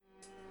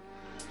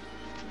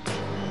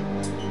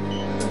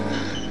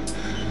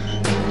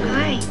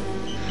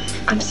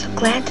I'm so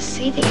glad to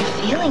see that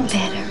you're feeling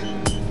better.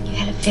 You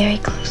had a very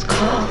close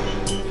call.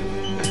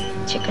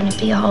 But you're gonna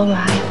be all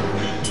right.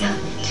 Now,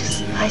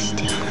 just lie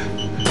still.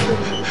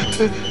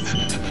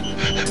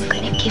 I'm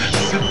gonna give you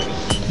something.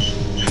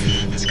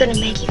 It's gonna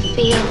make you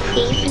feel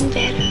even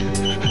better.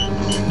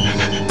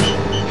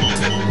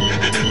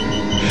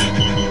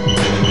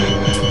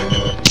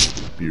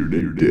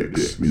 Bearded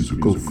Dick's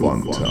Musical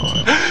Fun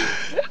Time.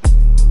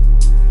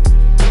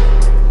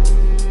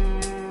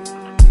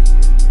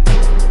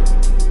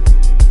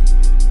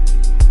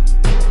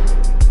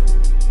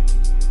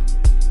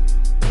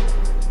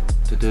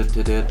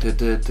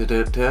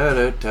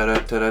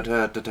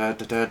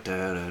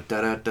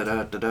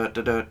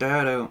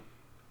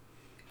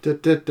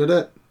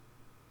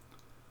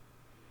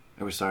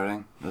 Are we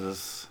starting? Is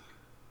this...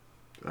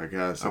 I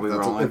guess. Are we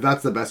rolling? If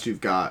that's the best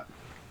you've got.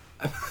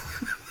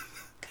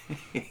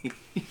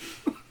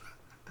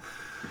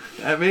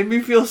 That made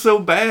me feel so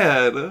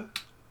bad.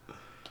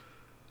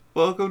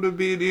 Welcome to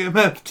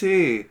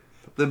BDMFT,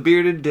 the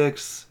Bearded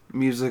Dick's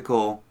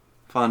Musical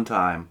Fun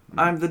Time.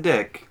 I'm the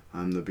Dick.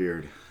 I'm the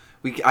beard.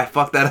 I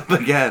fucked that up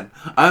again.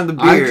 I'm the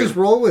beard. I just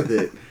roll with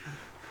it.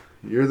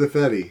 You're the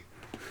Fetty.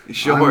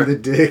 Sure. I'm the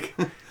Dick,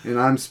 and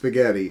I'm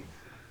Spaghetti.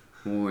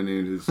 My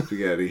name is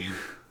Spaghetti.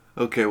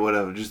 Okay,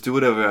 whatever. Just do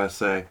whatever I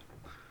say.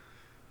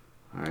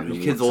 All right, Are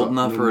you kids old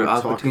enough for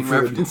Aqua Teen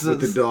references?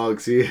 With the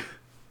dogs here.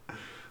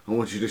 I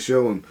want you to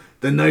show him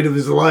the night of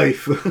his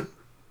life.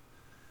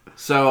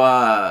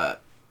 So,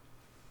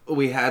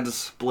 we had to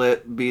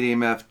split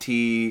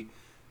BDMFT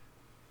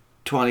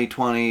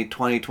 2020,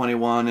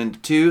 2021 into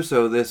two,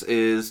 so this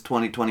is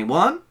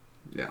 2021.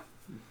 Yeah.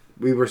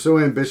 We were so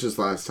ambitious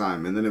last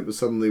time, and then it was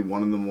suddenly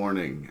 1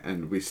 a.m,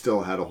 and we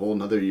still had a whole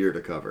nother year to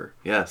cover.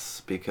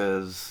 Yes,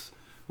 because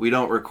we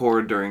don't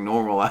record during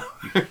normal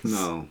hours.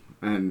 No,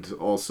 and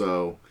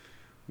also,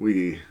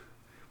 we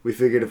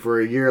figured if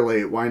we're a year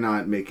late, why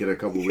not make it a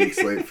couple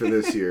weeks late for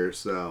this year,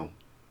 so...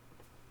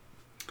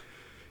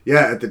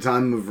 Yeah, at the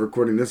time of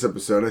recording this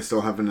episode, I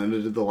still haven't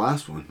edited the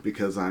last one,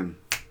 because I'm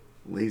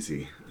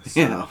lazy. So,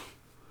 yeah.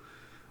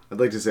 I'd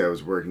like to say I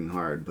was working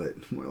hard,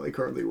 but more like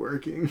hardly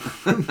working.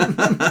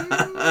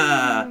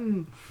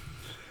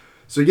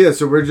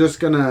 So we're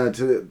just gonna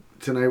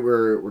tonight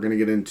we're gonna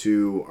get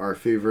into our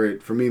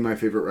favorite, for me, my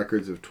favorite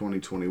records of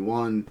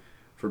 2021.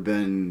 For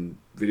Ben,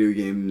 video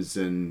games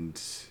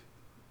and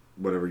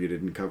whatever you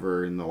didn't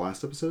cover in the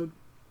last episode.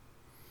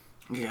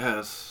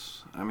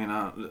 Yes. I mean,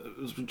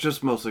 it's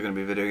just mostly going to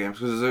be video games,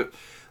 because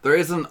there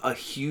isn't a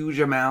huge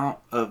amount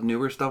of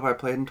newer stuff I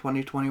played in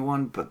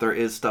 2021, but there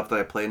is stuff that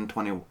I played in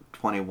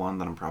 2021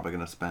 that I'm probably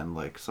going to spend,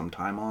 like, some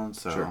time on,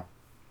 so... Sure.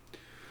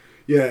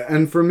 Yeah,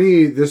 and for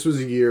me, this was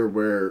a year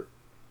where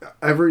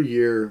every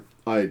year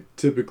I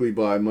typically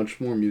buy much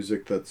more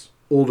music that's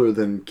older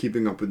than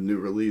keeping up with new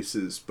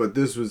releases, but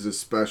this was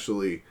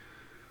especially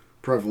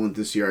prevalent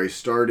this year. I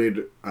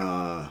started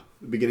the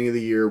beginning of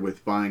the year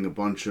with buying a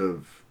bunch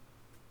of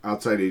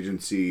outside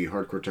agency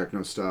hardcore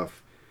techno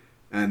stuff,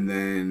 and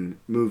then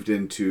moved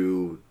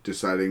into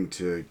deciding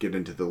to get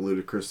into the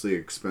ludicrously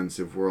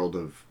expensive world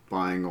of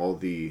buying all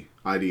the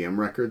IDM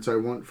records I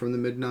want from the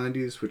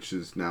mid-90s, which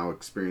is now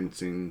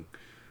experiencing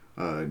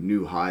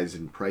new highs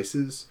in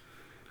prices.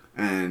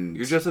 And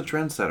You're just a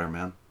trendsetter,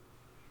 man.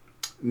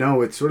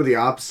 no, it's sort of the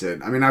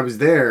opposite. I mean, I was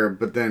there,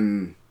 but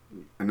then,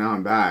 and now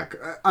I'm back.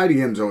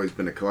 IDM's always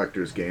been a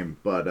collector's game,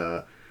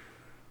 but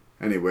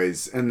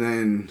anyways, and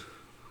then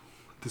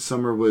the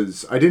summer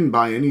was, I didn't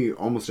buy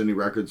almost any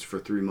records for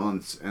 3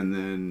 months, and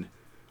then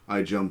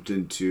I jumped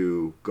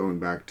into going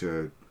back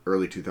to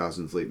early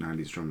 2000s, late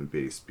 90s drum and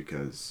bass,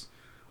 because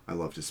I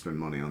love to spend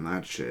money on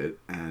that shit,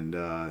 and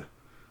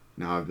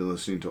now I've been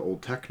listening to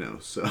old techno,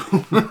 so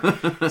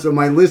so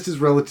my list is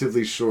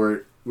relatively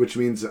short, which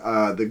means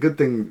the good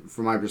thing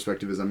from my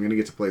perspective is I'm going to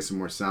get to play some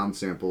more sound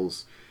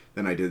samples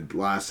than I did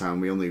last time.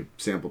 We only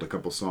sampled a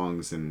couple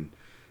songs, and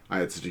I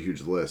had such a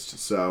huge list,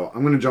 so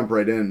I'm going to jump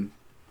right in.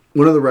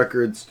 One of the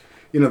records,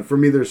 for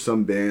me, there's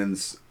some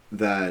bands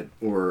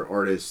or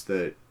artists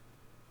that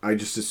I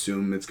just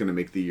assume it's going to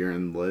make the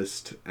year-end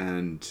list,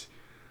 and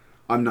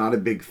I'm not a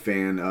big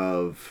fan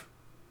of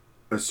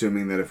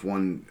assuming that if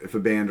a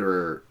band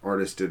or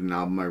artist did an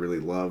album I really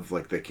love,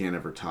 like, they can't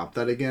ever top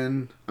that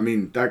again. I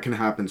mean, that can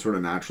happen sort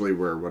of naturally,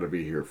 where whatever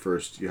you hear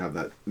first, you have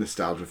that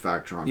nostalgia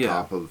factor on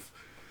top of,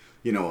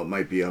 it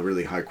might be a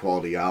really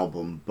high-quality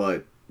album,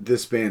 but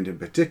this band in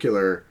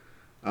particular,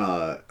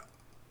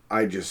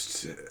 I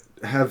just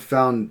have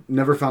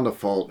never found a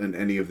fault in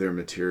any of their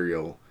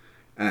material,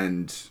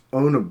 and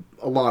own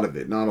a lot of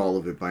it, not all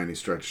of it by any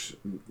stretch.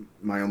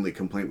 My only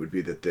complaint would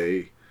be that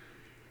they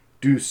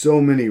do so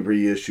many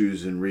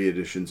reissues and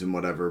reeditions and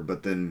whatever,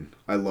 but then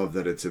I love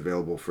that it's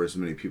available for as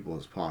many people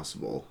as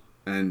possible,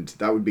 and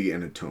that would be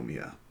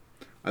Anatomia.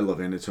 I love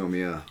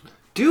Anatomia.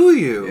 Do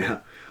you?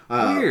 Yeah.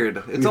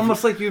 Weird. It's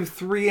almost like you have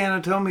 3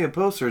 Anatomia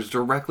posters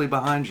directly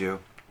behind you.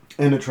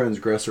 And a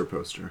Transgressor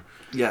poster.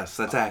 Yes,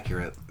 that's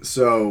accurate.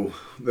 So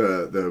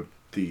the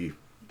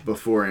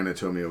before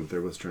Anatomia,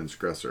 there was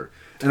Transgressor.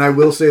 And I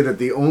will say that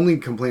the only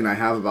complaint I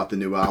have about the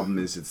new album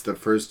is it's the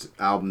first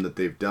album that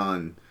they've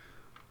done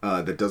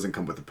that doesn't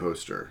come with a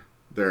poster.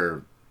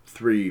 Their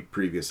 3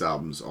 previous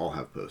albums all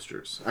have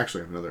posters.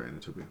 Actually, I have another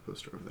Anatomia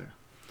poster over there.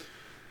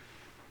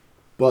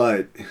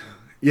 But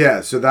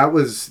yeah, so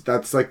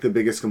that's like the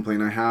biggest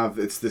complaint I have.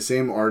 It's the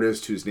same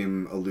artist whose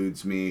name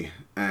eludes me,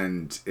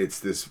 and it's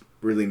this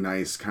really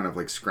nice kind of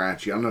like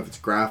scratchy, I don't know if it's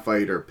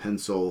graphite or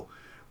pencil,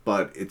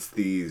 but it's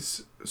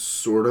these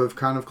sort of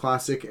kind of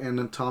classic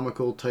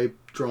anatomical type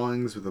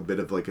drawings with a bit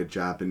of like a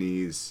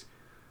Japanese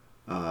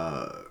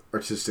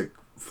artistic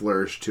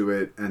flourish to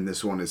it. And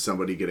this one is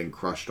somebody getting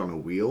crushed on a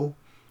wheel,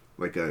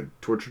 like a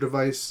torture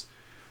device.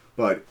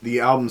 But the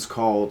album's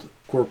called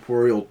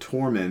Corporeal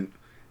Torment,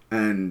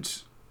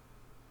 and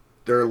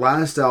their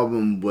last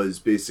album was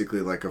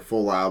basically like a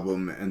full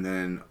album and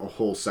then a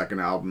whole second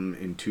album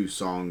in 2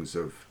 songs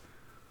of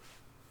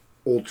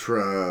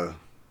ultra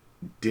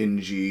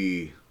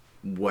dingy,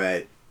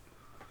 wet,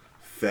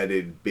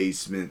 fetid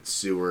basement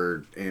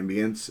sewer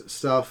ambience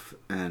stuff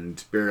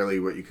and barely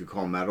what you could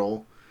call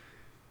metal.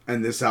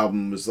 And this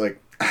album was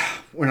like,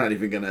 we're not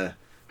even gonna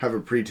have a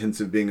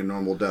pretense of being a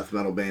normal death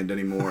metal band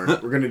anymore.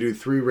 We're gonna do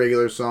 3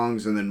 regular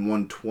songs and then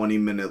 1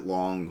 20-minute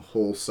long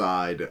whole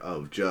side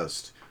of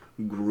just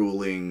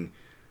grueling,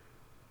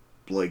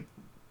 like,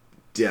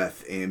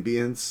 death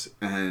ambience,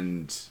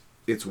 and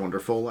it's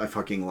wonderful. I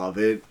fucking love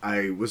it.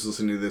 I was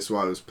listening to this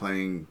while I was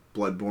playing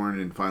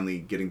Bloodborne and finally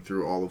getting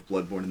through all of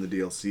Bloodborne in the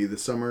DLC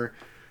this summer,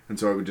 and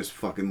so I would just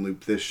fucking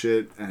loop this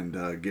shit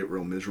and get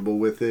real miserable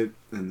with it,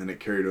 and then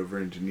it carried over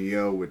into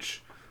Nioh,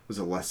 which was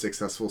a less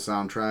successful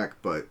soundtrack,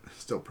 but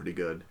still pretty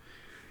good.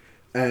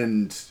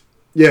 And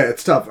yeah,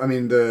 it's tough. I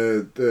mean,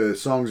 the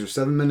songs are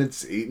 7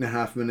 minutes,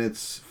 8.5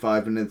 minutes,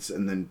 5 minutes,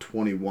 and then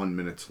 21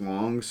 minutes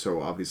long.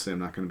 So obviously I'm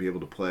not going to be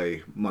able to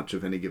play much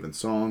of any given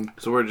song.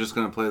 So we're just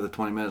going to play the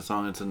 20-minute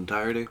song in its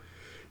entirety?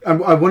 I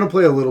want to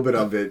play a little bit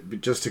of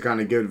it just to kind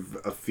of give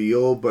a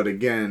feel. But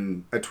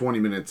again, at 20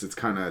 minutes, it's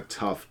kind of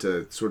tough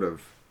to sort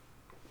of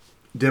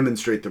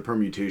demonstrate the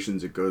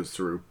permutations it goes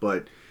through.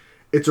 But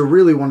it's a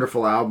really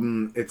wonderful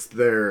album. It's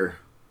their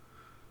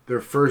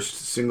first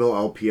single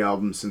LP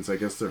album since I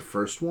guess their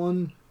first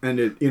one, and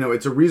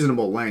it's a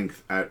reasonable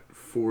length at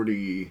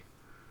 40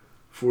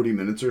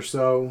 minutes or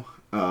so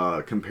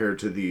compared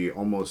to the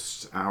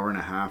almost hour and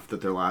a half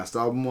that their last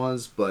album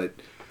was. But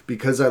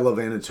because I love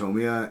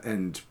Anatomia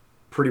and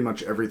pretty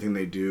much everything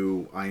they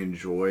do I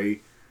enjoy,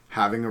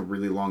 having a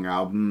really long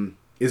album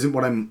isn't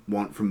what I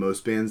want from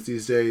most bands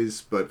these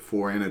days, but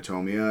for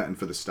Anatomia and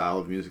for the style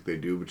of music they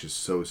do, which is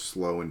so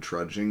slow and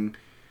trudging,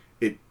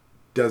 it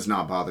does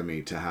not bother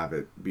me to have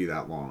it be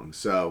that long.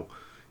 So,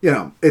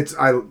 it's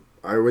I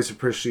always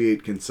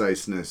appreciate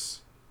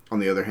conciseness. On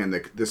the other hand,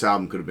 this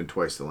album could have been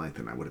twice the length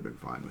and I would have been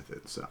fine with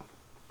it. So,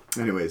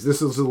 anyways,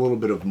 this is a little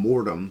bit of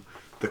Mortem,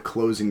 the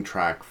closing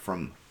track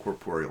from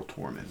Corporeal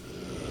Torment.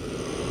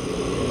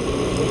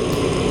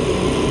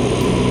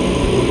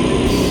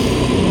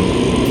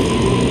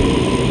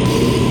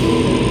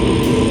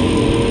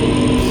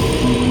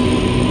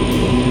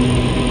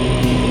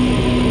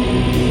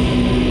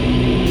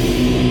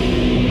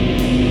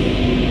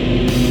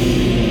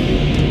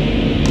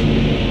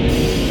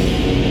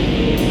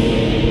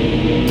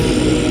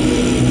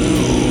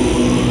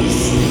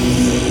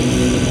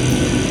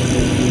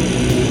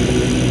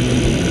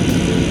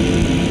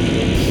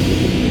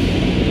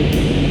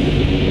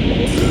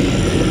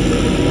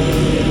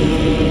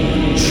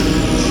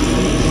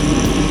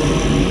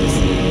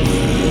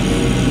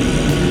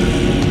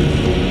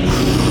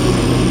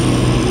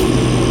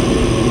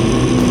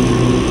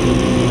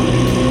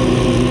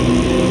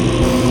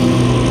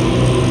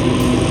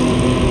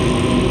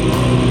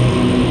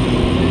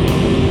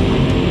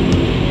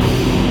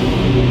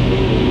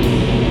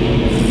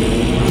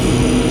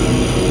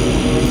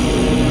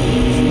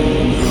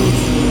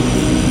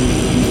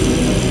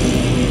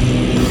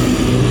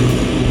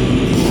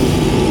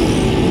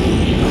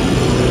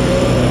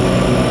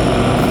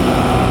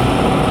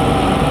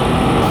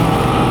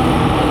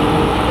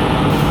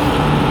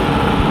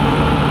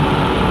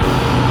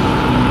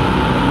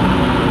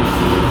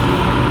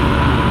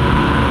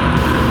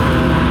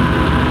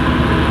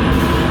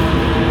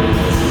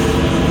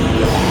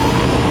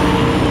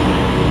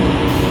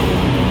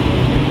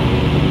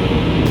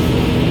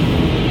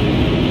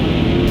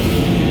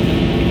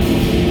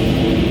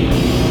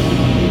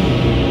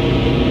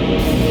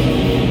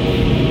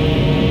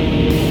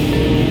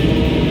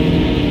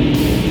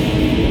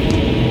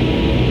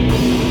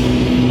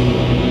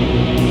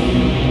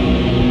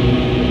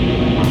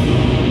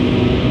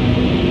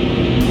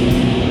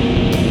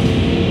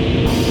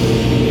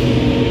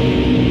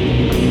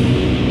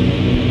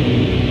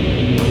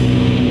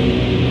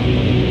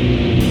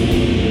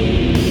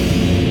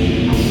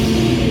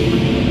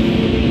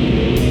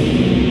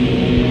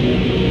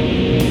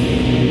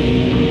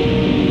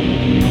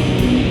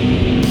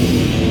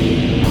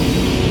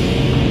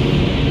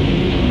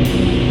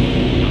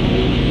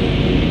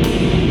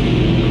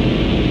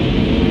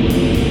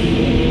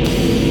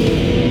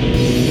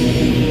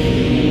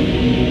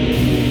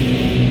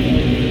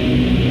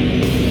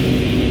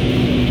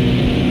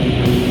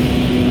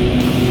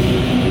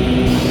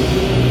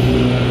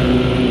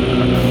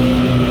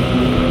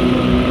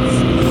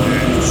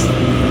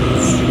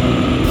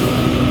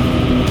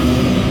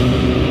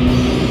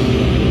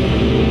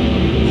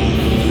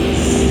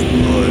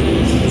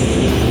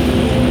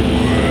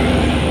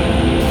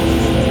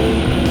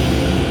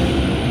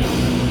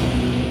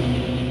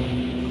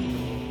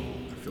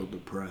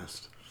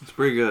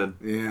 pretty good.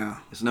 Yeah.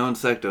 It's no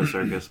Insecto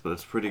Circus, but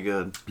it's pretty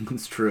good.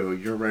 It's true.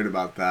 You're right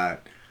about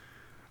that.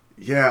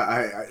 Yeah,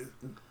 I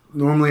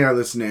normally I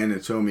listen to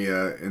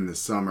Anatomia in the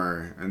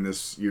summer, and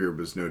this year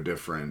was no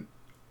different.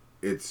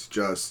 It's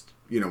just,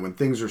 when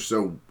things are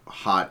so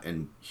hot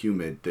and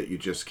humid that you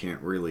just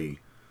can't really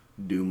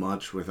do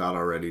much without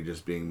already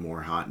just being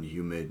more hot and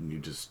humid, and you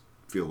just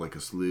feel like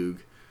a slug.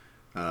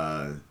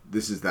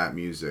 This is that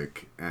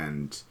music,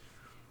 and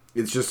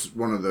it's just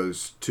one of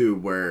those too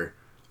where,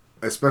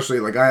 especially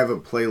like I have a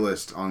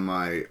playlist on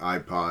my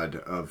iPod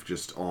of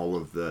just all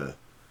of the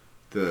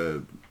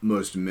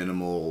most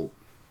minimal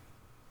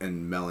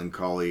and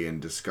melancholy and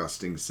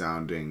disgusting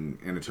sounding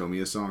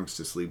Anatomia songs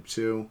to sleep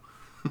to,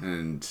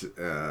 and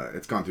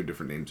it's gone through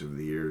different names over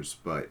the years,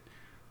 but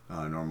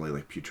normally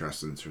like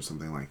Putrescence or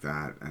something like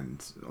that,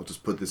 and I'll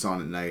just put this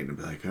on at night and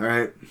be like, all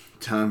right,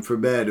 time for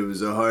bed, it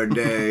was a hard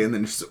day, and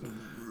then just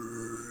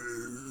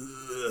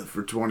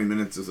for 20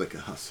 minutes it was like,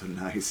 oh, so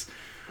nice.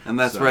 And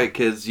that's right,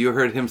 kids, you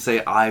heard him say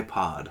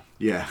iPod.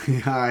 Yeah,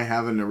 I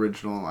have an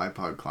original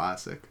iPod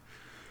Classic,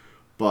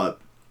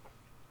 but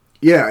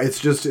yeah, it's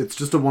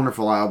just a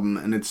wonderful album,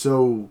 and it's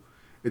so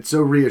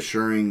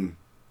reassuring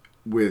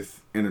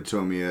with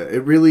Anatomia.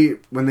 It really,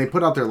 when they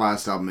put out their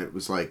last album, it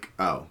was like,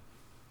 oh,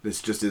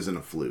 this just isn't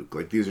a fluke.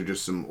 Like, these are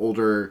just some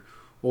older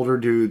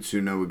dudes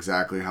who know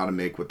exactly how to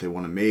make what they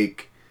want to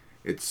make.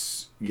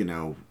 It's,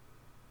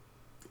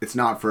 it's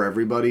not for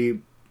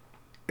everybody.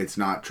 It's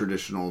not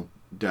traditional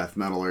death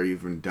metal or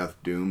even death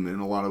doom in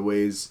a lot of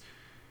ways.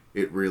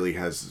 It really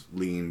has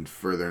leaned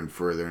further and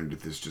further into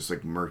this just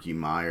like murky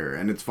mire.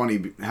 And it's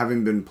funny,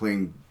 having been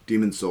playing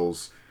Demon's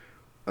Souls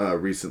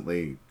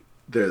recently,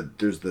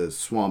 there's the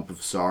Swamp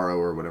of Sorrow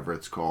or whatever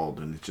it's called,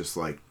 and it's just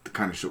like the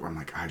kind of shit where I'm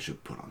like, I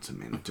should put on some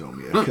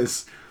Anatomia,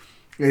 because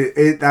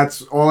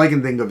that's all I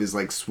can think of is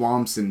like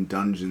swamps and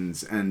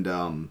dungeons. And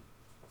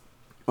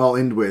I'll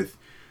end with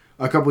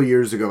a couple of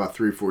years ago, about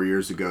 3 or 4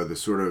 years ago, the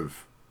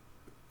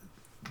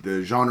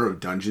genre of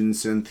dungeon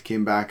synth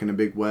came back in a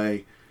big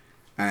way,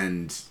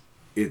 and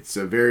it's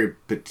a very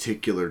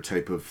particular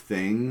type of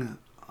thing,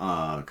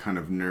 kind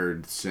of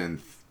nerd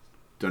synth,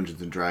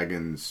 Dungeons and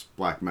Dragons,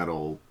 black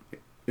metal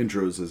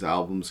intros as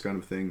albums kind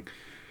of thing.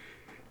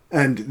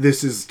 And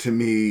this is, to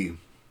me,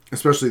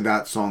 especially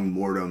that song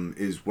Mortem,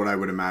 is what I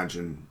would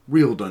imagine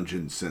real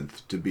dungeon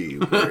synth to be,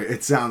 where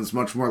it sounds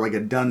much more like a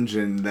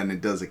dungeon than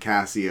it does a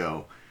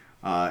Casio.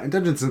 And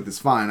dungeon synth is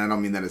fine, I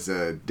don't mean that as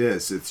a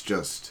diss, it's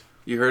just...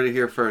 You heard it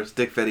here first.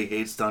 Dick Fetty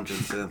hates dungeon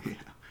synth. Yeah.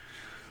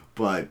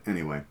 But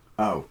anyway.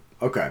 Oh,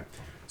 okay.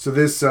 So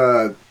this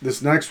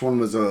next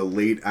one was a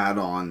late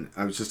add-on.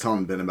 I was just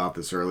telling Ben about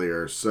this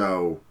earlier.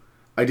 So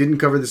I didn't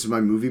cover this in my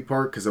movie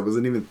part because I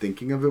wasn't even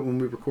thinking of it when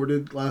we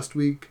recorded last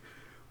week.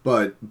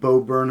 But Bo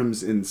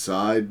Burnham's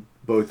Inside,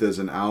 both as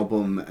an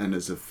album and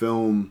as a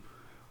film,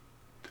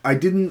 I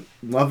didn't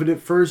love it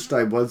at first.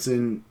 I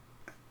wasn't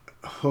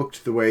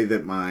hooked the way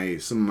that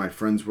some of my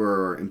friends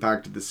were, or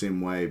impacted the same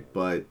way,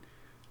 but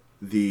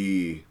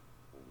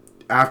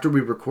after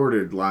we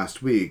recorded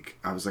last week,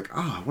 I was like,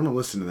 I want to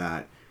listen to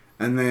that.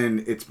 And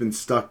then it's been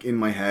stuck in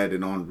my head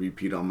and on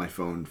repeat on my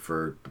phone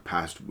for the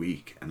past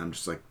week. And I'm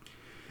just like,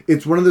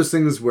 it's one of those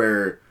things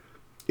where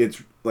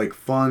it's like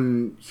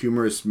fun,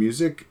 humorous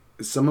music,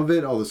 some of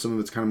it, although some of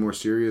it's kind of more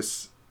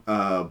serious.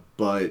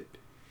 But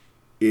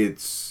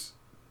it's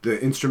the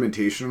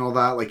instrumentation and all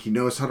that. Like, he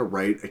knows how to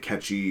write a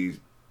catchy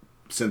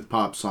synth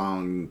pop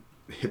song,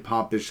 hip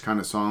hop-ish kind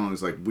of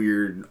songs, like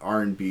weird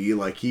R&B.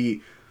 Like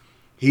he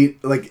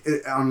like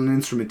on an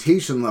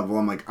instrumentation level,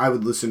 I'm like, I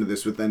would listen to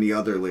this with any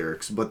other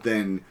lyrics, but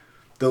then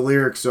the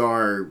lyrics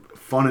are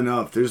fun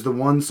enough. There's the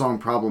one song,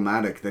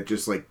 Problematic, that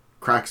just like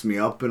cracks me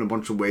up in a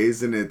bunch of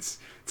ways, and it's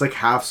like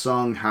half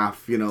song,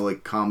 half,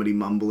 like comedy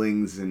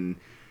mumblings, and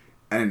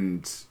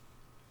it's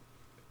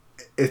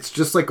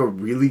just like a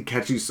really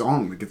catchy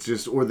song. Like, it's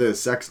just, or the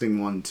Sexting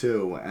one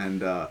too.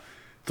 And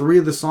 3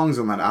 of the songs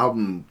on that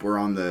album were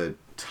on the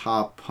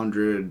top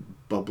 100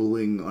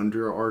 bubbling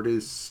under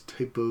artists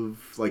type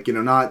of, like,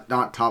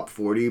 not top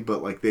 40,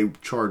 but like they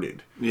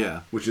charted.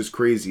 Yeah. Which is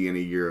crazy in a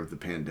year of the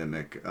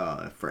pandemic,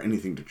 for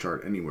anything to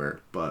chart anywhere.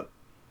 But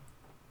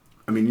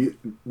I mean,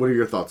 what are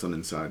your thoughts on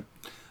Inside?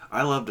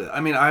 I loved it.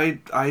 I mean,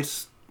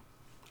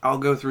 I'll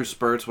go through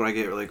spurts when I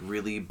get like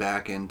really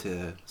back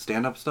into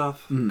stand-up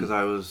stuff,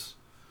 because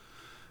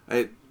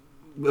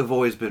I've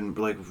always been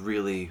like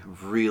really,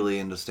 really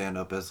into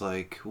stand-up as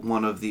like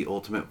one of the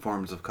ultimate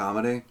forms of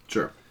comedy.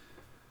 Sure.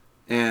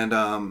 And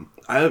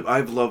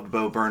I've loved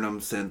Bo Burnham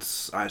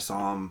since I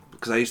saw him,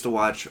 because I used to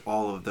watch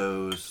all of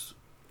those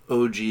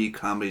OG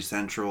Comedy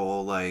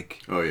Central,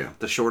 like, oh yeah,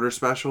 the shorter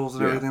specials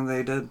and everything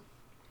they did.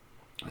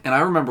 And I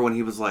remember when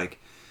he was like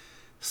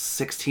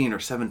 16 or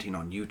 17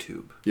 on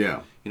YouTube.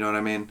 Yeah. You know what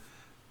I mean?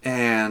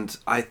 And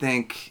I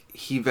think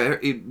he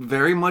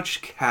very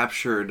much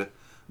captured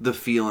the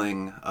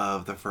feeling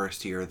of the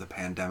first year of the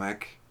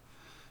pandemic.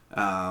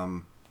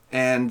 And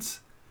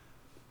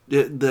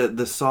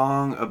the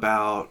song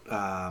about,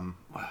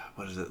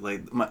 what is it?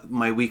 Like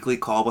my weekly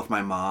call with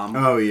my mom.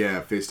 Oh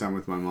yeah, FaceTime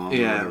with my mom.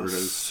 Yeah, it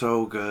was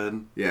so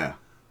good. Yeah.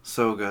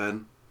 So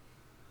good.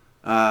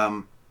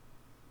 But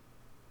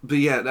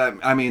yeah,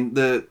 I mean,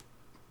 the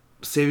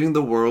saving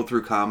the world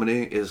through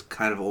comedy is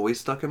kind of always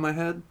stuck in my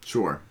head.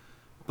 Sure.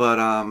 But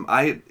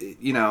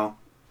you know,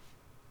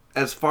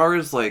 as far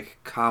as like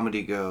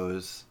comedy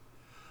goes,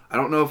 I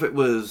don't know if it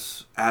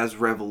was as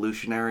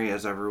revolutionary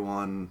as a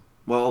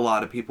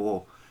lot of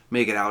people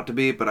make it out to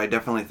be, but I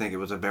definitely think it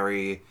was a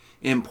very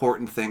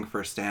important thing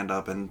for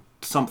stand-up and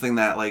something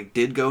that like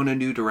did go in a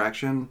new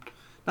direction.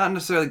 Not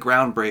necessarily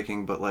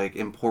groundbreaking, but like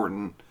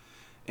important,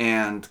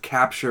 and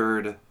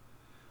captured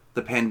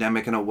the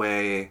pandemic in a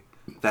way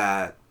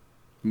that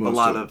a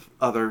lot of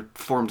other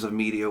forms of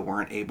media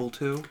weren't able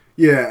to.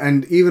 Yeah,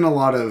 and even a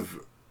lot of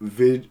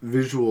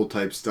visual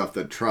type stuff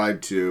that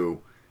tried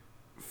to,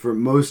 for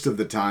most of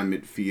the time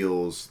it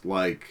feels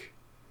like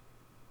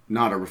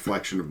not a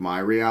reflection of my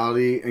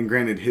reality. And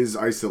granted, his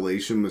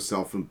isolation was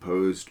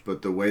self-imposed,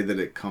 but the way that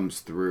it comes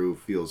through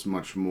feels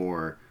much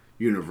more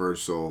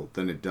universal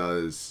than it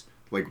does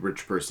like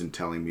rich person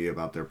telling me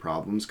about their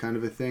problems kind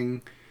of a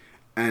thing.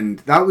 And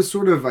that was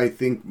sort of, I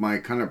think, my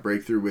kind of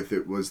breakthrough with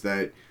it was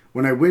that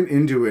when I went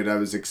into it, I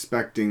was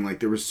expecting,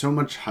 like, there was so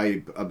much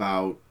hype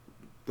about,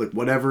 like,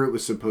 whatever it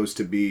was supposed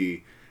to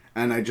be.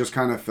 And I just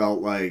kind of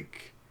felt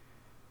like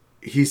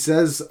he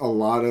says a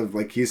lot of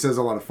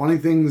funny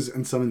things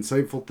and some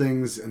insightful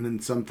things, and then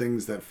some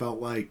things that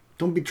felt like,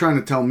 don't be trying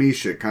to tell me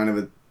shit kind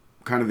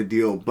of a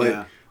deal. But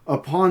yeah.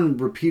 Upon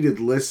repeated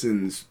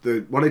listens,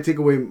 what I take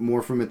away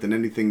more from it than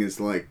anything is,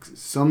 like,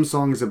 some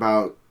songs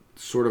about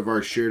sort of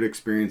our shared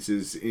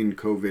experiences in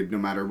COVID, no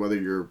matter whether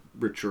you're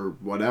rich or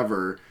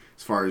whatever,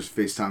 as far as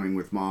FaceTiming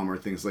with mom or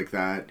things like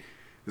that,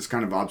 this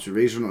kind of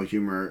observational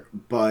humor.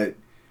 But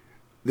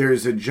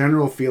there's a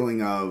general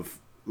feeling of,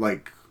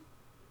 like,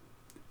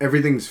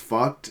 everything's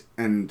fucked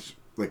and,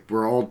 like,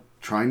 we're all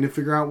trying to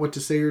figure out what to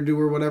say or do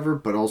or whatever,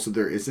 but also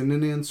there isn't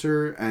an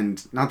answer.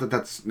 And not that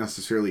that's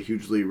necessarily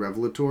hugely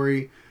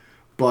revelatory,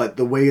 but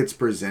the way it's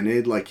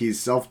presented, like, he's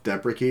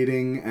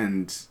self-deprecating,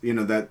 and, you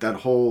know, that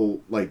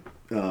whole, like,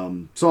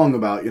 song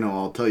about, you know,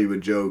 I'll tell you a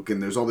joke,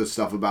 and there's all this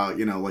stuff about,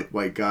 you know, like,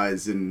 white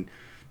guys, and,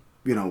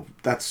 you know,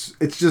 it's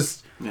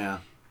just... Yeah.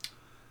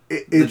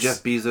 The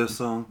Jeff Bezos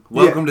song.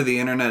 Welcome to the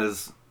Internet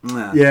is...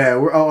 Yeah,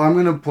 I'm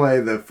going to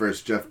play the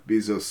first Jeff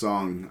Bezos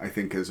song, I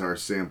think, as our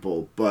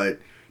sample, but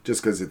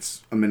just because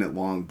it's a minute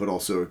long, but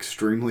also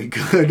extremely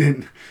good.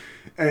 And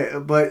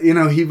but, you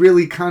know, he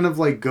really kind of,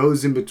 like,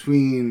 goes in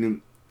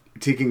between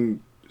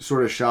taking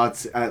sort of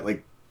shots at,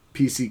 like,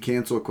 PC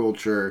cancel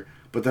culture,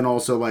 but then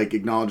also, like,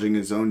 acknowledging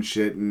his own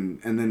shit,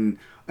 and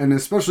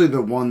especially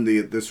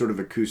the sort of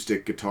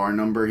acoustic guitar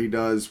number he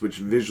does, which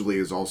visually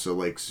is also,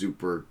 like,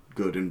 super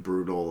good and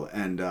brutal,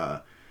 and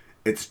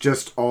it's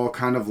just all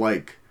kind of,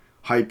 like,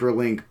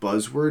 hyperlink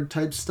buzzword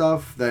type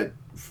stuff that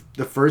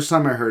the first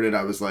time I heard it,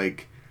 I was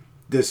like,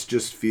 this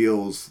just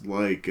feels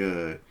like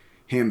a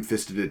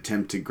ham-fisted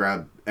attempt to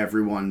grab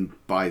everyone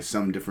by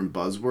some different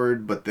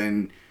buzzword, but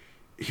then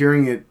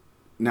hearing it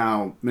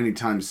now many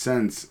times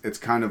since, it's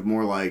kind of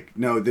more like,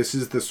 no, this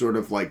is the sort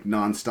of, like,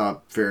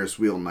 nonstop Ferris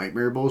wheel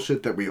nightmare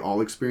bullshit that we all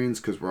experience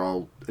because we're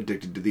all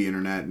addicted to the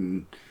internet,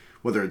 and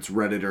whether it's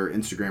Reddit or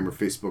Instagram or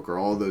Facebook or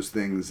all those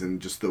things, and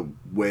just the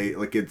way,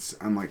 like,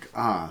 I'm like,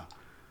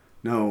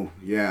 no,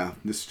 yeah,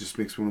 this just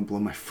makes me want to blow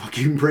my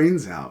fucking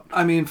brains out.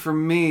 I mean, for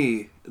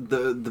me,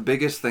 the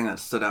biggest thing that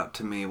stood out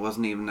to me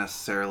wasn't even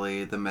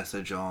necessarily the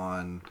message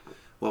on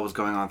what was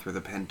going on through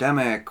the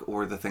pandemic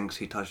or the things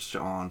he touched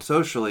on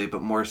socially,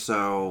 but more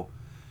so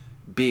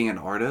being an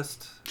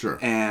artist. Sure.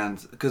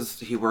 And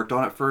because he worked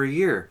on it for a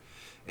year.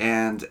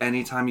 And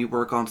anytime you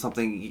work on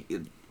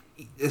something,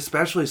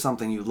 especially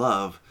something you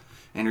love,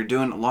 and you're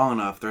doing it long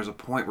enough, there's a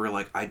point where,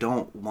 like, I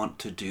don't want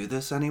to do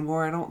this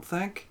anymore, I don't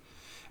think.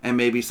 And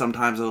maybe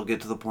sometimes it'll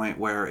get to the point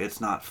where it's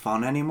not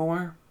fun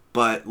anymore,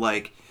 but,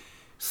 like,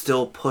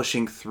 still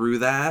pushing through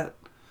that.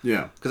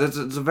 Yeah. Because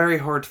it's a very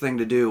hard thing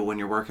to do when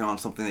you're working on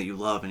something that you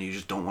love and you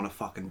just don't want to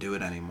fucking do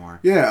it anymore.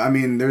 Yeah, I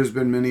mean, there's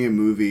been many a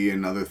movie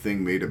and other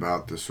thing made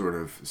about the sort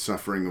of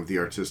suffering of the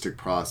artistic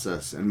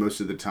process, and most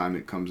of the time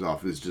it comes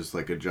off as just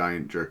like a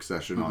giant jerk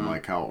session on,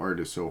 like, how art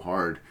is so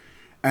hard.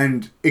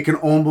 And it can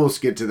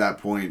almost get to that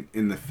point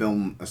in the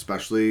film,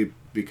 especially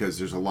because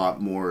there's a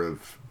lot more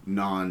of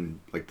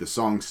like, the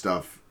song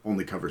stuff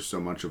only covers so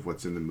much of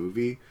what's in the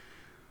movie.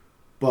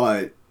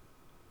 But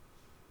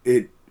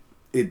it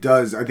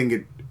does, I think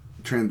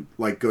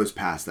it goes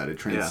past that. It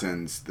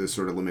transcends the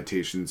sort of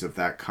limitations of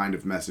that kind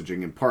of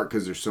messaging, in part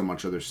because there's so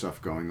much other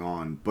stuff going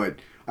on. But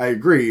I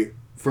agree,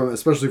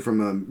 especially from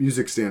a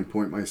music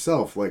standpoint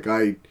myself, like,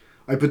 I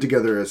put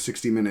together a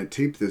 60-minute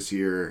tape this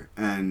year,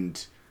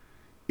 and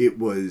it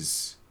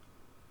was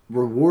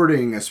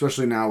rewarding,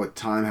 especially now with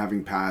time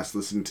having passed,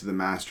 listening to the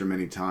master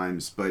many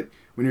times. But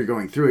when you're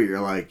going through it,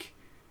 you're like,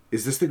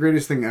 is this the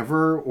greatest thing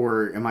ever?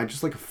 Or am I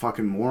just, like, a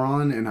fucking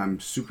moron and I'm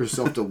super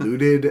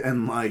self-deluded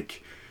and,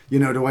 like, you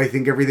know, do I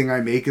think everything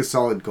I make is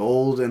solid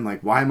gold? And,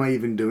 like, why am I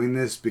even doing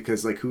this?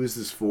 Because, like, who is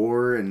this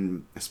for?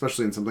 And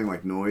especially in something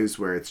like Noise,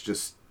 where it's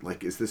just,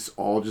 like, is this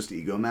all just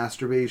ego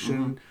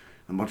masturbation?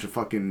 a bunch of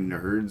fucking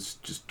nerds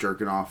just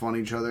jerking off on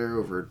each other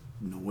over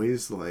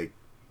noise, like,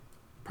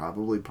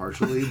 probably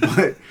partially,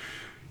 but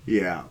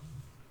yeah.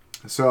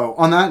 So,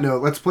 on that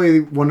note, let's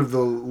play one of the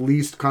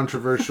least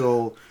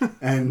controversial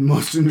and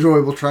most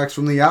enjoyable tracks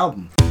from the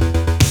album.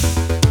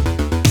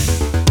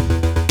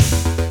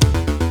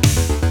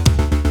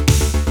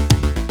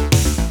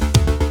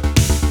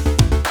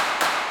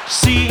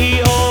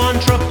 CEO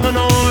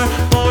entrepreneur,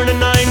 born in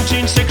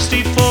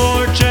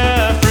 1964,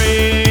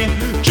 Jeffrey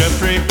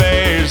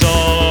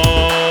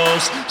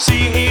Bezos.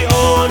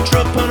 CEO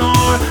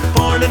entrepreneur,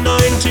 born in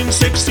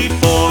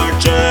 1964,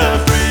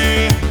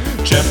 Jeffrey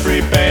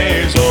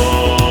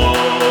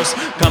Bezos.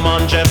 Come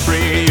on,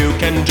 Jeffrey, you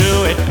can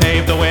do it.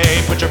 Pave the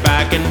way, put your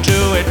back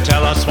into it.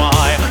 Tell us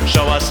why,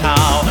 show us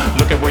how.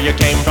 Look at where you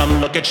came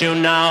from, look at you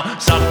now.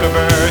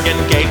 Zuckerberg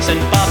and Gates and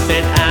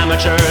Buffett,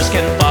 amateurs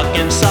can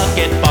fucking suck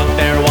it. Fuck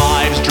their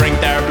wives, drink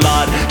their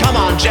blood. Come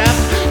on, Jeff,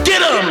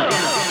 get 'em!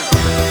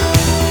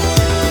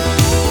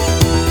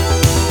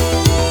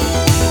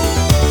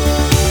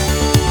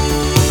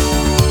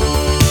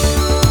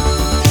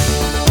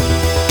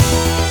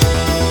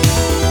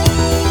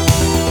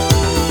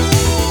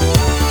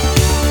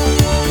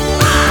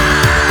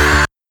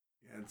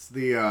 It's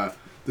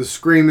the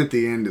scream at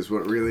the end is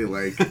what really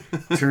like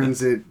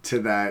turns it to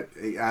that.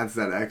 It adds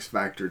that X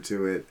factor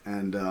to it,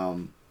 and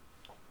it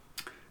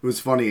was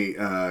funny.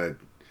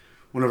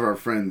 One of our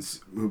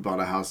friends who bought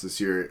a house this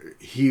year,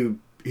 he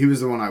was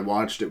the one I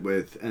watched it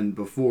with, and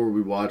before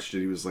we watched it,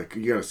 he was like,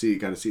 "You gotta see it, you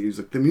gotta see it." He was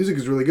like, "The music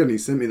is really good," and he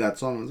sent me that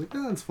song. I was like,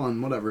 "Yeah, that's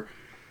fun, whatever."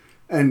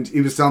 And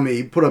he was telling me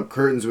he put up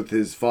curtains with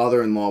his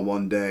father-in-law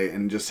one day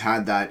and just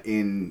had that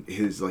in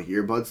his like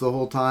earbuds the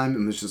whole time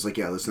and was just like,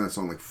 yeah, listen to that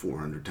song like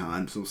 400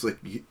 times. So it's like,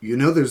 you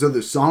know, there's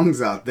other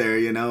songs out there,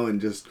 you know, and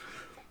just,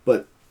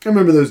 but I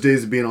remember those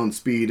days of being on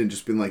speed and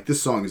just being like,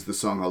 this song is the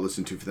song I'll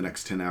listen to for the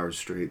next 10 hours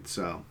straight.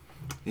 So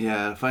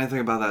Yeah, the funny thing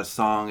about that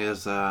song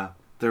is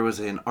there was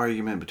an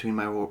argument between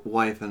my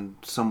wife and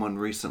someone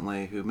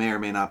recently who may or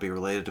may not be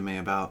related to me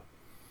about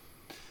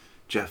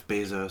Jeff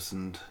Bezos,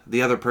 and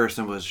the other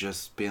person was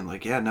just being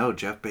like, yeah, no,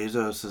 Jeff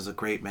Bezos is a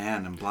great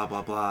man and blah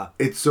blah blah.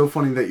 It's so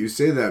funny that you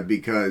say that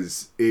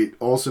because it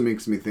also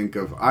makes me think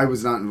of, I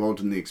was not involved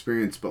in the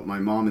experience, but my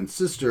mom and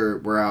sister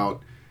were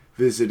out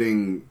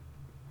visiting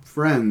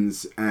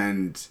friends,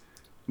 and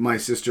my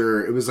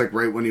sister, it was like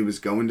right when he was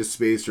going to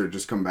space or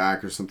just come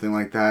back or something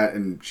like that,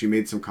 and she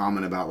made some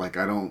comment about like,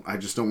 I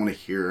just don't want to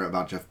hear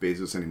about Jeff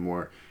Bezos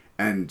anymore.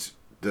 And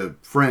the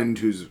friend,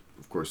 who's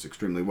of course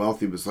extremely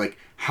wealthy, was like,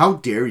 how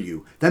dare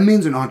you? That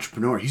man's an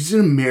entrepreneur. He's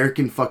an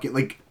American fucking,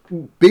 like,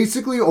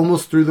 basically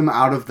almost threw them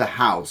out of the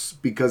house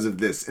because of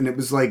this. And it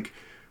was like,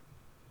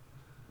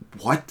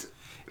 what?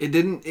 It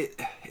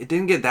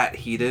didn't get that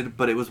heated,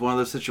 but it was one of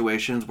those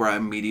situations where I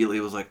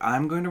immediately was like,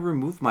 I'm going to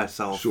remove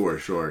myself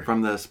Sure.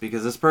 from this,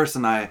 because this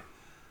person, I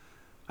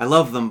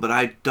love them, but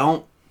I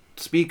don't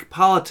speak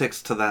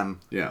politics to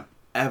them. Yeah.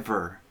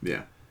 Ever.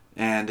 Yeah.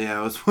 And yeah,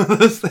 it was one of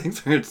those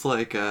things where it's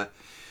like,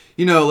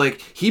 you know, like,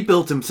 he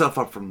built himself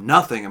up from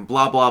nothing and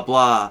blah, blah,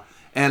 blah.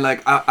 And,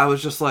 like, I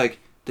was just like,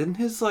 didn't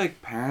his,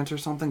 like, parents or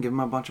something give him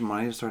a bunch of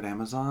money to start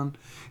Amazon?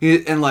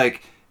 And,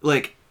 like,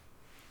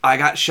 I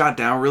got shot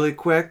down really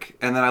quick,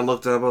 and then I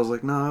looked up, I was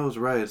like, no, I was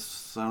right.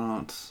 It's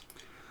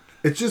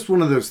just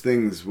one of those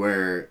things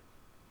where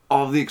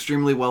all of the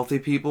extremely wealthy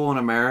people in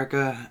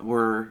America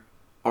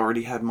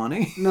already had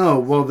money. No,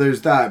 well,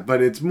 there's that,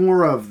 but it's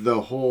more of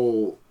the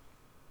whole,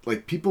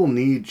 like, people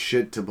need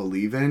shit to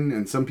believe in,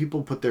 and some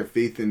people put their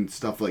faith in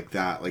stuff like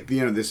that, like,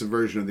 you know, this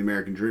version of the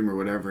American dream or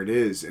whatever it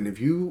is, and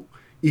if you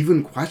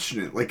even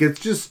question it, like,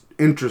 it's just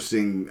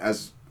interesting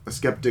as a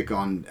skeptic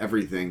on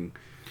everything.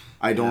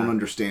 I don't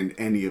understand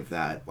any of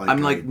that. Like,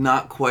 I'm, like,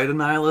 not quite a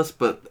nihilist,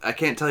 but I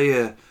can't tell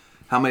you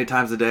how many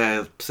times a day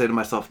I say to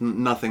myself,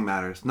 nothing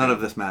matters. None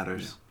of this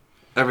matters.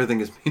 Yeah.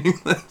 Everything is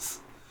meaningless.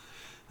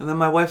 And then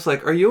my wife's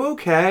like, are you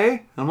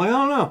okay? I'm like, I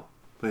don't know.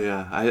 But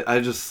yeah,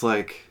 I just,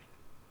 like,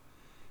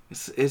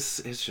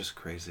 it's just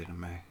crazy to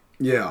me.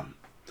 Yeah.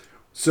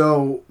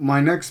 So, my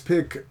next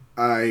pick,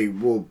 I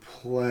will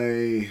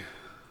play,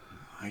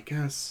 I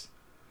guess,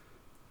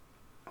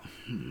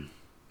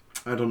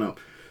 I don't know.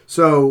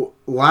 So,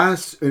 I'm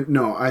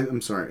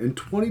sorry, in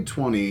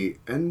 2020,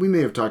 and we may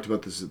have talked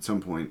about this at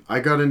some point, I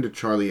got into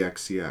Charlie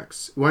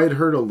XCX. Well, I had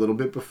heard a little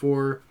bit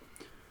before,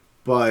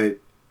 but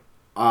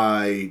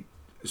I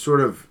sort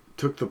of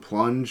took the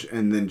plunge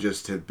and then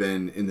just have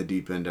been in the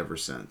deep end ever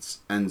since.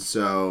 And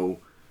so,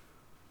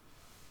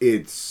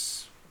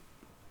 it's,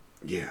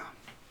 yeah.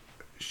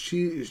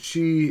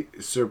 She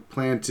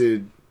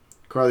supplanted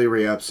Carly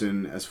Rae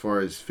Jepsen as far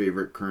as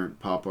favorite current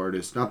pop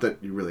artist. Not that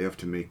you really have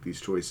to make these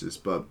choices,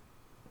 but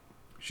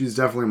she's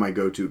definitely my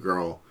go-to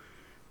girl.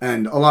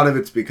 And a lot of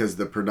it's because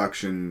the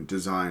production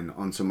design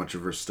on so much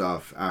of her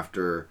stuff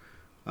after,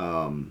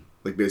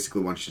 like,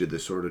 basically once she did the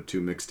sort of 2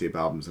 mixtape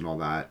albums and all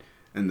that,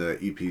 and the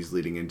EPs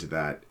leading into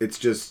that, it's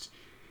just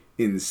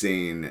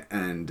insane.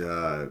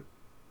 And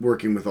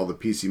working with all the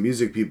PC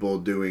Music people,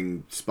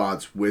 doing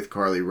spots with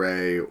Carly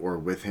Rae or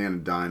with Hannah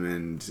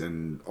Diamond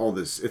and all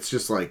this, it's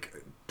just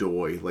like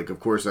Doi. Like, of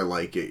course I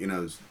like it, you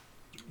know.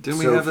 Didn't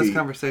we have this Sophie-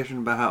 conversation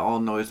about how all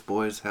noise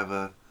boys have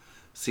a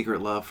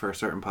secret love for a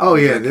certain pop Oh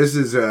yeah,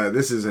 music?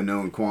 this is a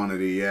known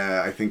quantity.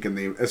 Yeah, I think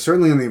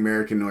certainly in the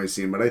American noise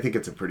scene, but I think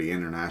it's a pretty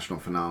international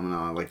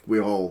phenomenon. Like, we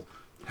all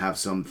have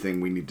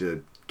something we need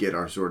to get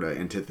our sort of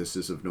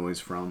antithesis of noise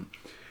from.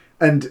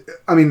 And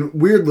I mean,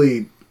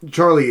 weirdly,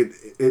 Charlie,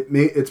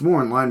 it's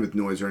more in line with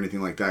noise or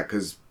anything like that,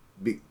 because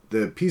the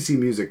PC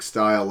music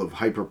style of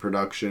hyper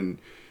production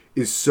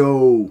is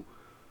so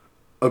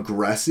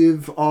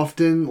aggressive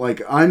often.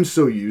 Like, I'm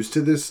so used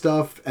to this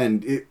stuff,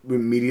 and it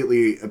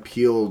immediately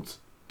appealed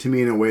to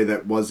me in a way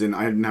that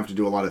I didn't have to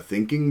do a lot of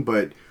thinking.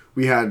 But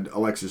we had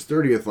Alexa's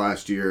 30th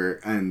last year,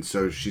 and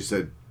so she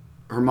said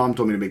her mom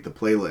told me to make the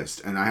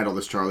playlist, and I had all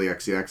this Charlie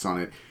XCX on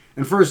it.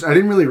 And first, I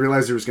didn't really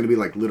realize there was going to be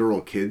like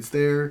literal kids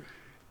there,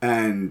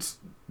 and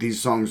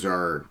these songs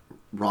are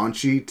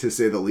raunchy, to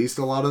say the least,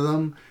 a lot of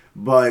them.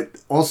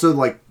 But also,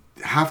 like,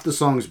 half the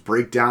songs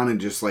break down in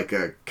just like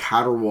a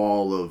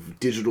caterwaul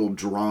of digital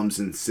drums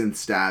and synth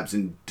stabs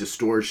and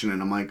distortion,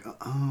 and I'm like,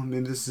 oh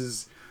man, this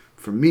is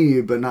for me,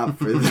 but not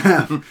for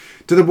them.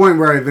 To the point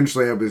where I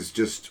was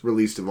just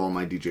released of all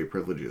my DJ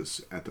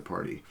privileges at the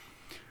party.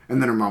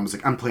 And then her mom was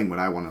like, I'm playing what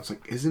I want. I was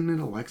like, isn't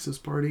it Alexa's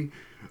party?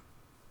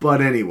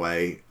 But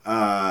anyway,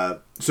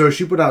 so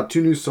she put out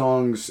 2 new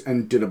songs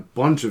and did a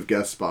bunch of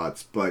guest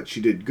spots, but she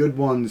did Good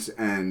Ones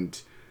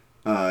and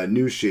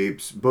New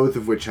Shapes, both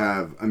of which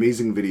have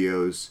amazing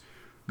videos.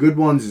 Good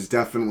Ones is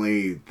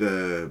definitely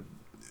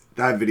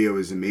that video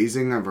is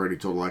amazing. I've already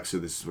told Alexa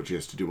this is what she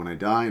has to do when I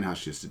die and how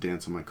she has to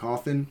dance on my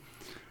coffin.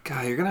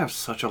 God, you're going to have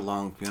such a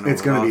long funeral.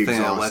 It's going to be thing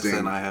exhausting. Alexa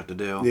and I have to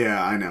do.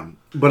 Yeah, I know.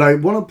 But I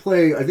want to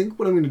play, I think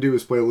what I'm going to do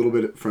is play a little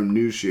bit from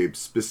New Shapes,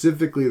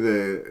 specifically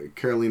the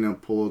Karolina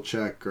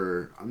Polachek,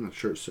 or I'm not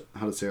sure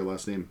how to say her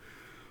last name.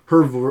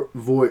 Her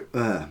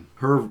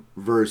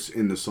verse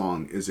in the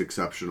song is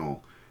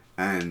exceptional.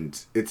 And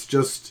it's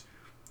just,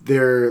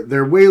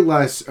 they're way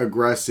less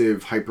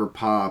aggressive, hyper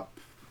pop,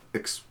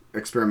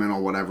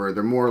 experimental, whatever.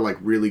 They're more like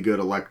really good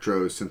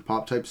electro synth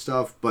pop type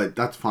stuff, but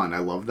that's fine. I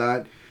love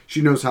that.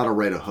 She knows how to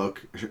write a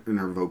hook, and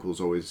her vocals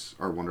always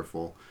are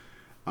wonderful.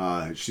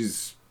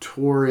 She's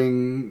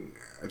touring,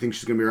 I think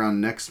she's going to be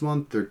around next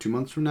month or 2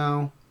 months from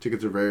now.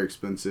 Tickets are very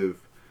expensive,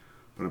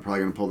 but I'm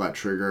probably going to pull that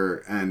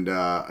trigger. And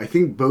I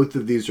think both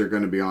of these are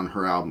going to be on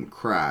her album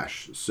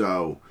Crash,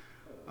 so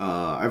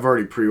I've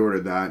already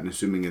pre-ordered that, and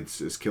assuming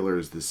it's as killer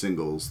as the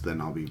singles,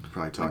 then I'll be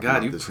probably talking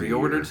about this. God, you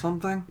pre-ordered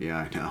something? Yeah,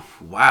 I know.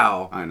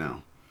 Wow. I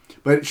know.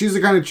 But she's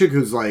the kind of chick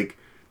who's like,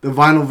 the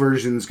vinyl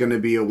version's going to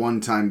be a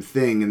one-time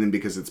thing, and then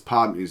because it's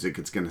pop music,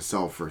 it's going to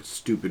sell for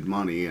stupid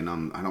money, and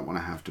I don't want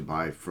to have to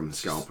buy from the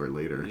scalper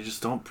later. You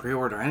just don't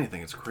pre-order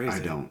anything. It's crazy. I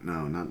don't.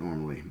 No, not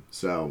normally.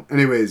 So,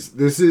 anyways,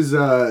 this is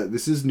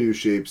New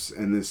Shapes,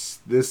 and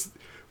this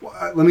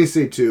let me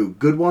say too,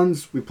 Good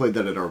Ones, we played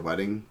that at our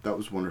wedding. That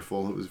was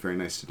wonderful. It was very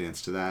nice to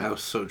dance to that. I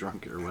was so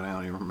drunk at your wedding, I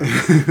don't even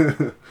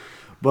remember.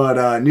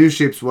 But New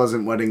Shapes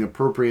wasn't wedding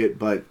appropriate,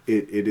 but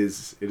it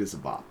is a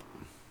bop.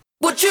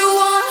 What you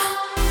want?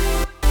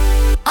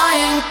 I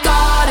ain't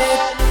got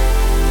it.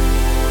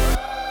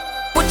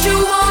 What you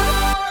want?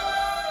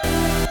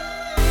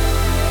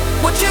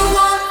 What you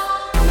want?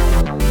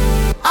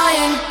 I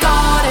ain't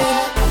got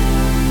it.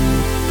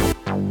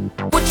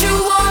 What you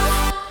want?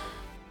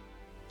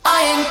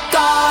 I ain't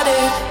got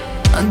it.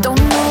 I don't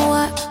know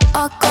why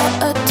I got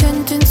a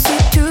tendency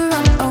to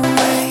run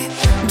away.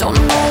 Don't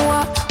know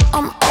why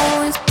I'm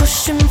always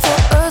pushing for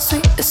a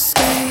sweet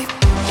escape.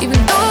 Even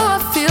though I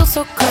feel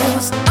so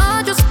close,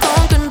 I just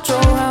can't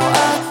control how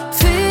I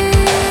feel.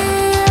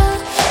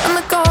 And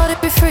I gotta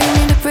be free,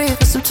 need to breathe,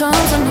 but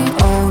sometimes I need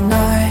all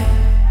night,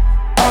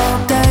 all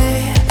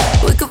day.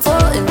 We could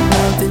fall in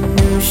love in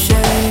new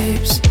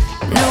shapes,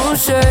 new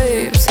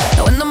shapes.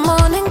 Now when the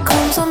morning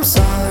comes, I'm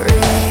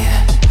sorry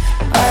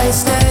I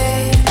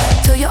stayed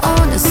till you're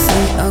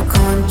honestly I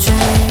can't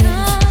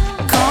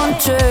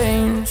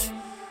change.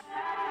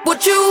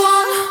 What you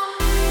want?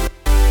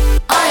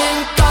 I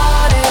ain't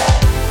got it.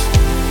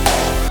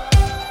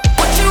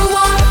 What you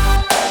want?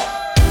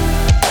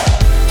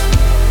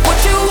 What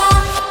you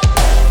want?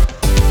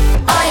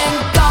 I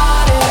ain't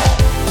got it.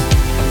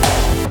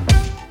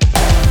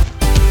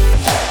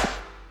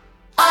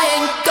 I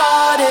ain't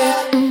got it.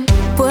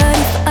 What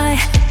if I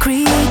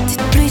created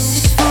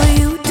places for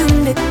you to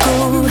let go?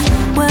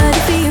 What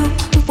if you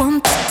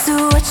wanted to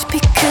watch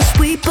because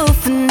we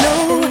both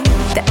know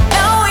That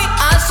now we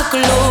are so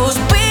close,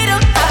 we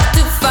don't have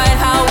to fight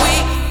how we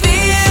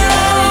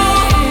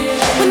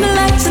feel. when the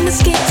lights and the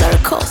skates are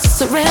cold,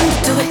 surrender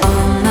to it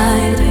all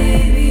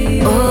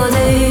night, all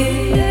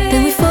day.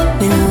 Then we fall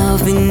in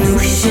love in new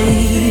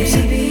shapes,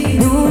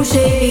 new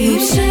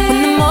shapes.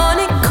 When the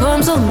morning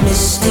comes all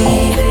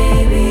misty,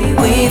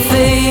 we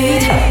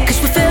fade,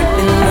 'cause we fell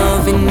in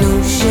love in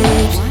new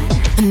shapes,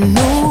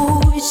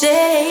 new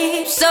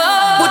shapes. So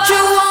What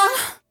you want?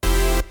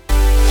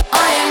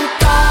 I ain't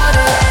got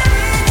it.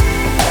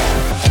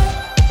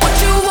 What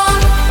you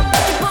want?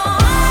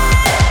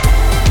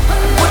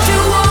 What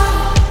you want?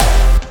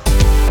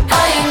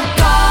 I ain't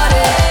got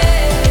it.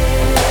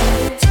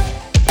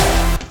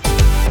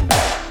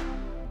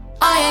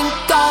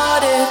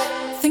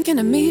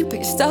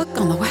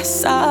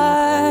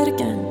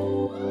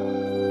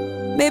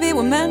 Maybe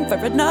we're meant for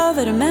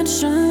another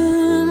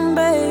dimension,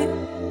 babe.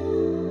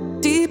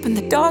 Deep in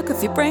the dark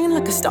of your brain,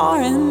 like a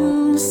star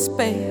in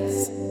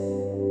space.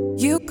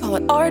 You call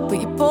it art, but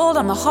you pulled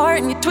on my heart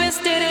and you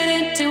twisted it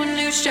into a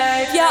new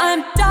shape. Yeah,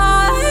 I'm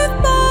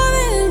dive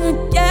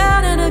bombing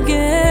again and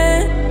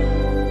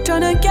again,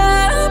 trying to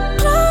get up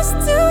close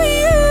to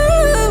you.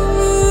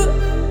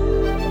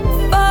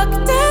 Fuck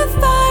death,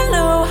 I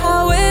know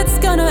how it's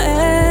gonna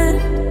end.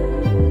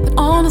 But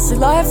honestly,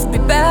 life would be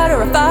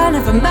better if I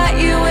never met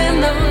you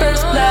in the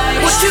first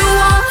place. What you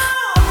want?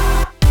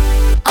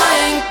 I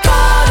ain't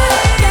got it.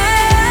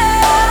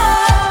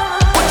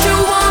 What you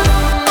want?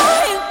 I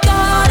ain't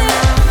got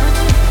it.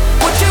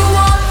 What you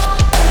want?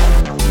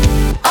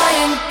 I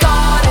ain't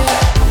got it.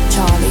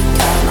 Charlie,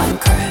 Caroline,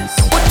 Chris.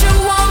 What you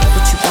want?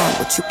 What you want?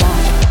 What you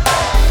want?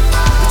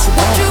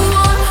 What you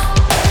want?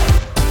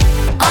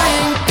 I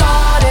ain't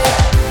got it.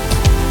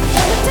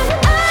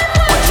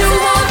 What you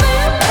want?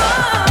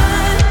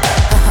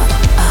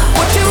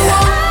 What you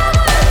want?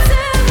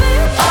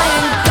 I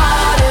ain't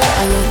got it.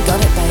 I ain't got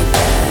it, baby.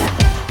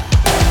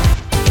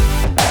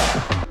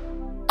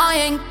 I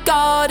ain't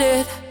got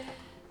it.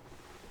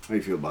 How do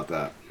you feel about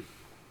that?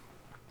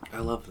 I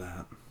love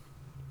that.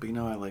 But you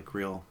know, I like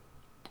real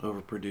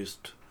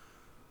overproduced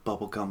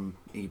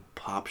bubblegum-y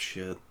pop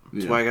shit.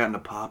 That's Yeah. why I got into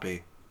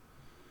Poppy.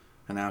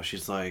 And now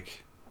she's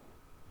like,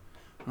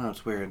 I don't know,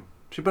 it's weird.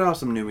 She put out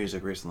some new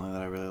music recently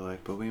that I really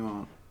like, but we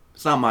won't.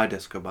 It's not my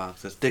disco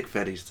box. It's Dick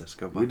Fetty's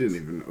disco box. We didn't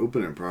even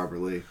open it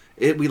properly.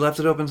 We left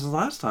it open since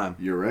last time.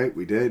 You're right,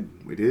 we did.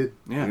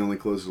 Yeah. We only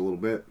closed it a little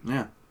bit.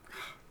 Yeah.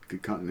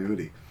 Good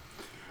continuity.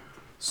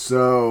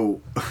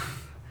 So,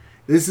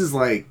 this is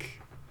like,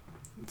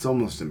 it's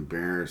almost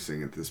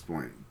embarrassing at this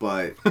point,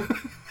 but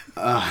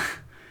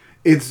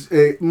it's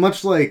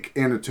much like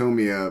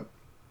Anatomia.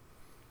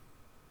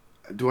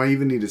 Do I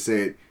even need to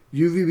say it?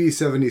 UVB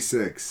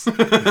 76.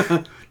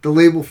 The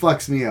label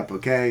fucks me up,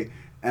 okay?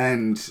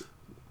 And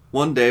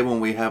One day when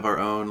we have our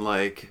own,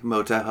 like,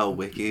 Motel Hell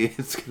wiki,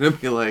 it's going to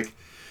be like,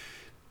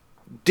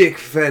 Dick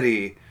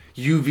Fetty,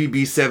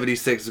 UVB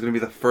 76 is going to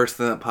be the first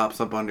thing that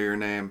pops up under your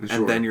name, Sure.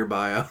 and then your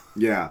bio.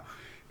 yeah,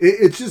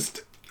 it's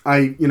just,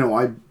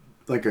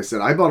 like I said,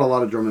 I bought a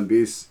lot of drum and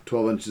bass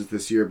 12 inches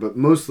this year, but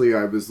mostly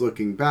I was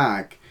looking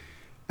back,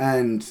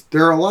 and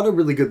there are a lot of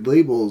really good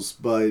labels,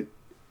 but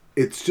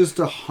it's just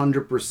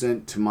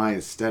 100% to my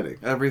aesthetic.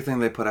 Everything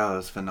they put out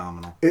is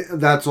phenomenal.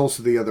 That's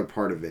also the other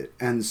part of it.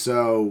 And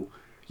so,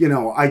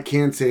 I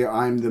can't say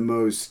I'm the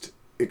most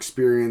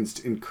experienced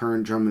in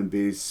current drum and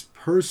bass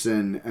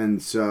person,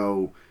 and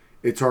so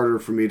it's harder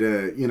for me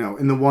to,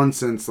 in the one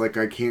sense, like,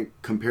 I can't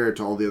compare it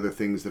to all the other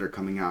things that are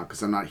coming out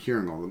because I'm not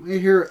hearing all of them. I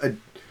hear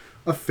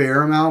a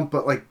fair amount,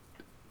 but, like,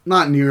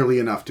 not nearly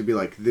enough to be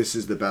like, this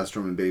is the best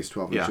drum and bass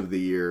 12 inch of the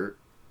year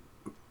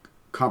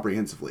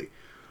comprehensively.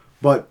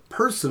 But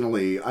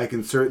personally, I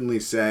can certainly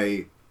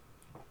say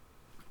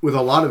with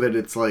a lot of it,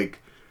 it's like,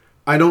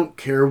 I don't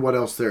care what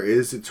else there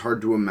is. It's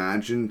hard to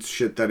imagine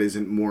shit that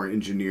isn't more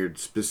engineered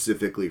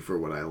specifically for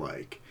what I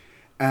like.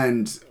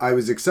 And I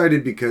was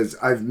excited because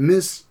I've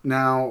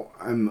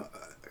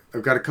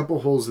got a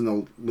couple holes in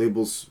the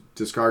label's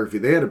discography.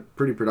 They had a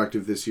pretty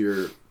productive this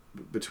year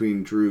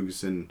between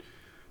Droogs and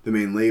the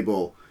main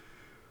label.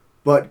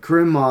 But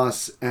Corinne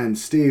Moss and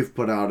Steve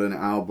put out an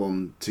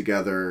album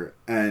together,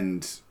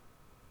 and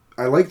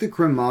I like the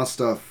Corinne Moss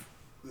stuff.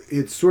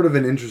 It's sort of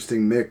an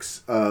interesting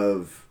mix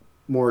of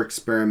more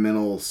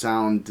experimental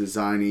sound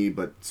designy,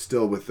 but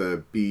still with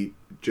a beat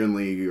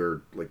generally,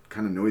 or like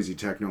kind of noisy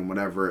techno and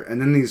whatever. And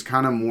then these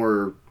kind of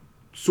more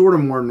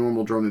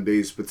normal drum and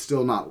bass, but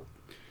still not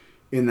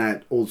in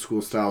that old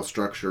school style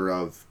structure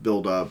of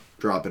build up,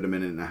 drop it a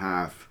minute and a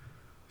half,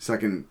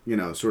 second,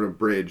 sort of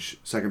bridge,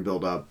 second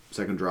build up,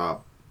 second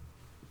drop,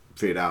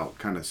 fade out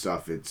kind of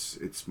stuff.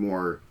 It's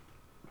more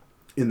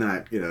in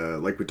that,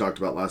 like we talked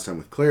about last time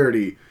with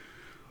Clarity,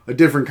 a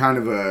different kind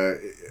of a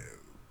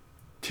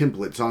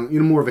template song,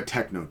 more of a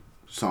techno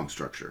song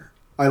structure.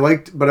 I've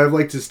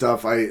liked his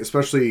stuff. I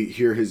especially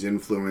hear his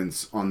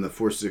influence on the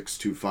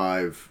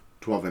 4625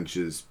 12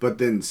 inches. But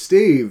then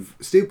Steve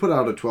put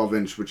out a 12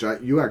 inch, which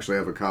you actually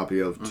have a copy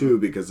of too,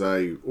 because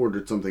I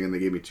ordered something and they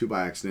gave me 2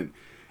 by accident.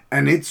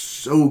 And it's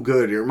so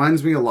good. It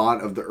reminds me a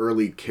lot of the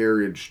early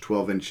Carriage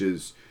 12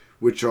 inches,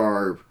 which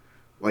are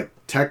like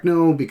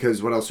techno,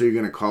 because what else are you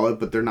going to call it?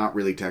 But they're not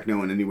really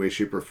techno in any way,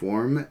 shape, or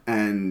form.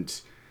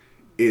 And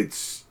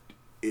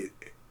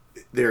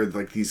they're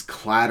like these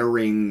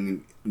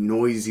clattering,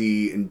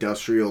 noisy,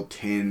 industrial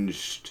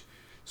tinged,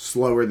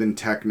 slower than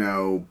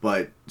techno,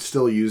 but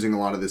still using a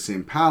lot of the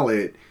same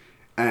palette.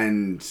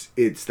 And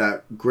it's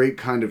that great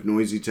kind of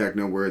noisy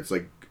techno where it's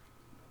like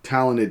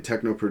talented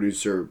techno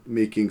producer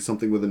making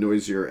something with a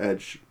noisier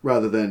edge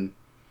rather than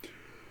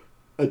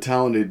a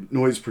talented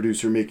noise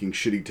producer making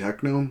shitty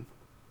techno.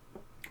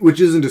 Which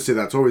isn't to say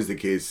that's always the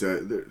case. I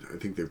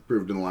think they've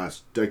proved in the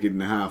last decade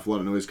and a half a lot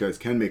of noise guys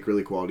can make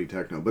really quality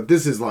techno. But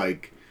this is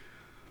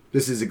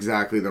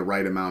exactly the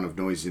right amount of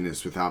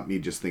noisiness without me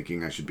just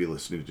thinking I should be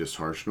listening to just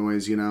harsh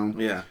noise,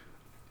 Yeah.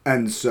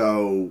 And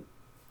so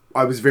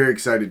I was very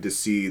excited to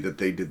see that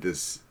they did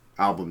this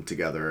album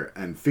together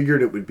and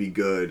figured it would be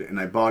good. And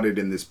I bought it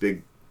in this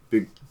big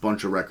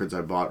bunch of records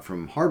I bought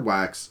from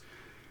Hardwax.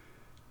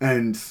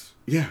 And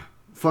yeah,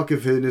 fuck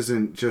if it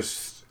isn't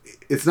just...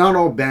 It's not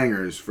all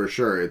bangers for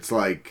sure. It's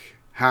like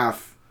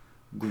half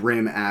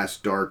grim ass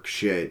dark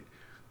shit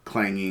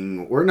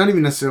clanging, or not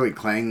even necessarily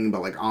clanging,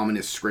 but like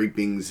ominous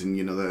scrapings, and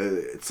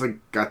it's like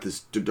got this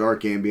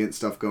dark ambient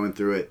stuff going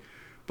through it.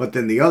 But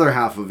then the other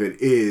half of it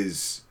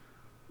is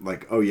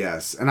like, oh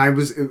yes. And I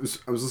was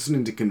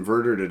listening to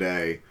Converter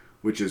today,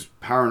 which is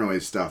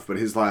Paranoid stuff, but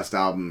his last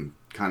album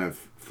kind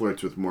of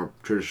flirts with more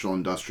traditional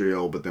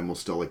industrial, but then we'll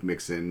still like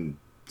mix in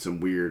some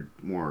weird,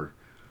 more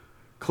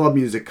club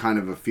music kind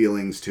of a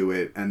feelings to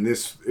it. And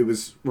it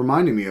was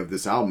reminding me of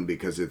this album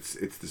because it's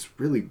this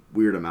really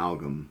weird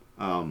amalgam.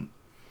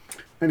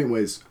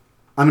 Anyways,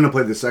 I'm going to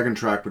play the second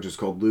track, which is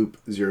called Loop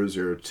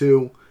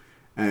 002,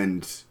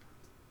 and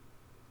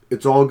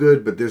it's all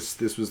good, but this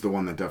was the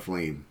one that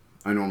definitely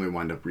I normally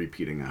wind up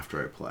repeating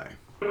after I play.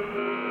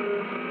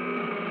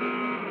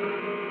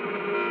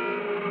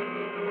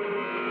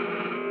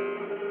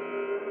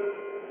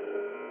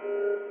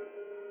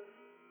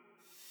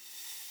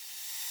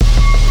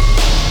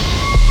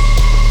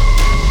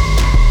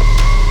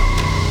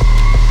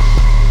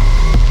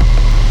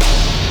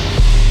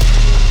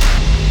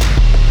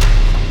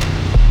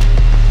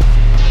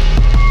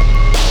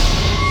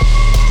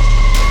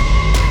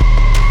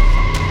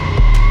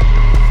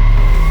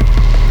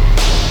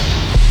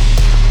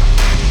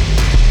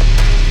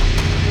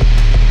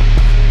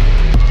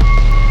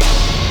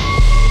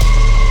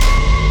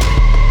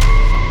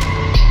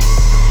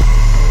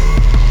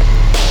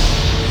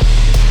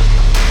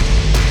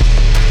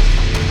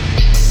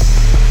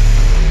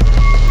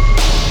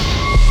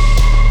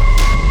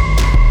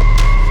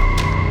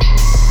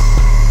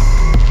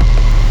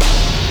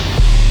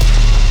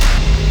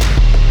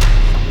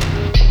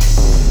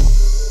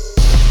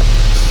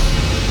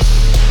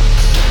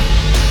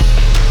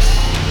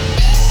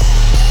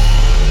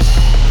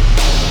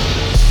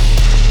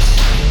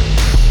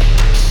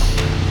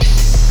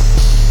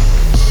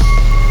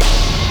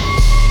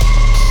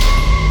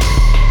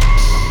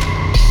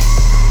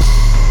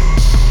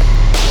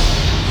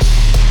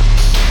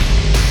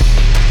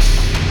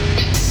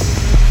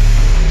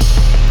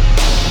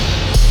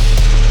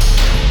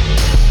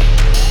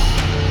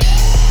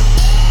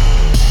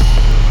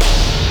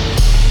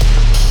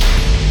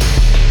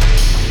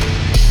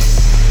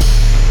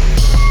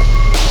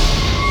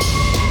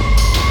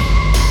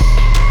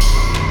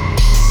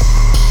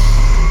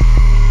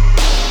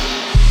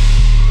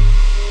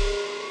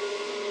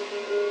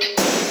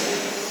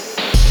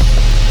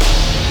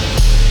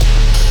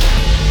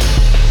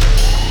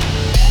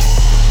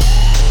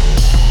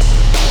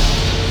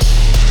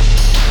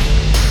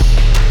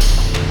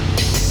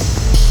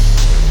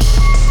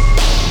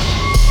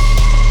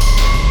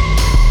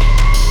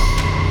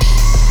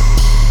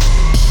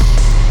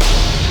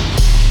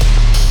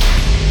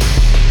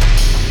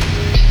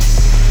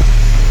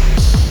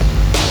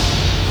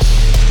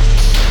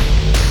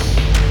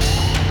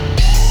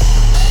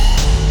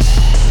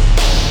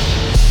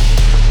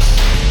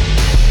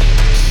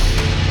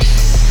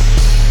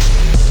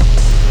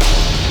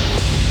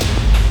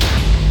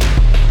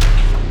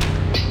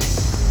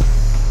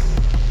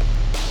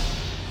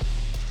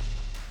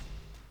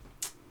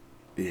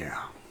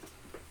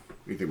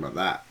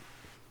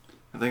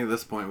 I think at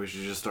this point we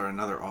should just start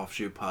another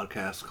offshoot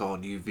podcast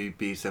called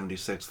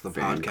UVB76, the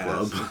Fan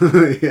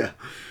podcast.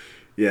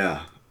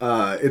 Yeah.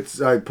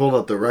 I pulled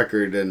out the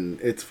record and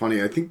it's funny.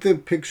 I think the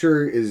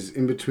picture is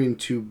in between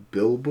two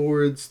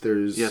billboards.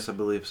 Yes, I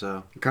believe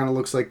so. It kind of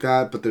looks like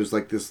that, but there's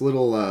like this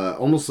little,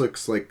 almost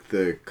looks like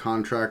the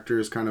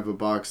contractor's kind of a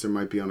box there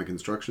might be on a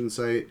construction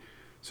site.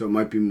 So it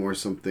might be more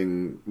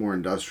something more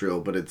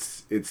industrial, but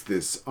it's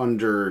this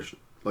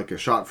like a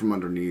shot from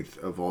underneath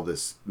of all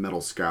this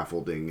metal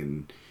scaffolding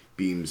and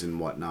beams and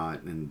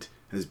whatnot. And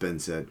as Ben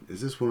said, is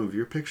this one of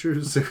your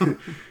pictures?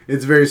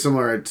 It's very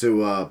similar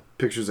to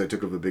pictures I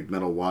took of a big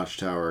metal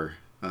watchtower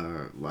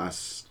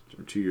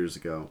 2 years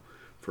ago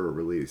for a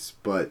release.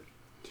 But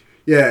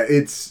yeah,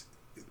 it's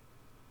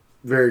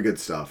very good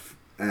stuff.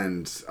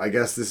 And I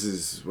guess this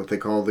is what they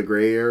call the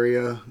gray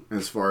area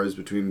as far as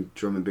between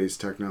drum and bass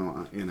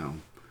techno,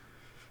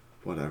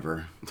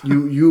 whatever. If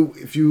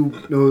you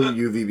know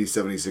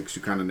UVB76,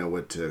 you kind of know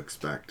what to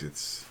expect.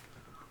 It's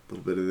a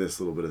little bit of this,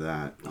 a little bit of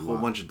that. A whole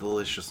bunch of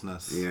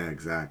deliciousness. Yeah,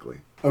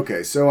 exactly.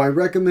 Okay, so I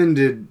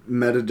recommended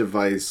Meta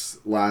Device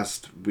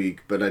last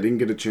week, but I didn't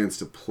get a chance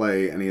to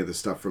play any of the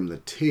stuff from the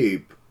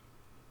tape.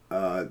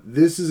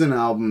 This is an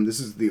album, this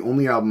is the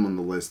only album on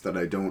the list that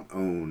I don't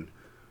own,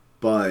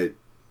 but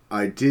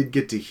I did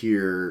get to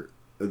hear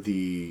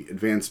the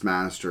advanced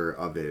master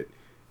of it,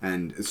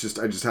 and I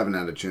just haven't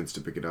had a chance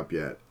to pick it up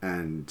yet.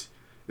 And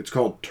it's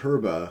called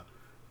Turba,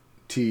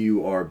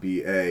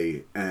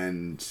 Turba,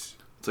 and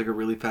it's like a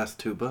really fast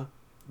tuba.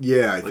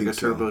 Yeah, I think so. Like a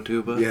turbo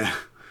tuba. Yeah,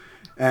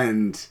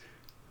 and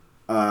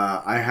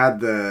I had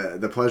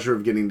the pleasure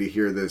of getting to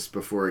hear this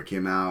before it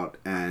came out,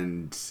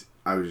 and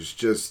I was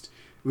just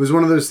It was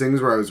one of those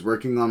things where I was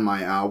working on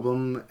my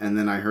album, and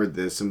then I heard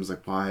this and was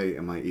like, why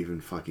am I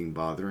even fucking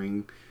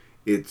bothering?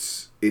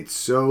 It's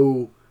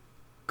so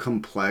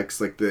complex.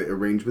 Like, the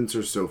arrangements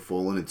are so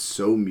full, and it's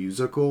so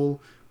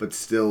musical, but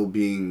still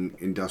being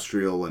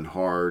industrial and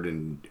hard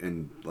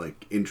and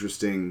like,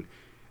 interesting.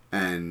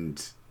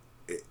 And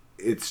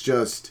it's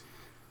just...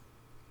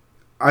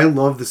 I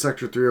love the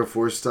Sector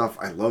 304 stuff.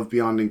 I love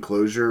Beyond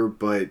Enclosure,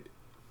 but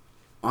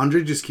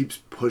Andre just keeps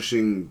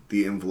pushing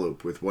the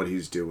envelope with what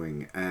he's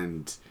doing,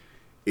 and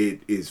it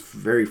is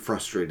very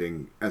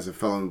frustrating as a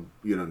fellow,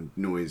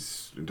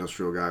 noise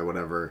industrial guy,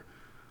 whatever.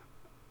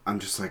 I'm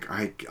just like,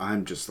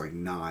 I'm just like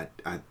not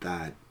at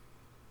that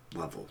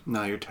level.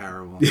 No, you're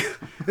terrible.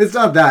 It's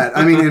not that.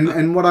 I mean,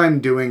 and what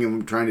I'm doing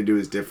and trying to do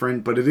is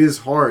different, but it is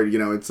hard.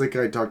 It's like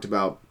I talked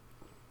about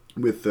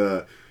with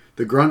the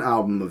Grunt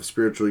album of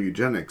Spiritual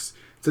Eugenics.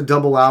 It's a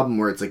double album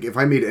where it's like, if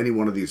I made any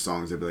one of these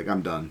songs, I'd be like,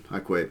 I'm done. I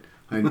quit.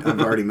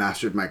 I've already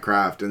mastered my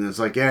craft. And it's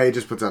like, yeah, he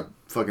just puts out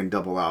fucking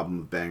double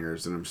album of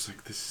bangers. And I'm just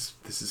like, this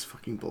is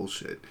fucking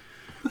bullshit.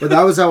 But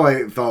that was how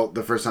I felt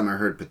the first time I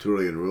heard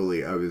Patchouli and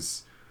Ruli. I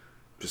was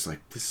just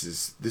like, this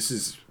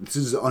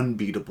is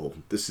unbeatable.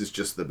 This is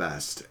just the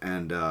best.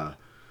 And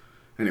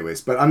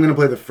anyways, but I'm going to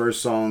play the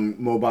first song,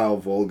 Mobile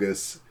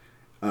Vulgus,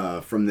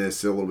 from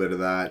this, a little bit of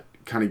that.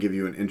 Kind of give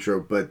you an intro,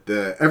 but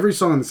every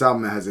song on this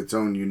album has its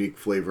own unique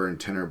flavor and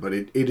tenor, but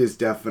it is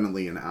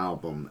definitely an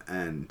album,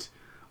 and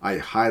I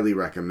highly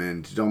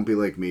recommend. Don't be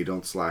like me,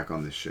 don't slack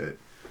on this shit.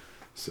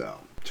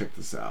 So, check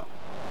this out.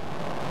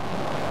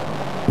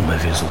 Uma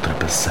vez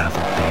ultrapassado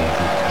o tédio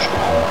que os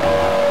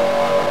corrompia.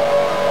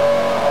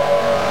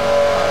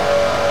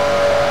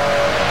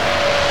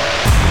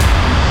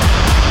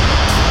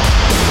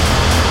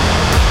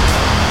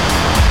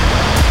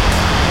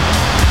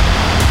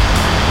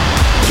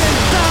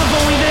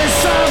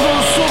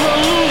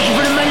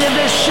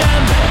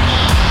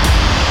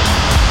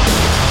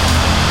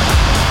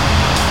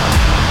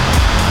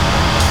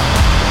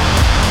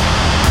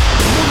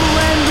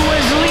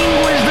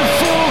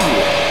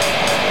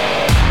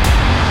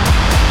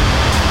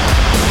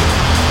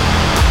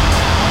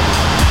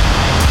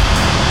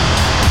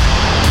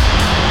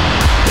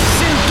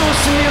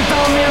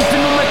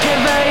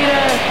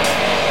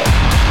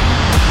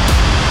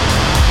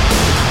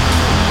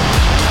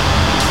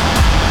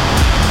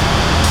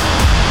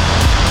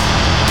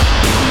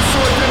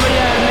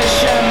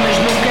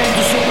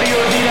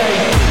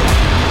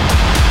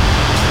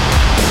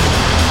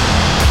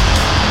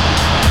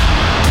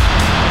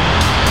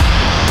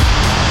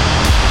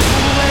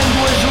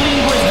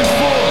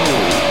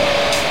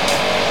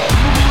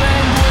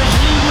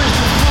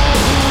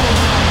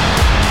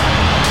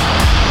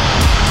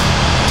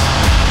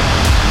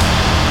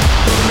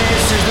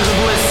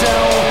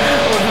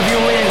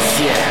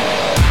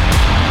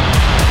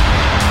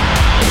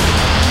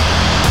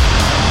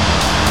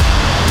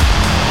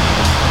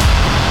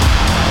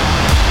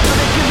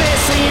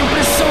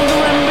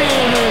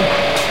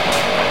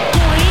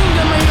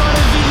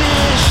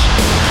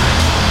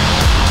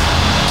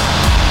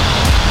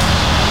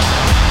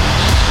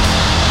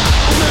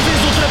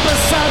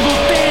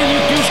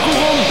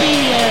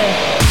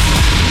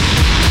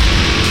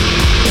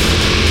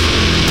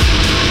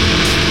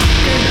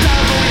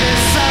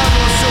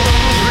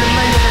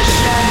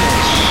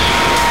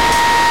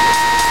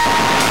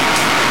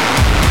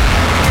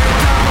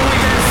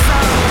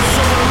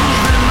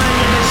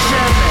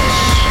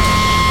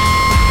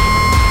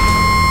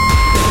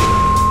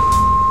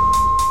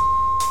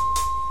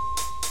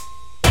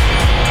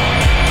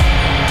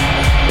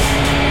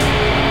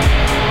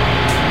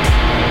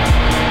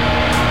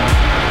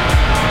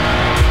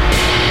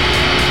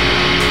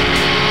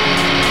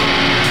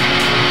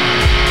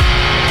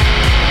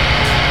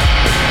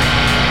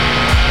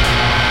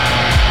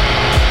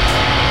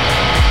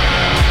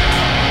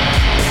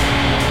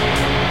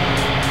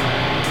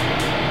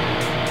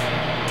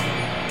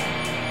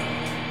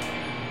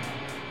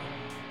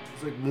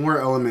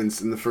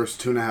 In the first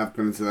 2.5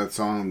 minutes of that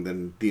song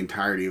than the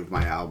entirety of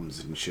my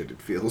albums and shit.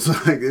 It feels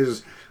like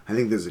I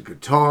think there's a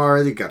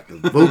guitar, you got the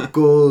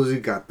vocals, you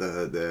got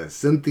the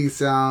synthy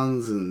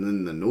sounds, and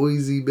then the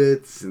noisy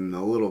bits, and the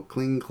little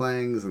cling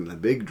clangs, and the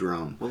big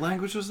drum. What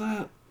language was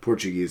that?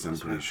 Portuguese, I'm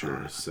pretty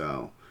sure.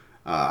 So,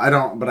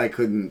 but I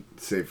couldn't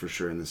say for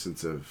sure in the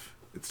sense of,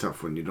 it's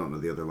tough when you don't know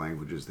the other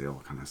languages, they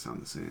all kind of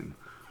sound the same.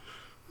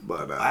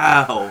 But,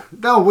 wow.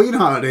 No, well, you know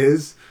how it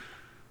is.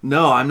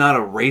 No, I'm not a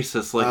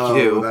racist like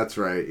you. Oh, that's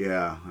right.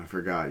 Yeah, I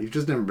forgot. You've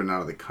just never been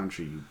out of the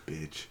country, you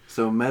bitch.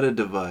 So, Meta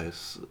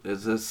Device,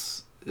 is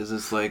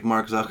this like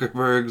Mark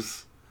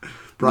Zuckerberg's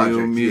project,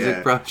 new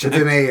music project?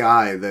 It's an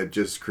AI that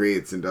just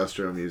creates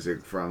industrial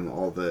music from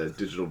all the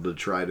digital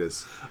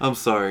detritus. I'm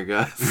sorry,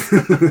 guys.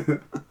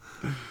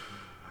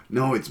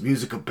 No, it's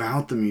music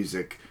about the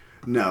music.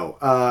 No,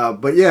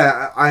 but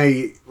yeah,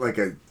 I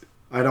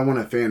don't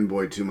want to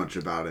fanboy too much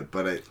about it,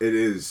 but it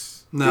is.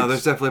 No,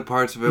 there's definitely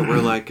parts of it where,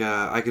 like,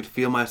 I could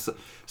feel myself...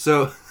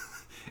 So,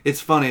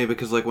 it's funny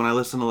because, like, when I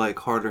listen to, like,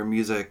 harder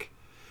music,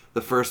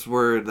 the first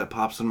word that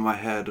pops into my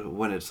head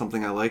when it's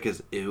something I like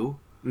is ew.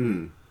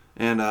 Mm.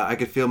 And I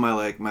could feel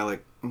my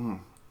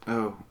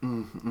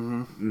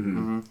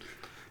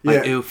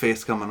Yeah. ew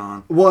face coming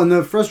on. Well, and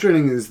the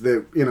frustrating is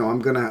that, you know,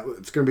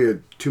 it's gonna be a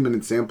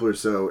 2-minute sample or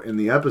so in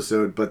the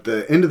episode, but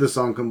the end of the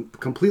song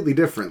completely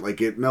different.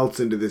 Like, it melts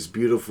into this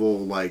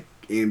beautiful, like,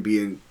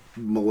 ambient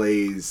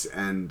malaise,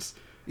 and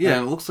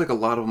Yeah, it looks like a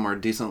lot of them are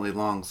decently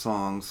long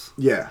songs.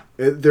 yeah,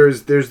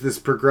 there's this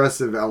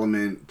progressive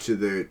element to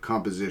the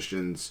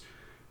compositions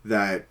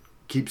that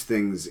keeps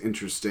things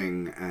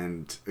interesting,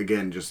 and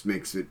again, just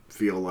makes it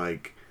feel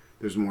like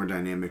there's more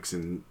dynamics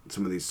in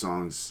some of these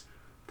songs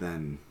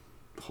than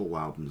whole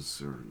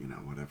albums, or, you know,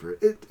 whatever.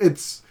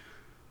 It's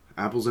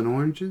apples and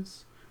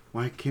oranges.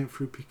 Why can't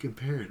fruit be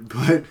compared?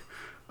 But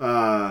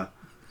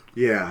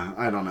yeah,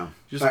 I don't know.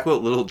 Just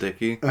quote Little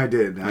Dicky. I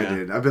did.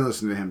 Yeah. I've been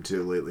listening to him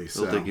too lately.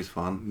 Little Dicky's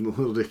fun.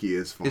 Little Dicky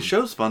is fun. His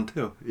show's fun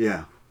too.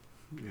 Yeah.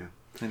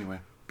 Anyway.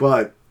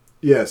 But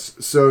yes,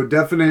 so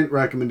definite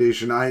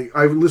recommendation. I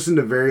listened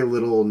to very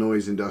little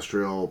noise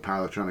industrial power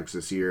electronics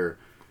this year,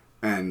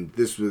 and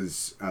this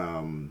was,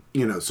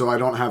 you know, so I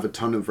don't have a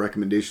ton of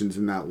recommendations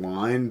in that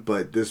line,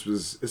 but this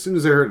was, as soon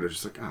as I heard it, I was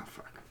just like, oh,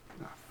 fuck.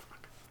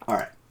 All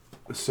right.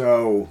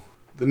 So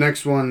the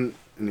next one,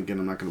 and again,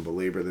 I'm not going to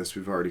belabor this.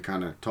 We've already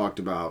kind of talked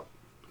about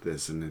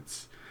this, and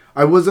it's,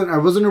 I wasn't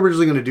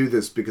originally going to do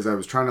this because I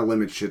was trying to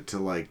limit shit to,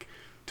 like,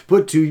 to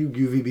put 2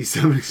 UVB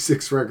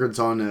 76 records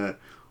on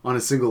a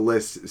single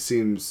list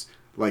seems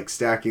like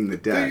stacking the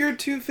deck. They're your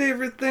 2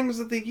 favorite things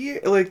of the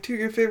year. Like, 2 of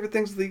your favorite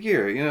things of the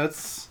year. You know,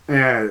 it's...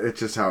 Yeah, it's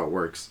just how it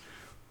works.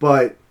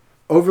 But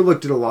Overlook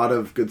did a lot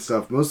of good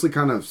stuff, mostly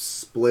kind of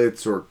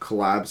splits or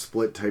collab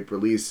split type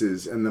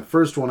releases. And the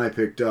first one I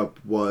picked up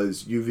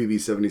was UVB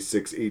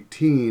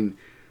 7618,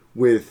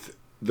 with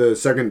the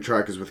second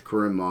track is with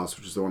Karim Moss,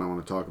 which is the one I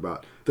want to talk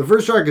about. The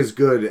first track is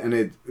good, and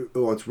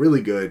it's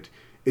really good.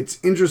 It's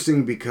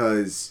interesting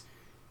because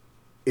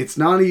it's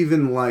not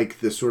even like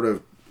the sort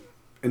of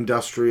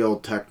industrial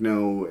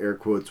techno, air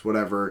quotes,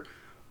 whatever,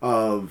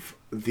 of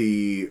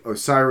the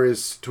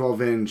Osiris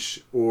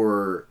 12-inch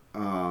or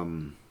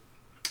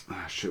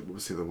what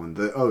was the other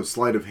one?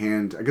 Sleight of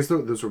Hand. I guess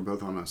those were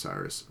both on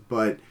Osiris,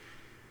 but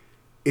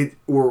it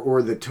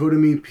or the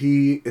Totem EP.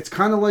 It's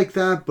kind of like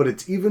that, but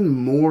it's even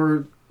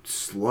more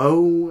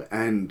slow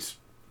and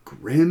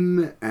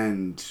grim,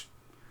 and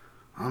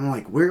I'm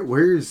like,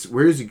 where's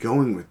he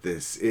going with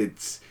this?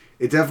 It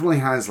definitely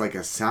has like a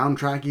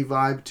soundtracky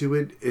vibe to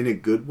it in a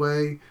good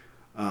way.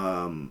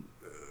 I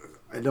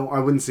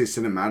wouldn't say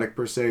cinematic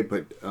per se,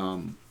 but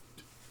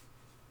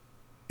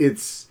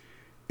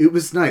it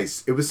was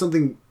nice. It was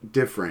something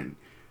different.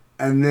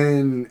 And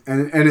then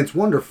and it's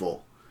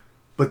wonderful.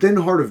 But then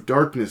Heart of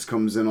Darkness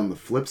comes in on the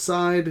flip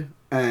side,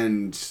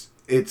 and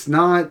it's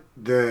not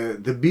the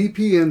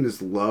BPM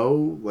is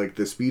low, like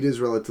the speed is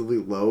relatively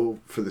low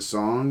for the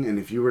song, and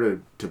if you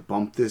were to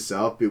bump this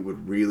up, it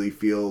would really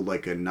feel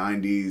like a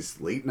 90s,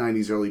 late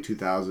 90s, early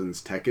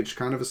 2000s tech-ish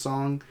kind of a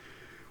song.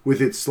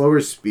 With its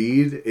slower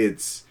speed,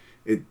 it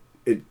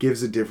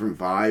gives a different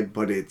vibe,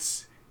 but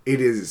it's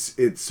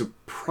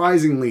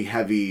surprisingly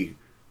heavy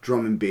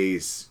drum and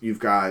bass. You've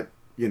got,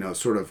 you know,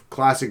 sort of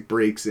classic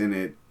breaks in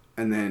it,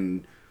 and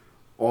then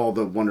all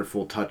the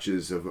wonderful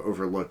touches of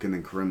Overlook, and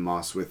then Karim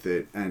Moss with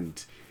it.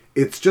 And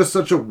it's just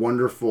such a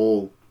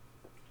wonderful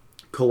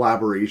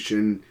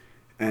collaboration,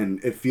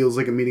 and it feels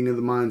like a meeting of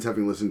the minds,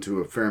 having listened to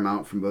a fair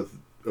amount from both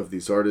of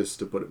these artists,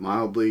 to put it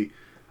mildly.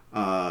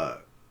 It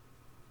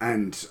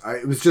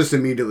was just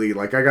immediately,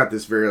 like, I got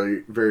this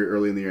very, very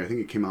early in the year. I think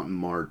it came out in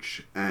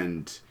March,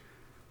 and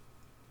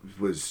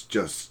was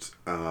just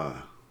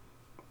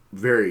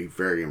very,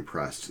 very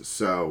impressed.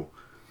 So,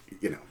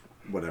 you know,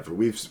 whatever.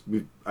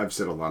 I've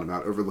said a lot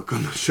about Overlook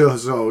on the show,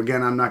 so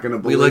again, I'm not going to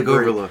belabor it. We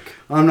like Overlook.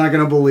 I'm not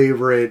going to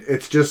belabor it.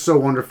 It's just so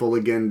wonderful,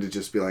 again, to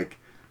just be like,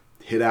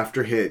 hit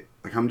after hit.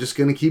 Like, I'm just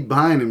going to keep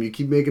buying them. You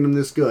keep making them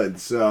this good.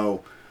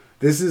 So,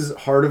 this is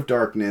Heart of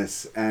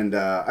Darkness, and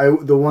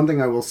the one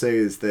thing I will say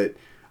is that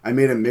I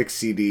made a mix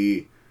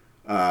CD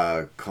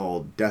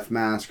called Death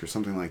Mask or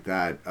something like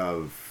that,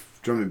 of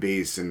drum and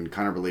bass and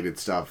kind of related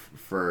stuff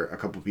for a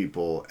couple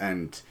people,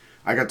 and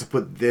I got to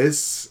put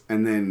this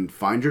and then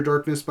Find Your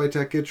Darkness by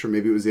Tech Itch, or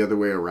maybe it was the other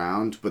way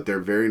around, but they're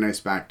very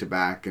nice back to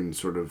back and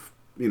sort of,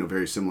 you know,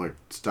 very similar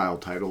style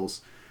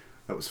titles.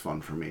 That was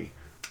fun for me.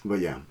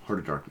 But yeah, Heart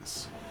of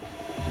Darkness.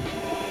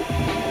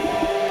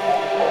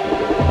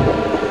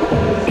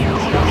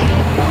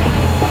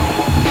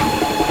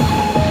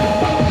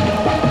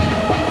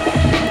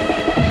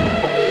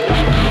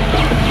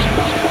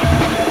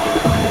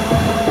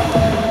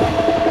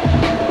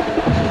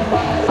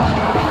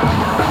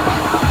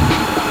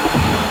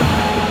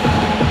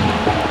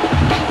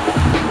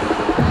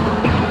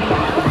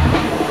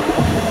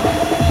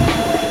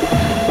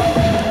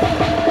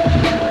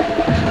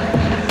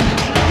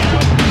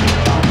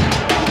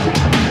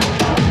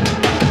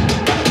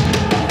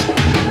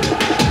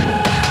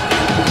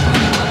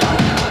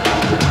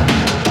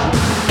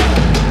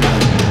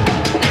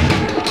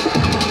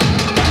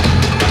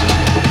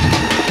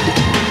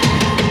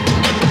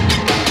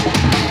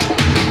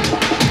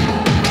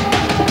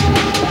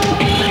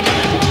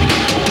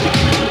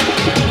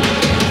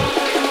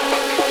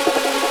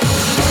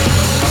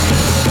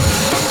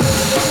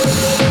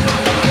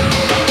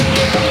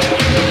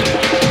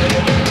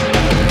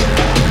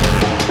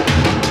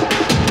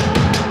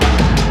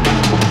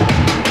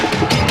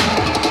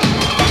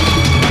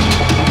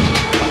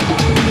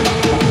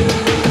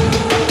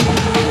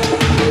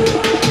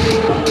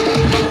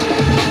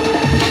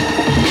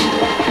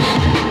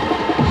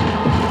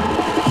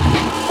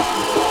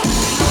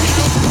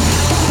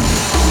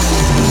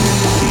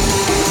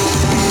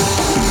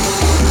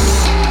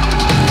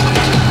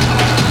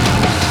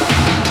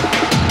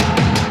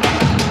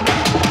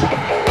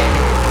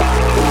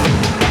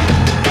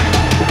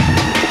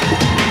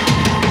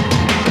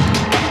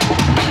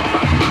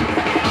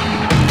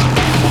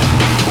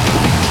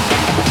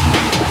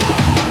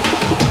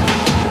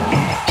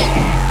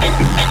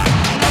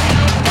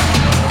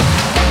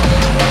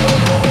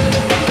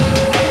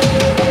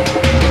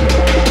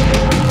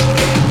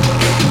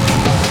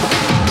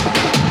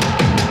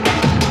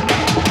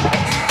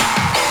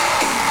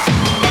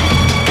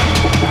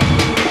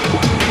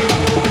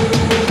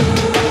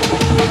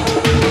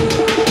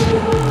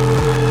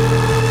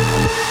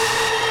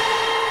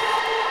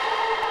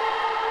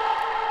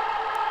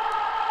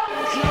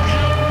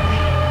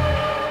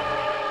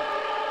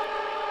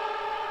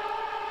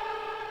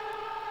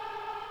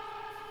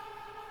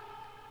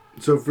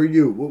 So for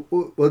you,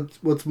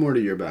 what's more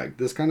to your bag?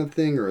 This kind of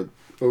thing, or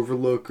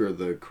Overlook, or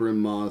the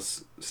Karim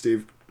Moss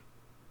Steve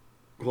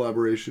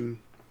collaboration?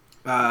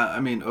 I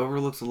mean,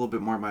 Overlook's a little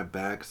bit more my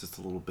bag because it's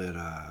a little bit,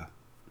 I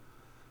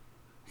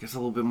guess a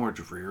little bit more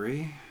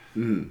dreary.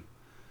 Mm.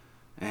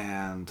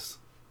 And,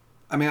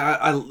 I mean,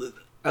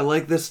 I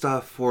like this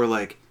stuff for,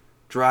 like,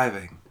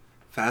 driving,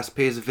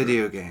 fast-paced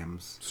video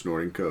games.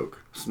 Snorting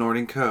coke.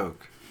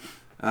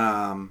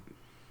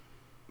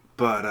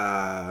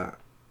 But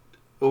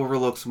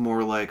Overlook's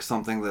more like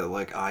something that,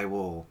 like, I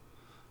will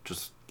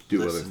just do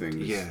listen other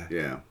things.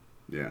 Yeah.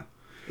 Yeah.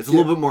 It's a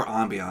little bit more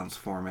ambiance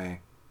for me.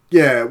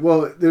 Yeah,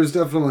 well, there's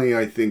definitely,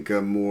 I think,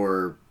 a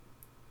more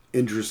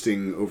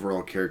interesting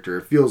overall character.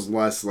 It feels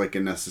less like a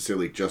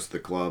necessarily just the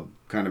club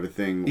kind of a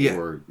thing,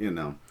 or, you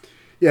know.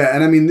 Yeah,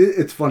 and I mean,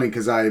 it's funny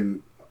because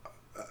I'm,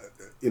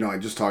 you know, I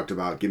just talked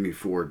about Give Me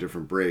 4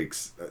 Different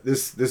Breaks.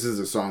 This is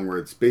a song where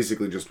it's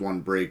basically just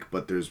one break,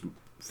 but there's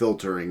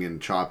filtering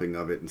and chopping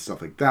of it and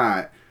stuff like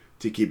that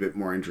to keep it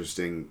more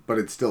interesting, but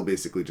it's still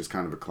basically just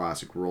kind of a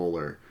classic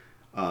roller.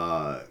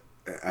 I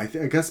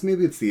guess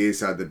maybe it's the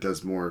A-side that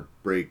does more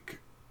break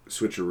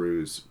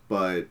switcheroos,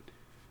 but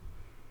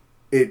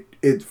it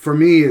for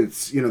me,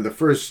 it's, you know, the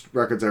first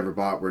records I ever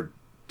bought were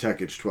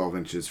Tech-Itch 12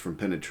 Inches from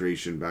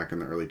Penetration back in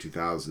the early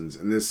 2000s,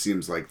 and this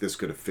seems like this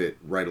could have fit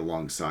right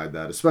alongside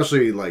that,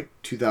 especially like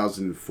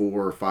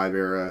 2004 or 5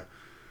 era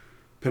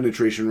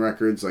Penetration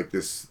records. Like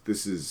this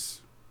is,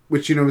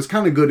 which, you know, is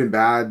kind of good and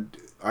bad.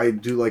 I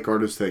do like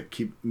artists that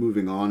keep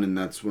moving on, and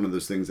that's one of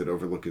those things that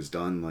Overlook has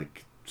done.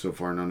 Like, so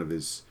far, none of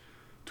his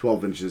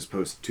 12 inches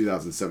post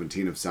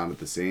 2017 have sounded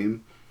the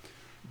same.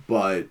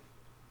 But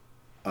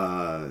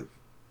on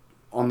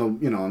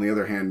the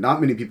other hand, not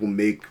many people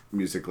make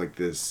music like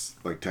this,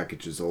 like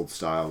Tech-Itch's old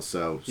style.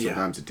 So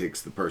sometimes it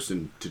takes the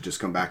person to just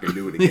come back and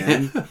do it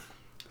again.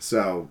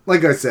 So,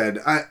 like I said,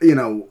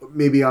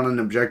 maybe on an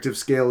objective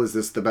scale, is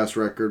this the best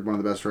record, one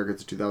of the best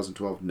records of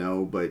 2012?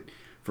 No, but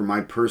for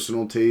my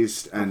personal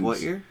taste, and of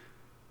what year?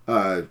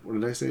 What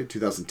did I say?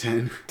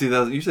 2010.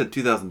 2000. You said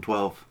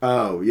 2012.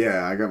 Oh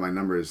yeah, I got my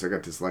numbers. I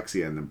got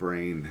dyslexia in the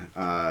brain.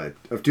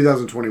 Of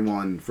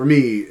 2021, for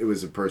me, it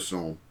was a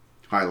personal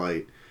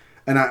highlight,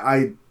 and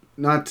I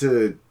not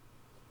to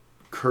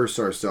curse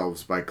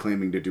ourselves by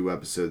claiming to do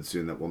episodes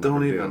soon that we'll never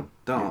do.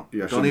 Don't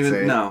Don't even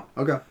say no.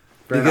 Okay.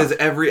 Because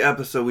every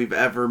episode we've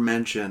ever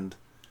mentioned,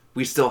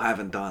 we still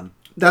haven't done.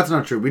 That's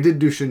not true. We did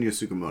do Shinya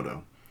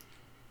Tsukamoto.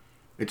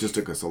 It just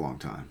took us a long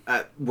time.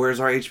 Where's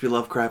our H.P.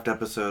 Lovecraft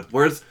episode?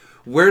 Where's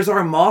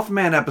our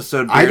Mothman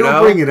episode, Beardo? I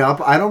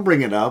don't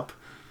bring it up.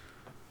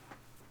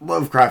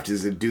 Lovecraft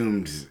is a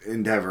doomed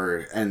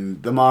endeavor,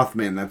 and the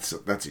Mothman, that's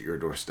at your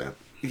doorstep.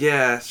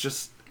 Yeah, it's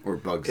just... Or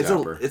Bug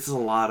Zapper. It's a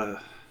lot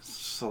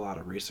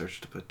of research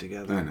to put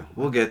together. I know.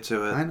 We'll get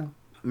to it. I know.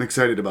 I'm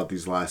excited about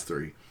these last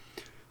three.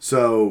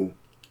 So,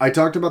 I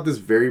talked about this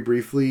very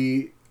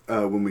briefly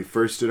when we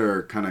first did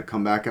our kind of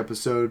comeback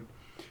episode.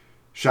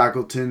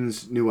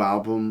 Shackleton's new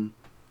album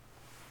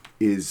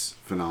is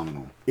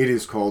phenomenal. It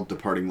is called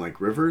Departing Like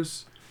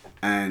Rivers,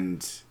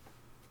 and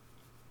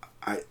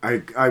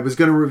I was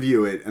going to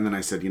review it, and then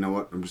I said, you know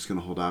what, I'm just going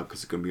to hold out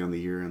because it's going to be on the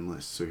year-end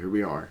list, so here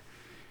we are.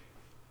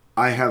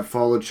 I have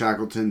followed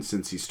Shackleton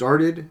since he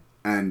started,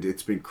 and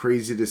it's been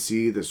crazy to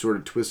see the sort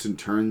of twists and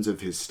turns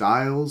of his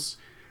styles,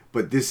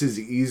 but this is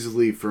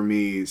easily, for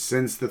me,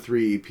 since the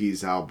 3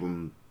 EPs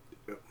album,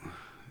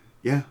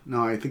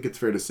 I think it's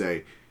fair to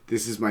say,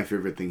 this is my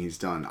favorite thing he's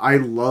done. I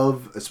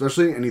love,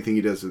 especially anything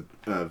he does with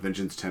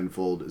Vengeance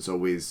Tenfold, is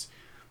always...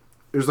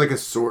 There's like a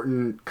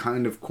certain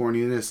kind of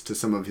corniness to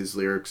some of his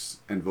lyrics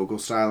and vocal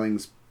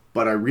stylings,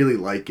 but I really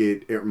like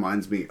it. It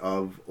reminds me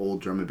of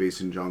old Drum and Bass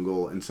and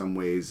Jungle in some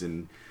ways,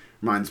 and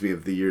reminds me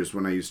of the years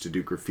when I used to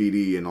do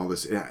graffiti and all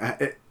this.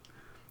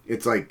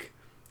 It's like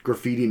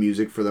graffiti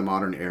music for the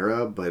modern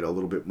era, but a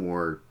little bit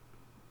more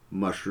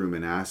mushroom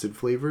and acid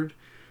flavored.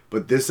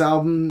 But this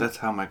album... That's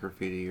how my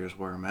graffiti years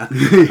were, man.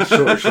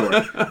 Sure.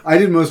 I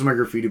did most of my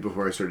graffiti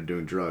before I started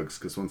doing drugs,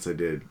 because once I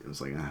did, it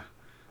was like, I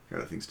got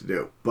other things to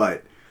do.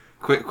 But...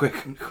 Quick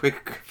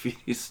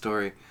graffiti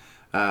story.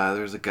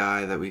 There's a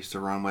guy that we used to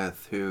run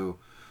with who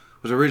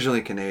was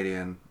originally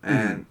Canadian,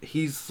 and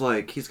he's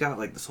got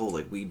like this whole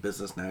like weed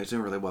business now. He's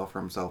doing really well for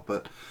himself,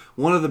 but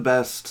one of the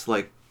best,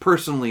 like,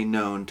 personally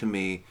known to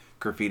me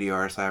graffiti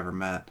artists I ever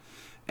met.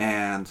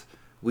 And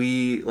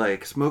we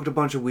like smoked a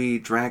bunch of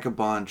weed, drank a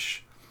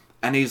bunch,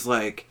 and he's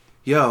like,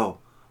 yo,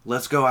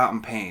 let's go out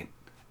and paint.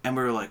 And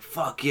we were like,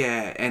 fuck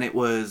yeah. And it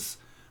was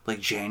like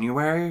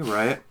January,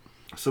 right?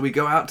 So we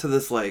go out to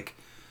this like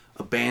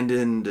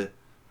abandoned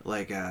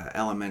like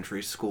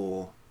elementary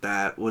school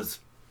that was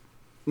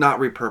not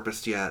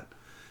repurposed yet,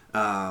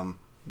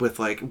 with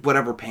like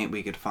whatever paint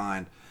we could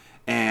find.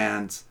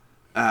 And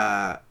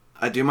I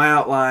do my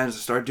outlines, I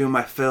start doing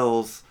my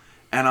fills,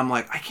 and I'm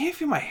like, I can't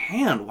feel my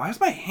hand. Why is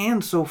my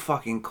hand so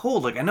fucking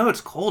cold? Like, I know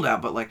it's cold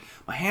out, but like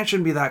my hand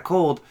shouldn't be that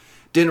cold.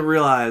 Didn't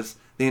realize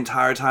the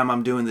entire time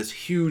I'm doing this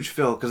huge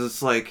fill, because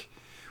it's like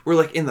we're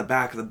like in the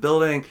back of the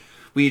building.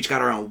 We each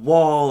got our own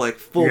wall, like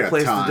full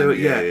place to do it.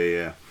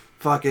 Yeah.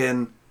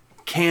 Fucking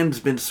can's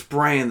been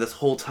spraying this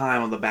whole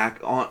time on the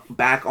back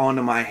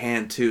onto my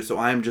hand too, so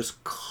I'm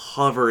just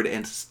covered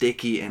and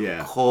sticky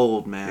and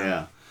cold, man.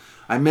 Yeah.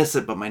 I miss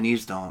it, but my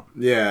knees don't.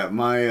 Yeah,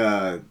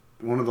 my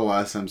one of the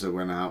last times I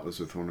went out was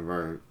with one of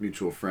our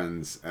mutual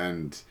friends,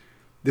 and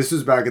this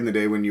was back in the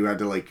day when you had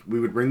to, like, we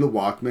would bring the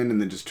Walkman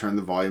and then just turn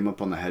the volume up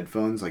on the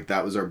headphones, like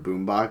that was our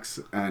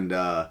boombox,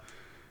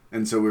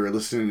 and so we were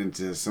listening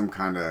to some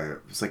kind of,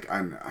 it's like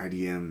an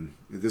IDM,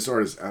 this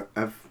artist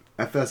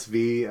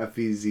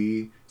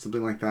FSV,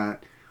 something like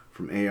that,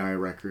 from AI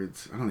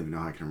Records. I don't even know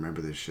how I can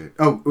remember this shit.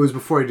 Oh, it was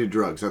before I did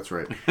drugs, that's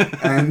right.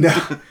 And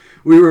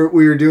we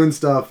were doing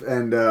stuff,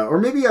 and or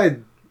maybe I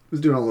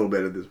was doing a little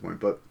bit at this point,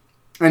 but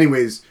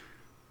anyways,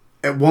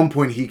 at one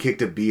point he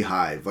kicked a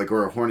beehive, like,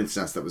 or a hornet's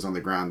nest that was on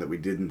the ground that we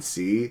didn't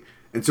see,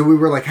 and so we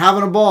were like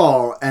having a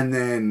ball, and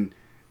then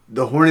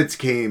the hornets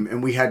came,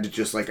 and we had to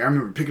just, like, I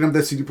remember picking up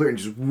that CD player and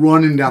just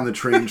running down the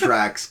train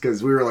tracks,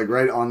 because we were like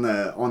right on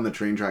the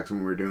train tracks when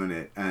we were doing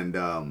it,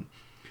 and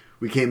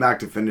we came back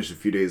to finish a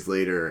few days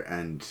later,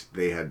 and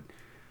they had,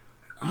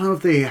 I don't know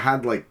if they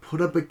had, like, put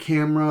up a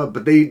camera,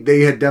 but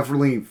they had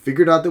definitely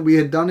figured out that we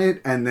had done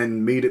it, and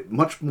then made it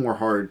much more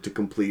hard to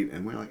complete,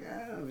 and we're like,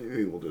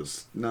 maybe we'll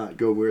just not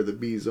go where the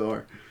bees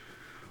are.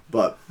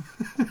 But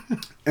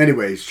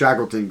anyways,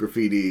 Shackleton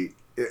Graffiti,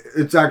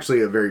 it's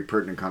actually a very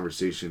pertinent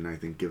conversation, I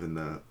think, given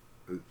the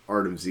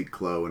art of Zeke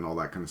Clo and all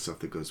that kind of stuff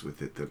that goes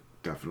with it, that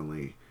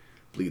definitely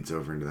bleeds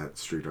over into that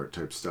street art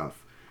type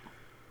stuff.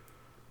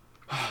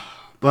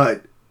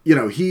 But, you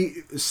know, he,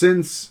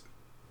 since,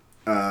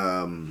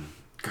 God,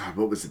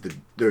 what was it?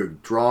 The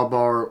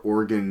Drawbar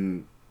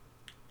Organ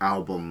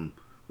album,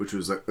 which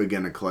was,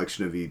 again, a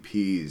collection of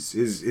EPs,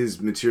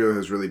 his material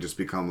has really just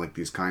become like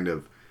these kind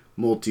of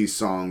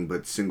multi-song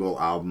but single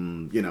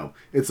album, you know,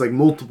 it's like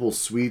multiple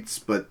suites,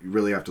 but you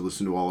really have to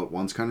listen to all at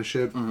once kind of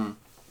shit,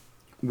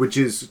 which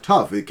is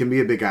tough. It can be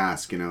a big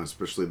ask, you know,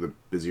 especially the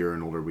busier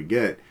and older we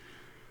get.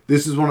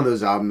 This is one of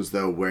those albums,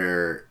 though,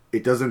 where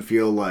it doesn't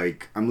feel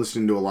like I'm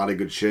listening to a lot of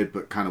good shit,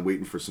 but kind of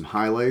waiting for some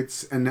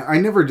highlights. And I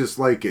never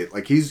dislike it.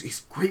 Like,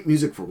 he's great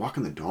music for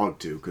walking the dog,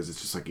 too, because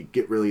it's just like you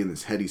get really in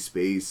this heady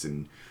space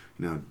and,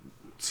 you know,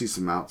 see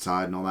some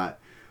outside and all that.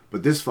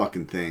 But this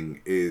fucking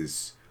thing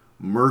is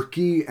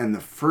murky, and the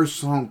first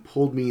song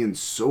pulled me in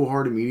so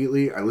hard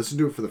immediately. I listened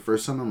to it for the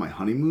first time on my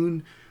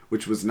honeymoon,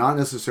 which was not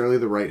necessarily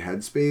the right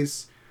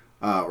headspace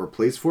or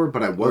place for it,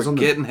 but I was on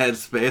the... getting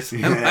headspace.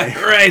 Am I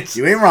right?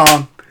 You ain't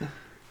wrong.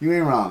 You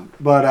ain't wrong.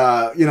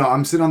 But, you know,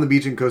 I'm sitting on the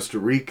beach in Costa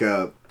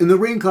Rica, and the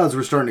rain clouds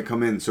were starting to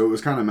come in, so it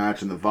was kind of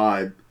matching the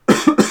vibe.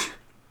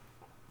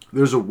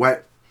 There's a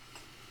wet,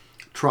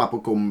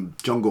 tropical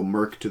jungle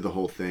murk to the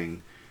whole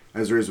thing,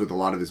 as there is with a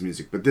lot of his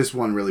music, but this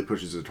one really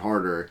pushes it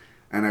harder.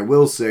 And I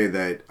will say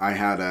that I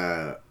had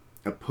a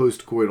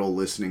post-coital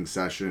listening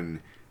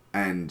session,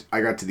 and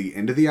I got to the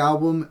end of the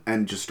album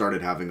and just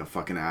started having a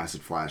fucking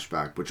acid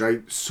flashback, which I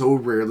so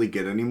rarely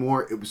get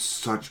anymore. It was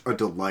such a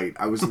delight.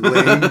 I was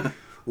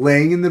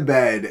laying in the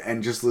bed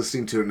and just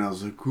listening to it, and I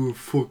was like, oh, I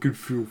fucking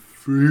feel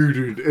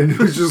faded. And it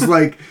was just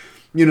like,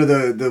 you know,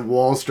 the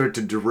walls start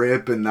to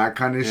drip and that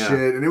kind of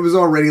shit. And it was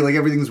already like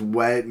everything's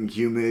wet and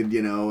humid,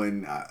 you know,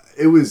 and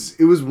it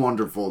was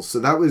wonderful. So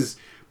that was...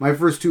 my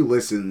first two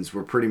listens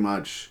were pretty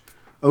much,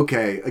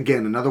 okay,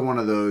 again, another one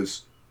of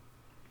those,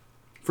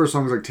 first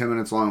song was like 10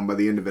 minutes long, and by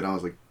the end of it, I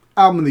was like,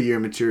 album of the year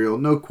material,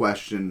 no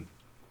question.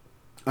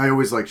 I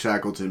always like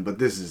Shackleton, but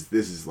this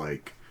is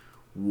like,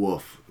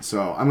 woof.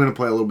 So I'm going to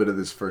play a little bit of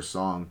this first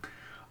song.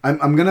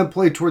 I'm going to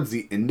play towards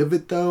the end of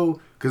it,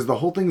 though, because the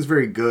whole thing's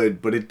very good,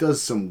 but it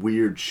does some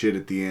weird shit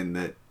at the end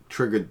that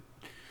triggered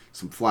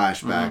some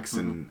flashbacks,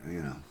 and,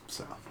 you know,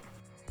 so...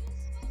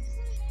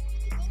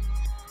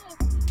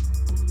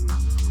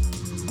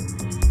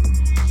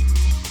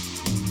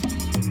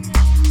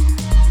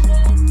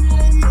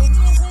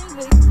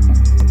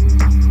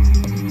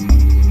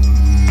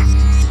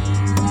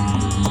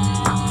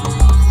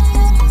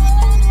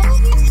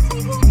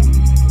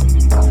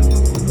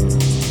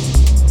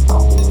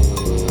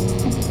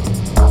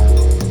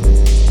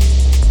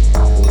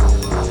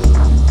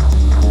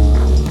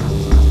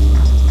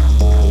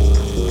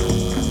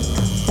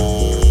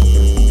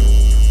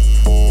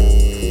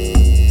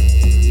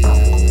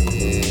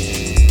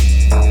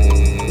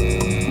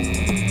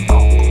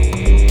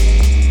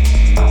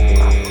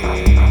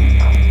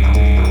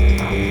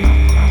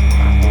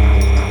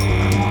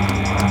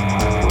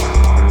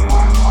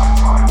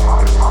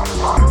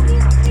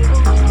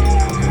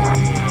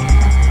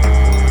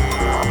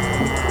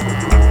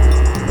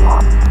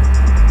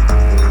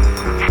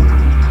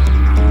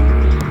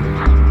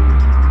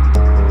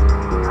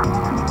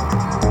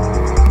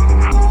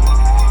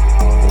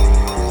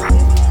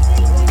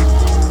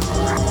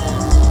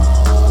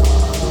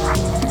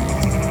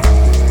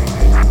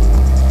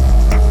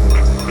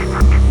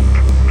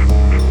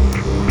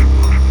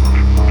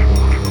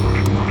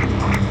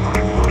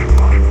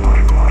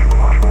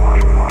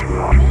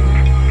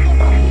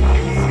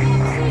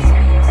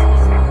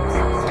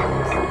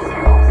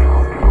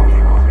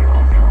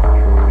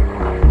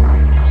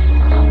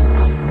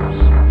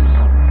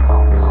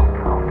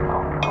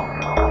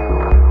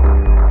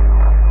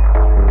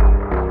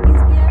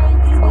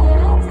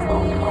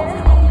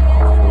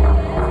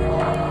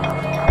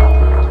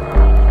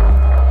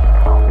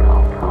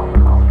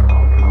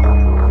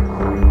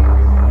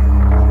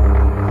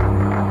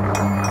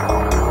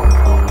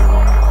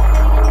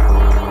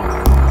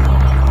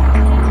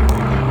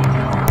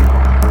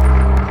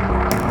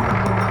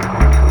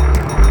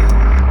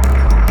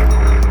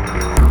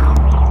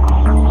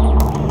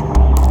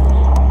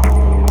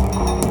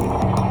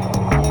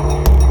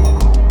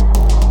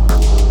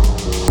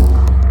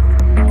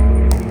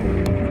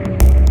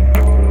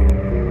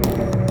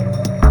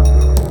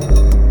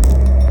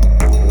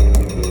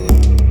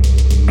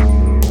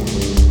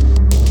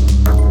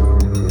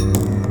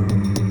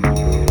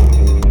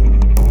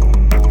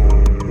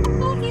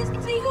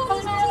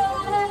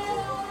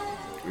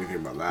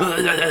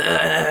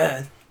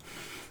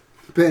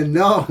 Ben,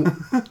 no.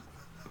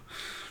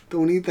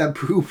 Don't eat that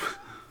poop.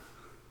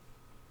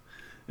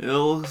 It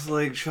looks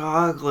like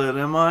chocolate.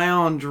 Am I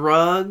on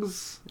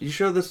drugs? You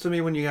showed this to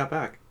me when you got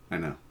back. I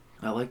know.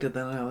 I liked it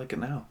then and I like it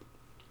now.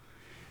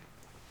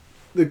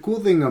 The cool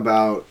thing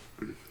about...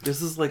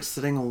 This is like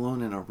sitting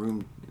alone in a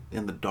room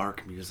in the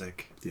dark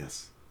music.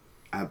 Yes,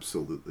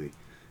 absolutely.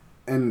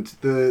 And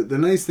the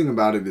nice thing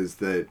about it is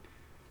that,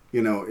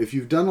 you know, if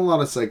you've done a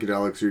lot of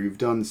psychedelics or you've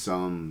done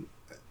some,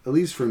 at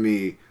least for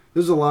me,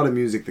 there's a lot of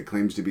music that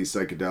claims to be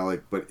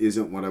psychedelic but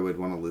isn't what I would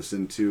want to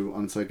listen to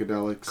on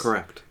psychedelics.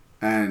 Correct.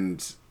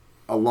 And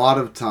a lot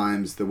of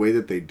times the way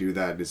that they do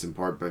that is in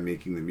part by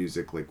making the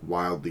music like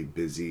wildly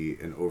busy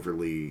and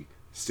overly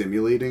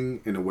stimulating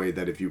in a way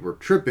that if you were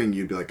tripping,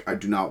 you'd be like, I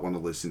do not want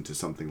to listen to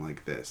something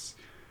like this.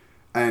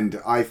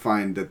 And I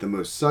find that the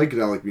most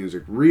psychedelic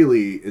music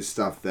really is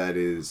stuff that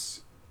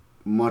is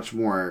much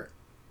more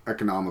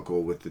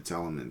economical with its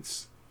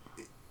elements.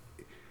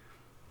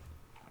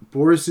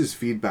 Boris's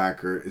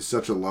Feedbacker is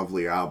such a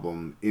lovely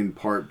album, in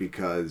part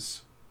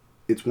because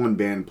it's one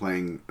band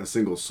playing a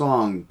single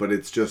song, but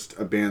it's just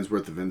a band's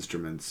worth of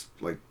instruments,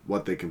 like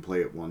what they can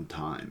play at one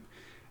time.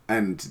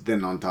 And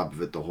then on top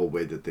of it, the whole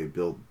way that they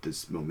build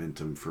this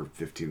momentum for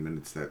 15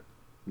 minutes that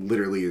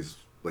literally is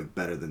like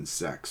better than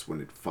sex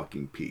when it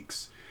fucking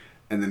peaks.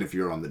 And then if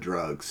you're on the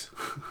drugs,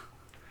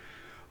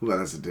 well,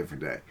 that's a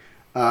different day.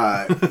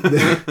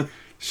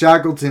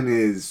 Shackleton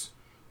is,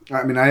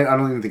 I mean, I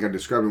don't even think I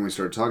described it when we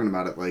started talking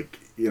about it. Like,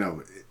 you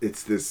know,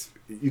 it's this,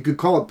 you could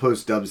call it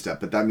post-dubstep,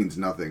 but that means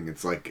nothing.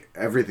 It's like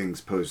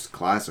everything's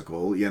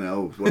post-classical, you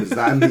know, what does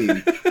that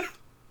mean?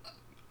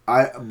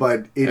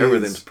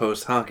 Everything's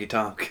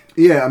post-honky-tonk.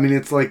 Yeah, I mean,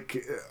 it's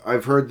like,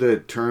 I've heard the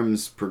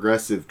terms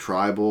progressive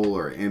tribal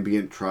or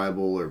ambient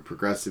tribal or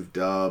progressive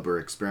dub or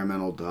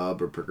experimental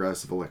dub or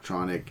progressive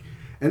electronic.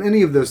 And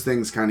any of those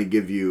things kind of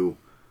give you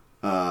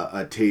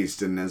a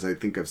taste. And as I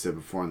think I've said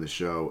before on the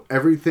show,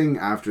 everything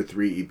after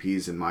 3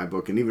 EPs in my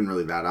book, and even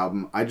really that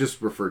album, I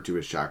just refer to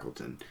as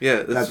Shackleton.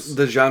 Yeah, that's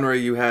the genre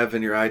you have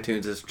in your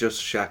iTunes is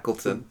just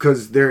Shackleton.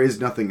 Because there is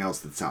nothing else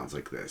that sounds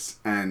like this.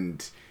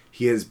 And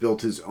he has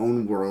built his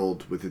own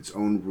world with its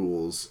own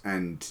rules.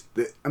 And,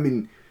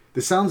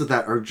 the sounds of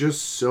that are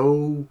just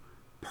so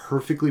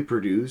perfectly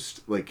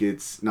produced. Like,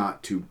 it's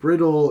not too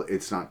brittle,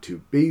 it's not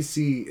too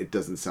bassy, it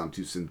doesn't sound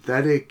too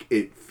synthetic.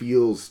 It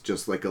feels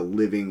just like a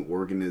living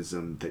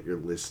organism that you're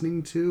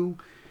listening to.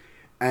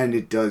 And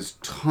it does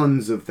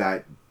tons of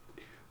that,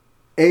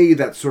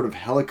 that sort of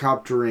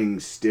helicoptering,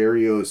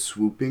 stereo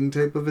swooping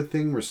type of a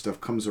thing where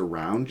stuff comes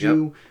around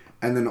you.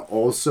 And then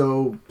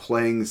also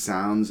playing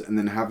sounds and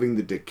then having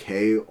the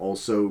decay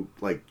also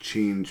like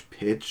change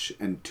pitch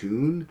and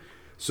tune.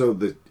 So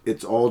that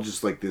it's all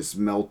just like this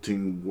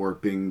melting,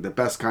 warping, the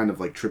best kind of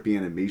like trippy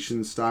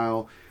animation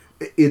style.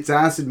 It's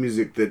acid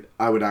music that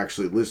I would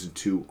actually listen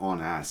to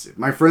on acid.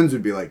 My friends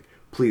would be like,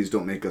 please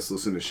don't make us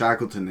listen to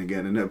Shackleton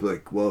again. And I'd be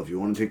like, well, if you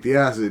want to take the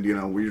acid, you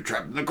know, you're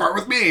trapped in the car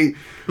with me.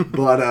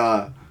 But,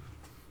 oh,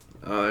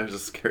 there's a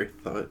scary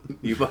thought.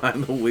 You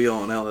behind the wheel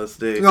on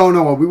LSD.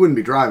 No, we wouldn't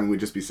be driving.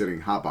 We'd just be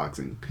sitting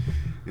hotboxing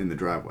in the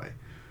driveway.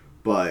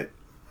 But,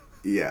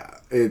 yeah,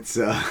 it's,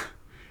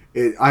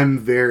 I'm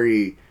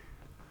very...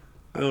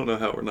 I don't know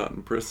how we're not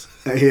in prison.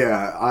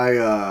 Yeah,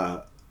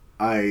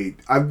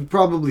 I would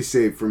probably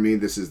say for me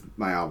this is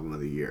my album of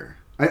the year.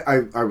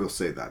 I will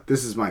say that.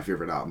 This is my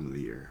favorite album of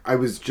the year. I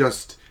was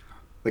just,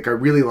 like, I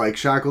really like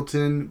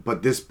Shackleton,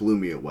 but this blew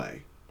me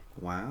away.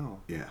 Wow.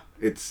 Yeah,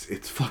 it's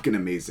fucking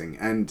amazing.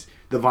 And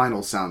the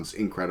vinyl sounds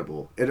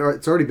incredible.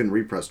 It's already been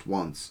repressed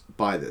once.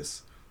 Buy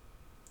this.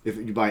 If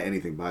you buy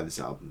anything, buy this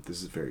album.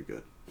 This is very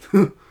good.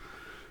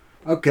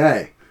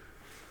 Okay.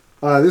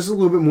 This is a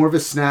little bit more of a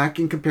snack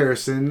in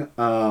comparison.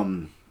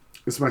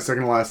 This is my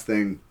second to last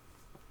thing.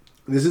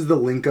 This is the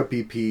Link Up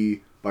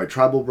EP by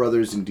Tribal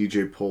Brothers and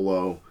DJ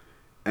Polo.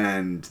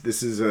 And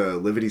this is a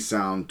Livity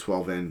Sound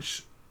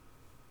 12-inch.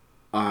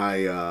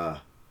 I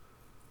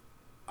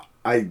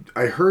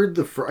heard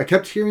I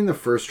kept hearing the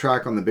first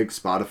track on the big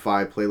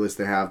Spotify playlist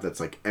they have that's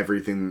like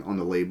everything on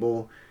the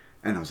label.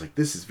 And I was like,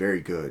 this is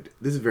very good.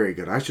 This is very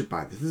good. I should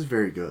buy this. This is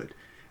very good.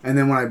 And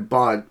then when I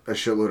bought a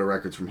shitload of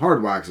records from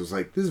Hardwax, I was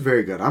like, this is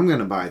very good. I'm going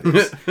to buy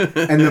this.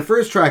 And the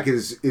first track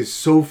is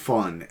so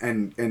fun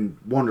and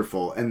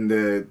wonderful. And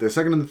the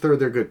second and the third,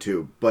 they're good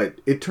too. But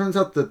it turns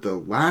out that the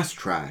last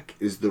track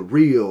is the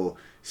real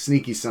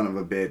sneaky son of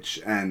a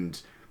bitch.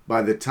 And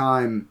by the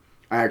time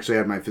I actually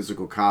had my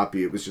physical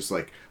copy, it was just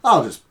like,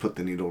 I'll just put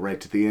the needle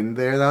right to the end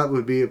there. That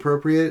would be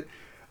appropriate.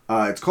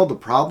 It's called The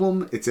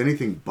Problem. It's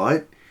anything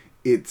but.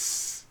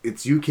 It's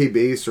UK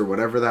based or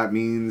whatever that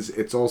means.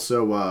 It's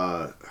also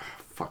I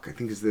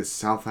think is this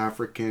South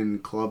African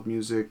club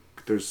music.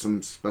 There's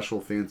some special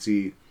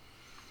fancy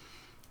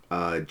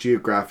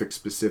geographic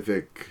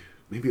specific,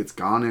 maybe it's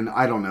Ghanan,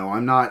 I don't know.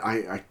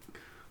 I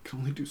can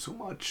only do so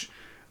much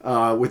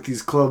with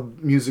these club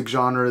music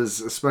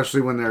genres,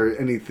 especially when they're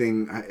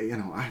anything,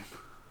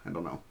 I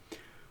don't know.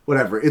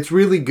 Whatever. It's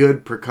really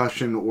good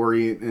percussion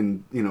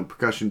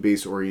percussion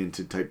bass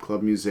oriented type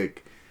club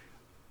music.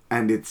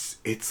 And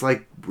it's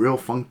like real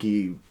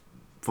funky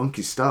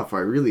funky stuff. I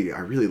really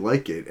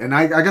like it. And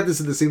I got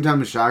this at the same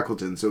time as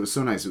Shackleton, so it was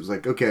so nice. It was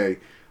like, okay,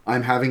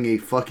 I'm having a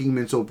fucking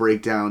mental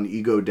breakdown,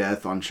 ego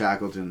death on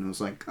Shackleton. And I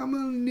was like, I'm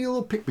gonna need a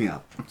little pick me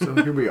up. So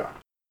here we are.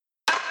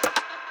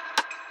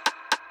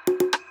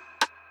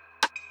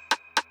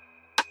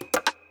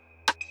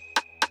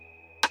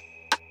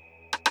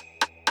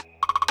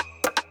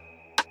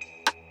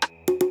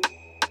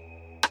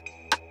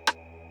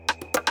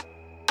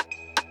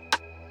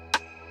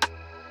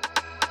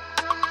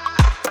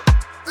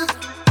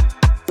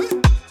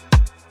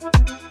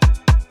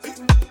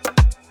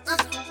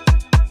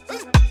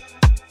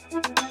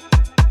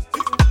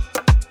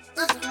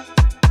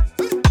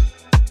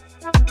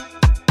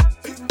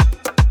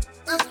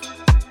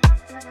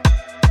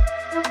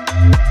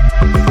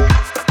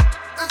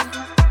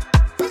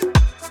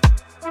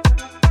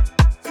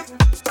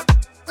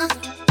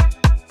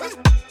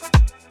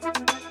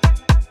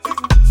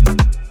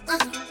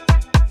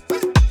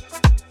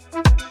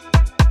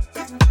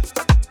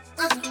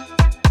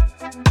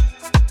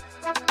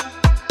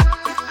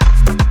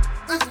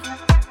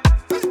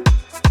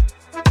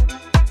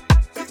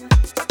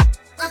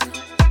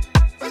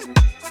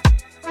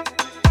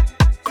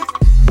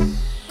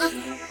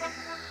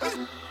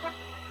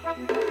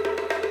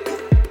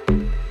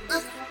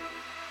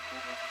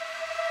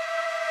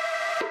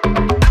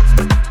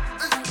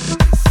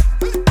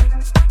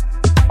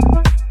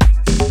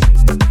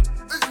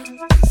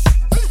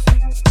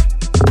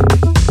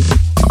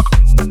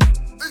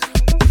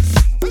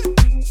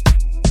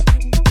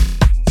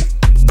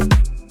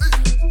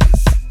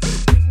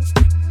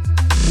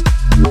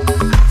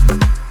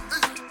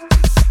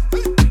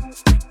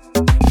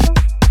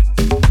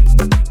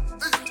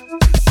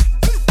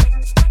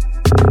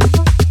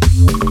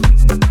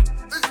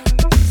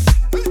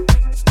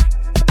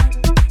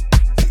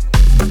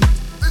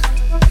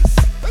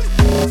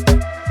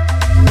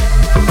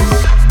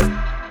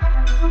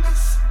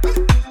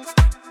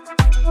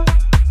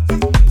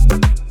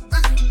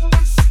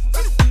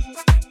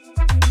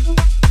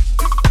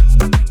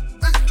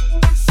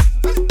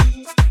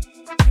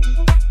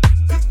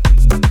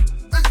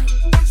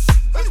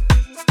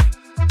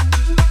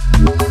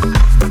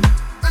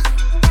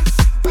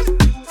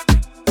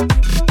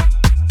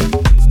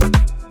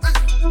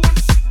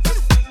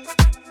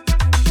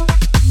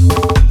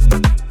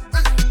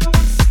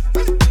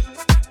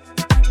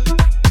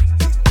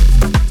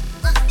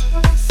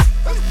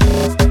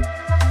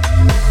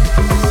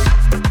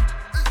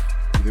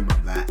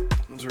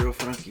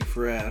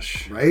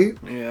 Right?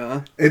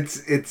 Yeah.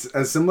 It's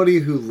as somebody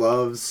who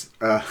loves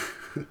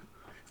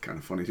it's kind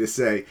of funny to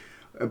say,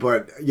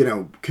 but you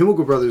know,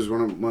 Chemical Brothers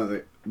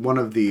one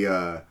of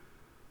the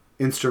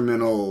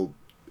instrumental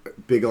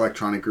big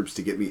electronic groups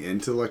to get me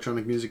into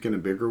electronic music in a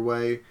bigger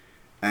way,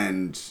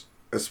 and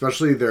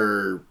especially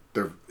their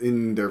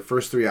in their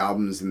first 3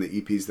 albums and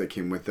the EPs that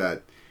came with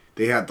that,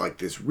 they had like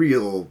this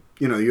real,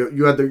 you know,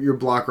 you had your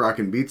block rock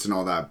and beats and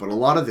all that, but a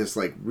lot of this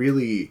like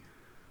really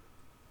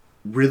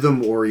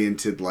rhythm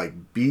oriented,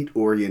 like beat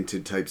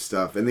oriented type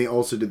stuff. And they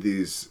also did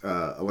these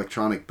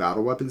electronic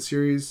battle weapon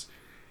series,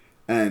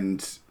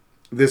 and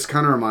this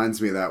kind of reminds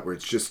me of that, where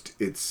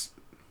it's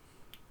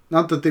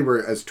not that they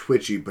were as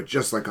twitchy, but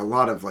just like a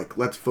lot of like,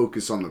 let's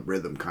focus on the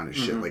rhythm kind of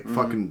shit, like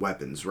fucking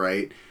weapons,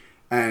 right?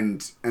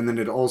 And then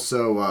it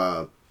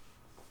also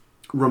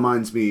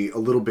reminds me a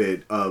little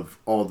bit of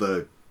all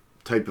the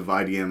type of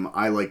IDM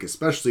I like,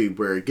 especially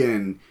where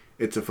again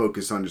it's a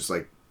focus on just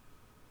like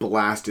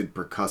blasted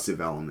percussive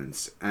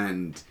elements,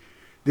 and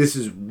this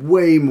is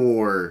way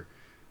more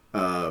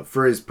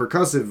for as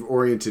percussive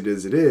oriented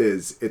as it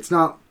is. It's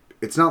not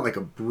like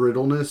a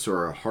brittleness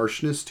or a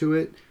harshness to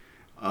it.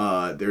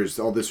 There's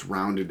all this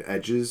rounded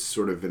edges,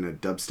 sort of in a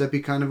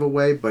dubsteppy kind of a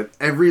way, but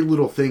every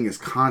little thing is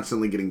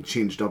constantly getting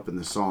changed up in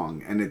the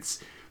song, and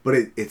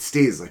it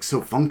stays like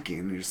so funky,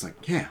 and you're just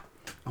like, yeah,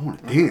 I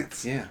want to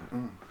dance. Yeah.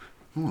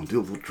 I want to do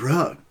a little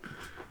drug.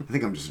 I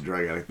think I'm just a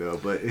drug addict though,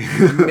 but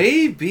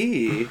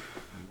maybe.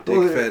 Dick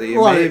Fetty,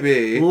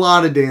 maybe. A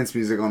lot of dance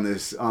music on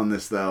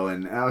this though,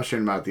 and I was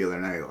sharing about it the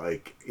other night,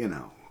 like, you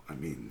know, I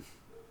mean,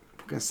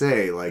 what can I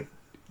say, like,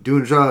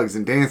 doing drugs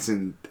and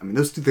dancing, I mean,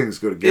 those two things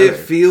go together. It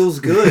feels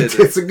good.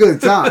 It's a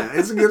good time.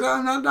 It's a good time.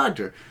 I'm not a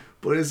doctor,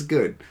 but it's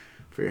good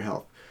for your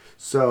health.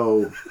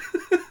 So,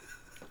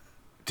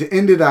 to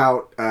end it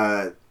out,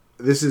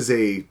 this is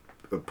a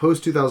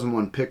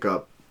post-2001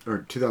 pickup,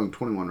 or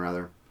 2021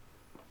 rather,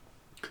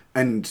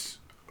 and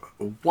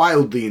a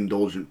wildly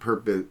indulgent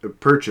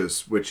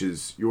purchase, which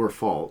is your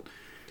fault.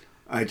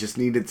 I just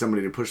needed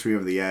somebody to push me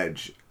over the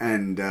edge,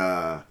 and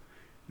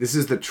this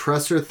is the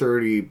Tresor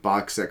 30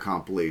 box set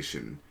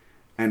compilation,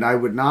 and I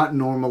would not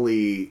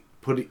normally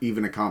put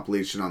even a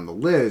compilation on the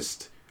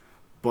list,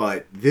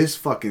 but this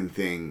fucking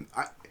thing...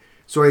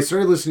 So I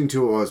started listening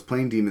to it while I was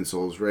playing Demon's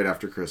Souls right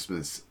after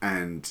Christmas,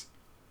 and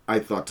I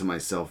thought to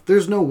myself,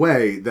 there's no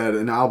way that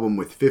an album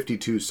with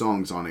 52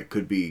 songs on it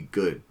could be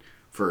good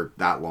for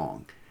that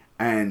long.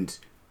 And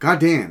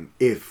goddamn,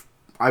 if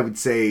I would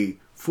say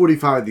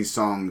 45 of these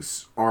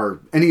songs are,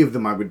 any of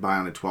them I would buy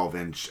on a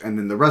 12-inch, and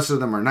then the rest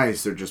of them are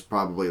nice. They're just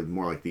probably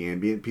more like the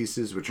ambient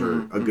pieces, which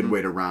are a good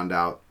way to round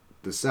out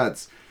the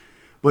sets.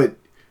 But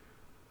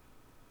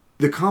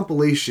the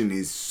compilation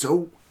is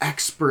so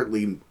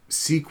expertly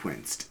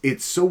sequenced.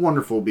 It's so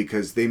wonderful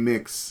because they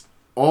mix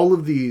all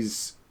of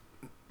these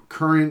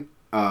current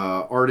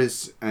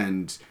artists,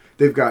 and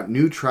they've got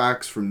new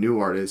tracks from new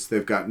artists.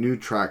 They've got new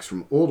tracks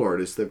from old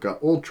artists. They've got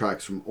old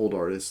tracks from old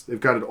artists. They've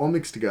got it all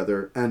mixed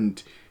together,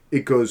 and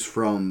it goes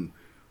from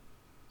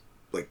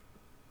like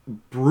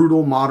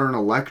brutal modern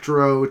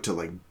electro to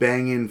like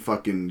banging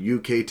fucking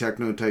UK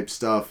techno type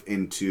stuff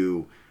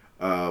into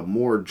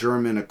more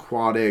German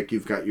aquatic.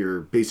 You've got your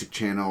Basic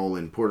Channel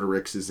and Porter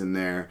Ricks is in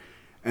there.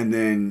 And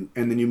then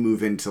you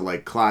move into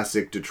like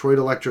classic Detroit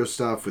electro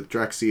stuff with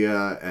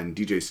Drexia and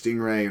DJ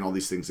Stingray and all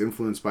these things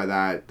influenced by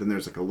that. Then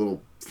there's like a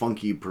little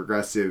funky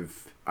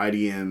progressive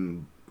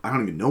IDM, I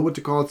don't even know what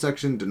to call it,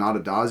 section.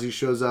 Donata Dazi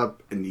shows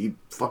up and he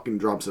fucking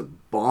drops a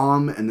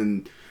bomb. And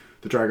then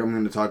the track I'm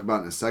going to talk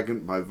about in a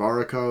second by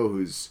Varico,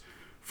 who's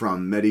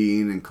from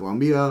Medellin in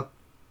Colombia.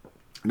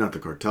 Not the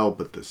cartel,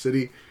 but the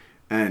city.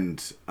 And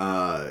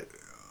then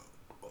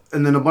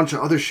a bunch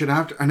of other shit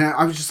after. And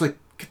I was just like,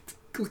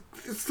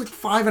 it's like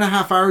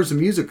 5.5 hours of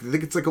music. I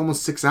think it's like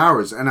almost 6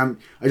 hours. And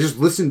I just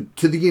listened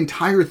to the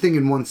entire thing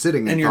in one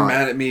sitting. And you're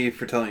mad at me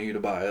for telling you to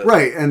buy it.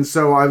 Right. And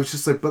so I was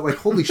just like, but like,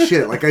 holy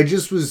shit. Like, I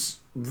just was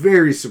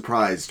very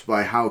surprised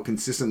by how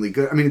consistently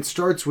good. I mean, it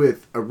starts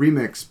with a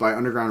remix by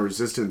Underground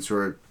Resistance, who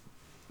are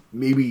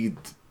maybe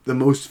the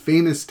most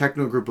famous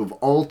techno group of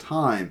all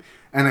time.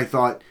 And I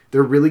thought,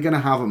 they're really going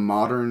to have a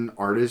modern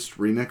artist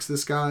remix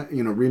this guy,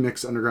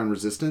 remix Underground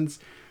Resistance.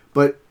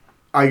 But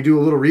I do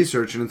a little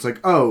research and it's like,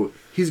 oh,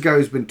 he's a guy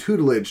who's been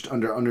tutelaged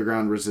under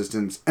Underground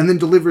Resistance and then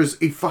delivers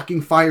a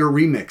fucking fire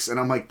remix. And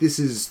I'm like, this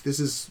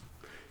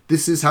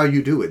is how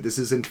you do it. This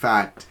is, in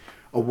fact,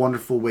 a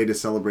wonderful way to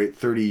celebrate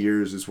 30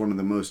 years as one of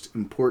the most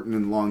important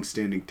and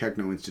long-standing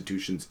techno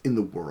institutions in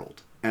the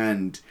world.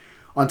 And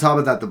on top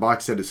of that, the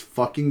box set is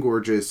fucking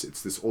gorgeous.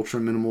 It's this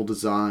ultra-minimal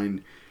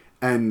design.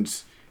 And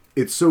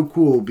it's so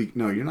cool.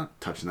 No, you're not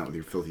touching that with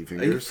your filthy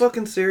fingers. Are you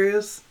fucking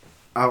serious?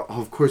 I'll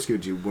of course give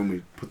it to you when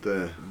we put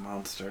the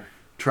monster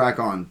track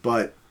on.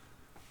 But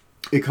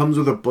it comes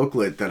with a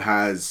booklet that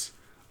has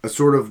a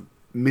sort of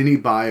mini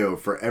bio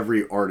for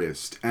every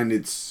artist. And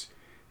it's,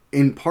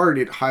 in part,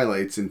 it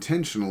highlights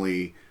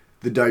intentionally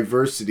the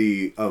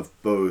diversity of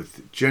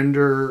both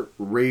gender,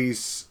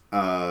 race,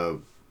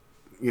 for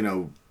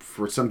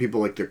some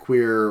people like the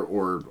queer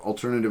or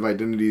alternative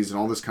identities and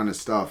all this kind of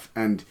stuff.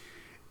 And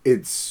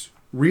it's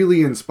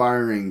really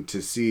inspiring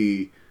to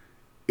see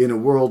in a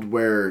world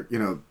where,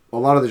 a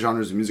lot of the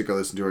genres of music I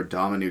listen to are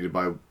dominated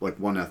by like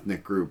one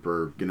ethnic group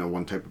or,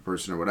 one type of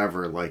person or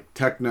whatever. Like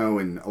techno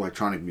and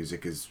electronic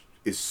music is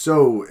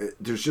so,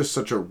 there's just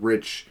such a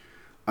rich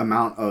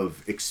amount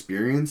of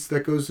experience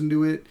that goes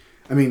into it.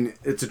 I mean,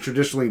 it's a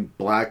traditionally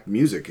black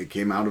music. It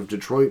came out of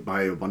Detroit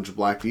by a bunch of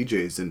black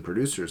DJs and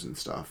producers and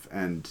stuff.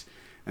 And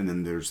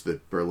then there's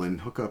the Berlin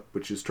hookup,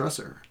 which is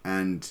Tresser.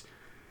 And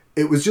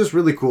it was just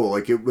really cool.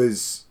 Like, it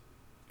was,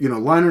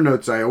 liner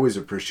notes I always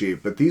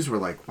appreciate, but these were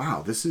like,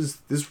 wow, this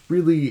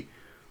really,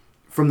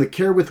 from the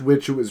care with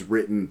which it was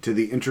written to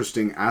the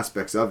interesting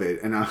aspects of it.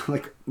 And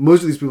like,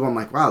 most of these people, I'm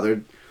like, wow,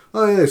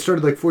 they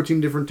started like 14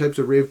 different types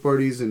of rave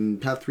parties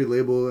and Path 3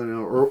 label,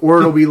 or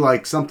it'll be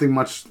like something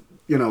much,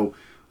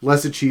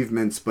 less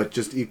achievements, but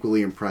just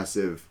equally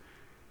impressive.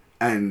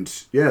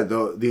 And yeah,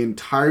 the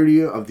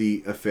entirety of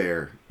the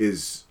affair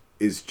is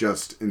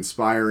just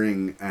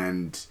inspiring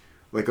and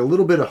like a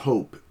little bit of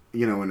hope,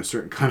 in a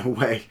certain kind of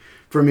way.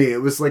 For me,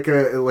 it was like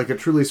a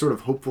truly sort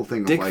of hopeful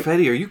thing. Dick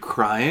Fetty, are you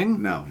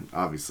crying? No,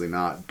 obviously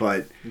not.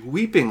 But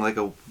weeping like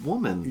a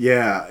woman.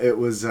 Yeah, it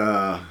was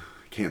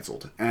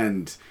canceled,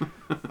 and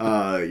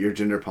your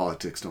gender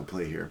politics don't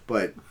play here.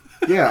 But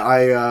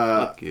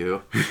yeah, fuck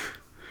you.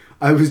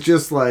 I was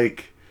just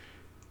like,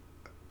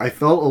 I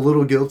felt a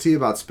little guilty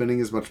about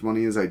spending as much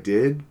money as I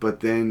did,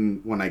 but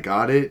then when I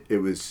got it, it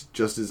was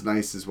just as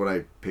nice as what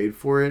I paid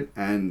for it,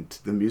 and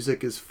the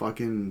music is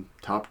fucking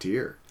top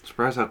tier.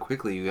 Surprised how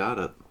quickly you got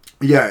it.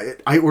 Yeah,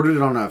 I ordered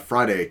it on a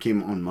Friday. It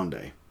came on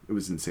Monday. It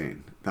was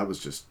insane. That was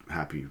just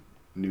happy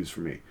news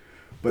for me.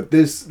 But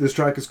this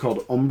track is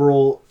called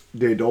Umbral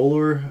de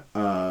Dolor,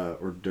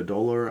 or de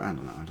Dolor, I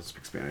don't know, I don't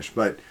speak Spanish,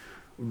 but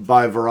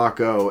by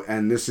Varico,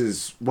 and this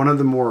is one of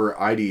the more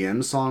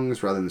IDM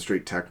songs rather than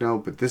straight techno,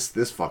 but this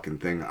fucking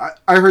thing,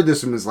 I heard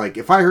this and was like,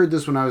 if I heard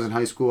this when I was in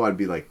high school, I'd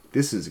be like,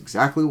 this is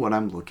exactly what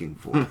I'm looking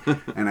for.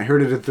 And I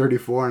heard it at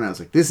 34 and I was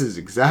like, this is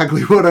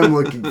exactly what I'm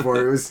looking for.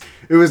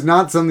 It was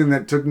not something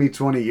that took me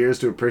 20 years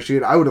to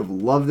appreciate. I would have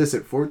loved this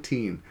at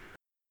 14.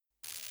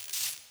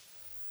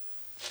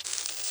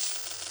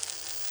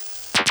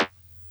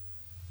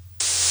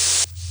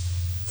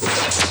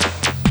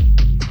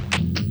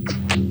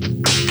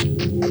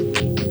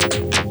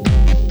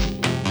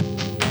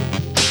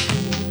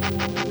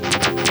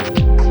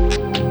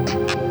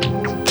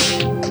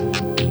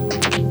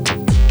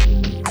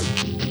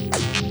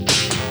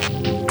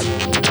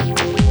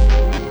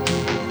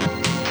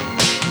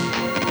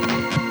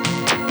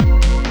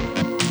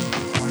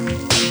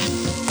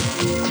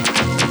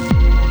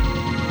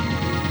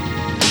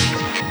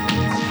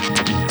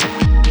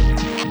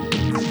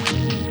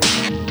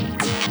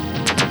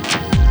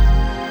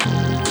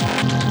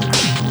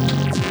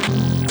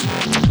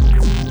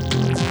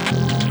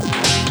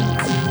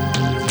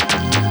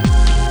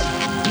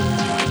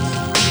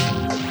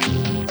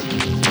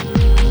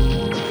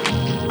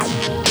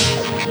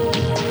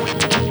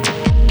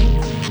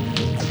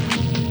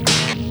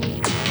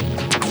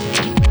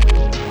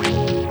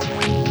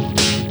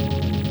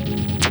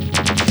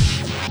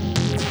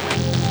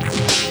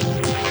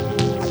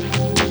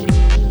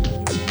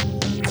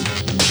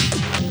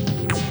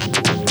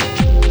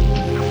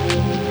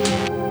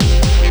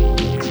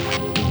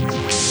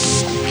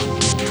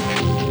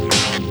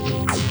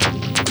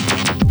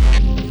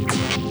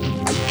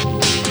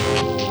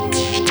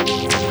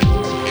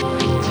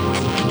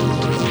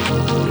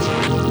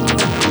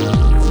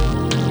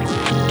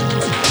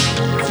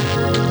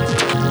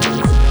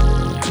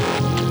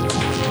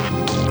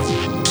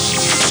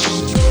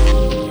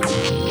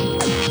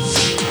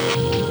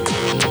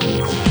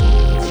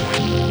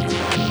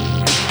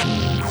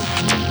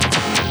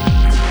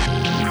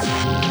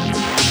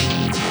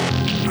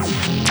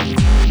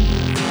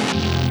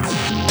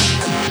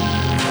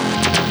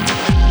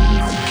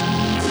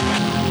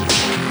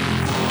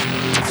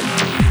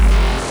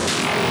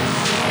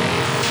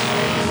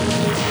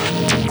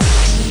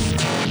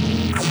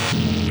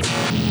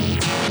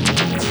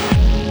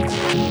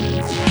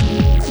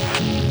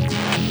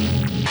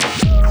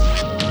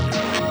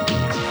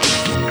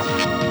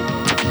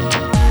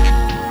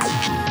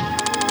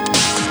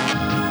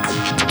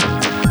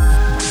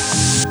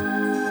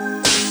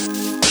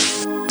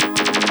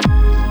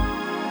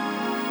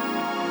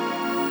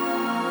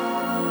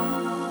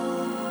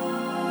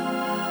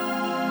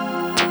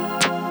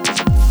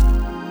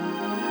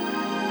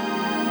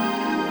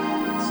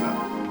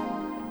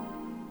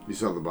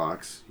 saw the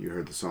box. You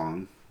heard the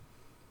song.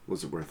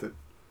 Was it worth it?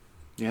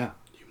 Yeah.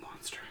 You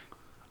monster.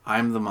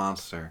 I'm the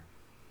monster.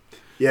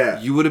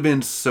 Yeah. You would have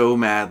been so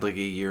mad like a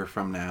year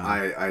from now.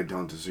 I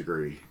don't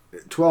disagree.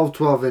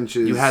 12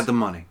 inches. You had the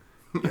money.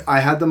 I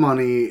had the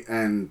money,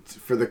 and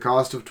for the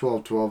cost of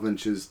 12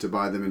 inches to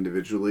buy them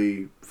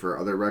individually for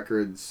other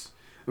records,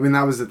 I mean,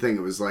 that was the thing.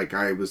 It was like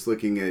I was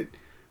looking at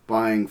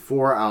buying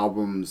 4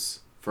 albums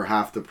for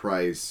half the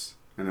price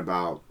and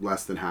about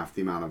less than half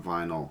the amount of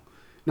vinyl.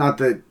 Not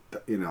that,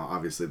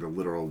 obviously the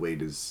literal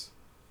weight is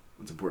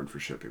what's important for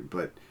shipping,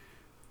 but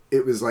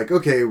it was like,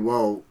 okay,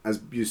 well,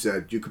 as you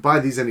said, you could buy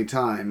these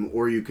anytime,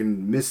 or you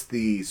can miss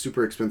the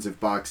super expensive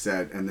box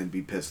set and then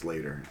be pissed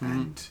later. Mm-hmm.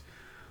 And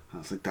I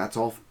was like, that's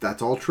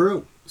all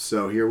true.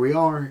 So here we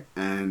are,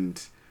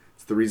 and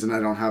it's the reason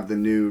I don't have the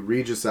new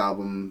Regis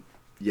album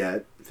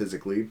yet,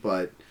 physically,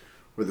 or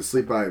the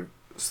Sleep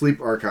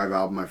Archive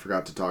album I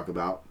forgot to talk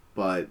about,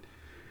 but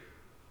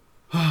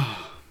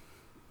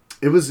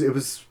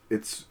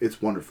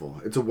it's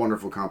wonderful. It's a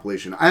wonderful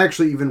compilation. I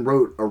actually even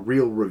wrote a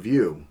real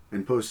review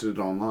and posted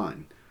it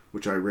online,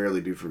 which I rarely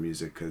do for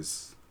music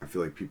because I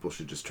feel like people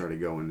should just try to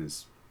go in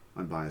as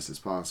unbiased as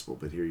possible.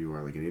 But here you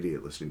are like an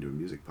idiot listening to a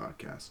music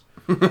podcast.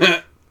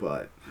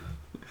 But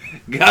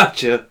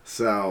gotcha.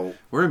 So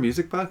we're a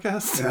music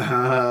podcast?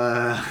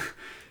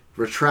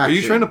 Retraction. Are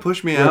you trying to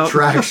push me out?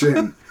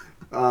 Retraction.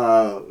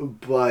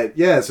 But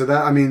yeah, so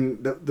that, I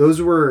mean,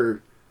 those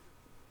were...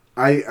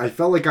 I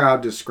felt like I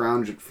had to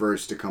scrounge at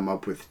first to come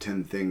up with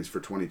 10 things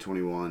for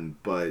 2021,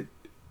 but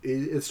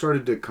it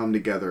started to come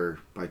together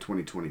by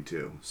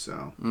 2022.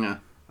 So yeah,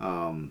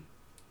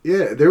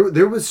 yeah,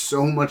 there was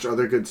so much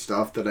other good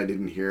stuff that I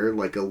didn't hear.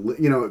 Like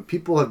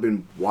people have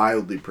been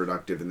wildly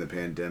productive in the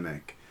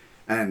pandemic,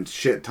 and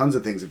shit, tons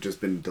of things have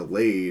just been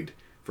delayed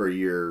for a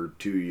year,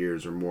 2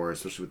 years or more,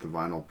 especially with the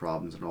vinyl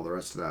problems and all the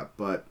rest of that.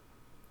 But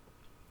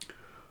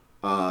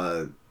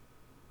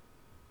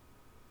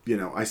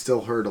I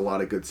still heard a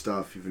lot of good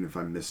stuff, even if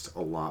I missed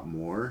a lot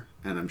more.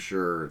 And I'm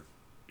sure,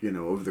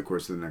 over the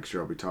course of the next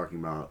year, I'll be talking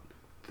about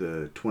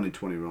the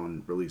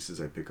 2021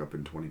 releases I pick up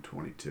in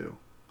 2022.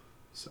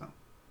 So,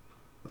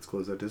 let's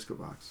close that disco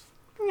box.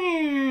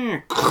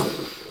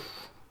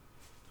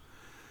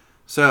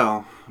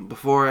 So,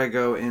 before I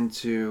go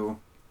into...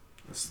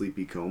 a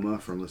sleepy coma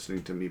from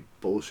listening to me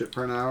bullshit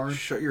for an hour?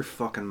 Shut your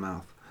fucking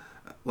mouth.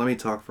 Let me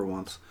talk for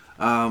once.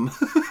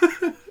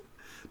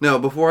 No,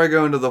 before I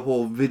go into the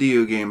whole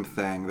video game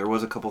thing, there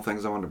was a couple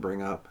things I wanted to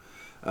bring up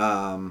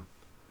from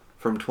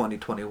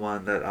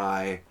 2021 that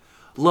I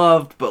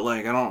loved, but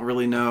I don't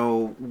really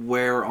know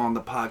where on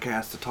the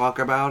podcast to talk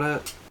about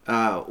it.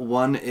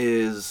 One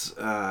is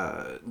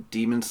the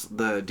Demon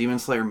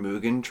Slayer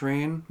Mugen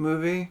Train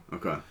movie.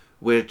 Okay.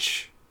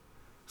 Which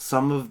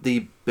some of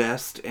the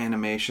best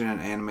animation and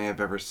anime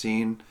I've ever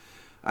seen.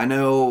 I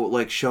know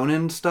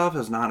shonen stuff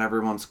is not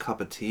everyone's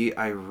cup of tea.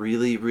 I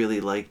really, really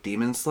like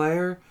Demon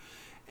Slayer.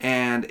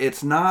 And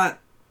it's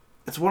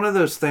one of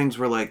those things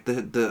where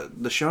the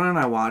shonen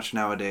I watch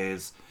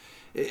nowadays,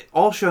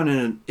 all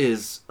shonen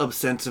is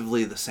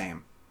ostensibly the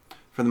same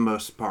for the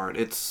most part.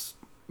 It's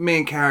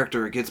main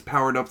character gets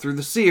powered up through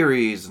the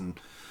series and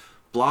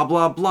blah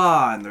blah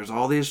blah, and there's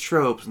all these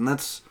tropes, and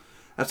that's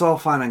all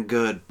fine and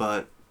good,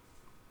 but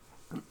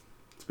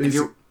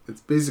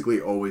it's basically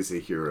always a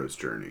hero's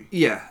journey.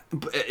 Yeah,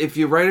 if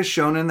you write a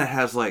shonen that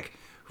has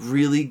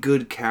really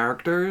good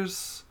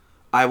characters,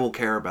 I will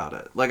care about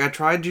it. I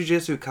tried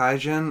Jujutsu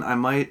Kaisen. I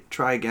might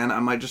try again.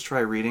 I might just try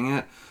reading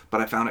it,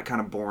 but I found it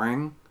kind of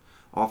boring,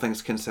 all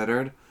things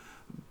considered.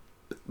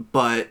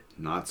 But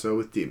not so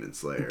with Demon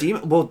Slayer.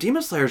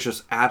 Demon Slayer is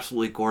just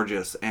absolutely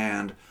gorgeous,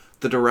 and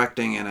the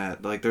directing in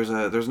it. There's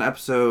an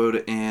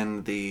episode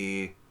in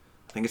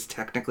I think it's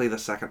technically the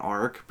second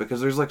arc,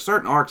 because there's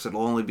certain arcs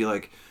that'll only be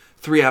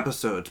 3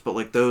 episodes,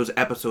 but those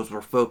episodes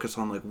were focused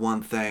on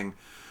one thing,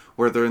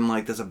 where they're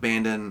in this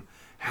abandoned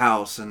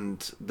house,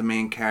 and the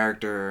main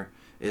character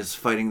is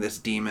fighting this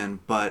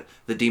demon, but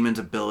the demon's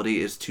ability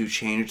is to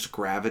change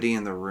gravity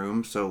in the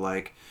room. So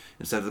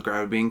instead of the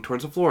gravity being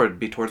towards the floor, it'd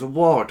be towards the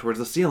wall or towards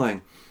the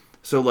ceiling.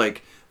 So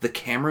the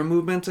camera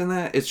movements in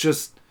that,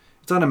 it's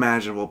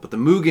unimaginable. But the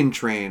Mugen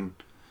Train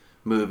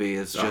movie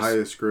is the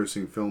highest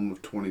grossing film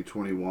of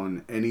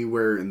 2021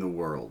 anywhere in the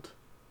world.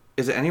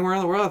 Is it anywhere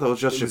in the world? I thought it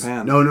was just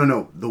Japan.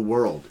 No. The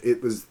world.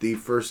 It was the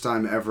first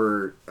time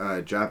ever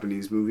a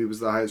Japanese movie was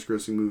the highest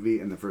grossing movie,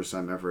 and the first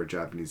time ever a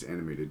Japanese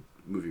animated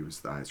movie was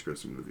the highest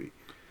grossing movie.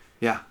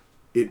 Yeah.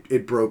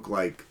 It broke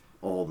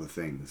all the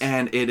things.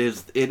 And it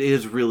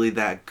is really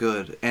that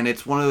good. And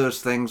it's one of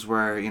those things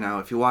where,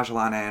 if you watch a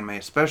lot of anime,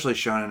 especially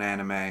shonen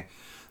anime,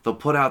 they'll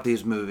put out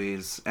these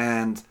movies,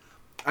 and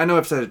I know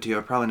I've said it to you,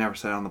 I've probably never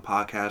said it on the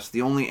podcast,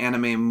 the only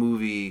anime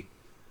movie,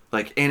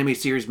 anime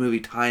series movie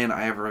tie-in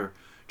I ever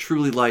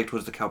truly liked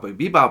was the Cowboy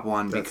Bebop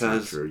one. That's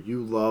because not true.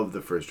 You love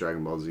the first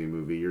Dragon Ball Z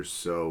movie. You're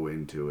so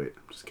into it.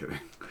 I'm just kidding.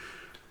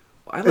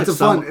 I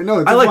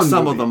like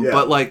some of them, yeah.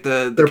 But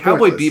the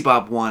Cowboy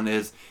Bebop one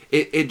is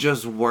it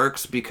just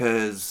works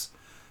because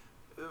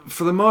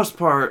for the most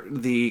part,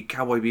 the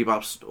Cowboy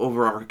Bebop's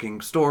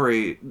overarching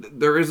story,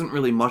 there isn't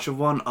really much of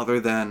one other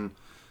than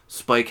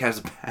Spike has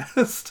a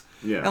past.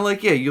 Yeah. And,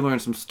 like, yeah, you learn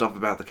some stuff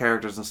about the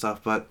characters and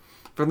stuff, but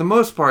for the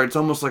most part, it's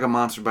almost like a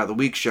Monster by the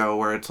Week show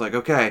where it's like,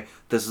 okay,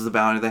 this is the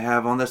bounty they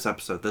have on this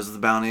episode. This is the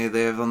bounty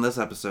they have on this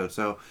episode.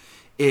 So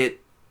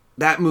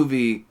that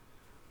movie,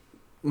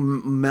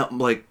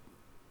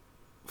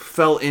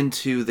 fell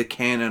into the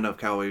canon of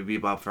Cowboy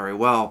Bebop very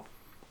well.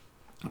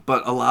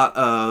 But a lot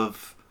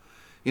of,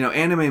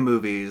 anime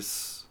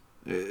movies,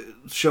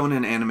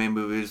 shonen anime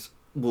movies,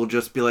 will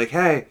just be like,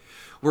 hey,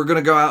 we're going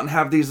to go out and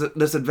have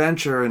this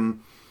adventure,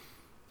 and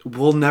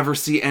we'll never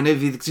see any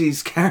of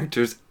these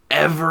characters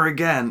ever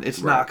again.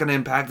 It's not going to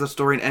impact the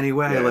story in any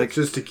way. Yeah, like it's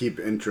just to keep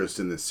interest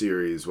in the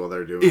series while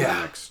they're doing the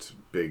next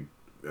big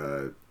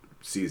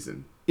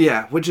season.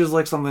 Yeah, which is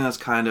like something that's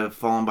kind of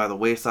fallen by the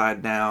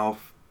wayside now,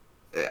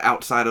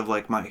 outside of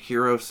like My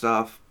Hero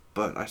stuff.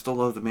 But I still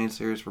love the main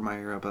series for My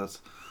Hero, but that's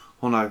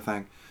a whole nother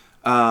thing.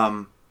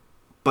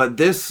 But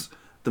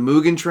the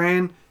Mugen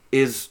Train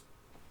is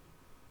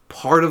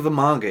part of the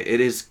manga. It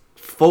is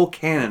full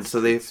canon,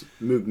 so it's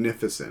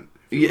magnificent.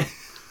 Yeah,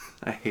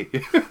 I hate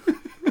you.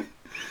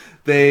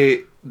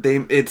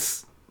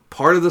 It's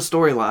part of the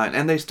storyline,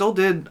 and they still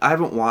did. I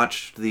haven't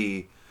watched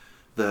the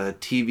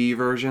TV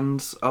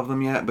versions of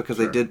them yet because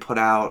they did put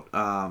out,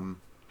 a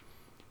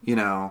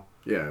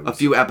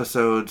few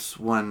episodes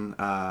when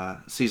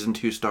season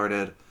 2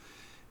 started.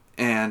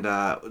 And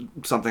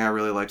something I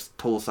really liked,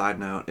 total side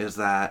note, is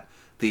that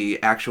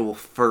the actual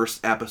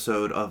first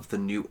episode of the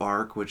new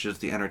arc, which is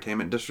the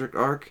Entertainment District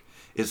arc,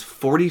 is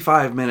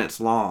 45 minutes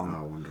long.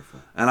 Oh, wonderful.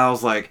 And I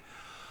was like,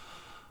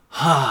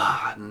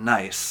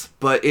 nice.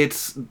 But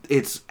it's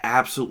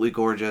absolutely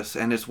gorgeous,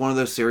 and it's one of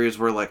those series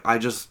where, like, I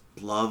just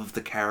love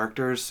the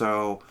characters,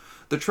 so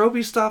the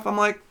tropey stuff, I'm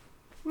like,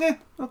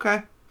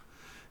 okay.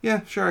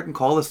 Yeah, sure, I can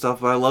call this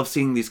stuff, but I love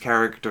seeing these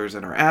characters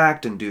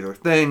interact and do their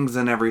things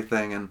and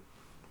everything, and,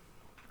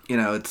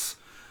 I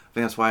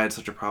think that's why I had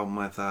such a problem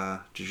with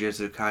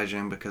Jujutsu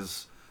Kaisen,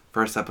 because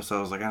first episode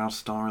I was like, I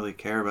just don't really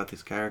care about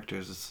these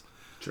characters. It's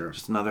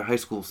just another high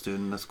school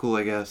student. That's cool,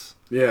 I guess.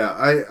 Yeah,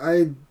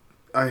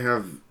 I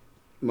have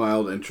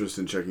mild interest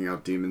in checking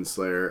out Demon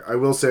Slayer. I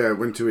will say I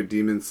went to a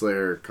Demon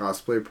Slayer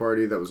cosplay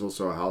party that was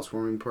also a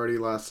housewarming party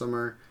last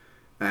summer,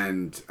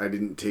 and I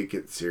didn't take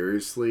it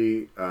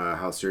seriously,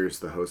 how serious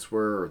the hosts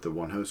were, or the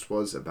one host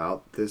was,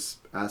 about this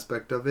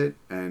aspect of it,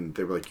 and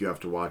they were like, you have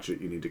to watch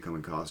it, you need to come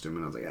in costume,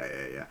 and I was like,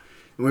 yeah.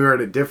 And we were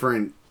at a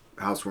different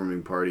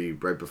housewarming party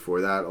right before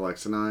that,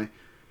 Alexa and I,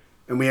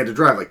 and we had to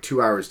drive like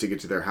 2 hours to get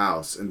to their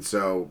house. And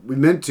so we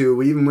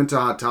even went to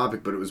Hot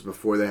Topic, but it was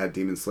before they had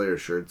Demon Slayer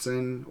shirts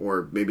in,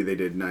 or maybe they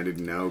did and I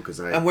didn't know because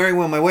I'm wearing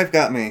one. My wife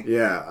got me.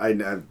 Yeah,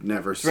 I've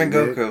never seen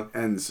Rengoku. it.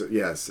 And so,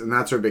 yes, and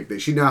that's her big thing.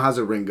 She now has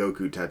a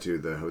Rengoku tattoo,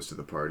 the host of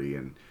the party,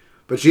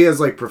 but she has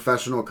like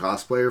professional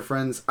cosplayer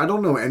friends. I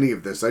don't know any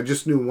of this. I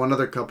just knew one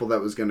other couple that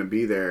was going to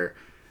be there,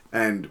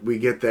 and we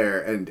get there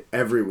and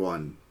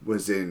everyone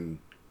was in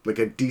like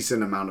a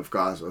decent amount of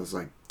cosplay. I was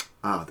like,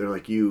 they're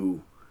like,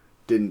 you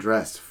didn't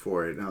dress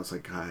for it, and I was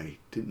like, I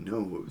didn't know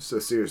it was so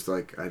serious.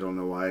 Like, I don't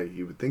know why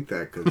you would think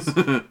that, because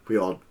we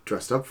all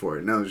dressed up for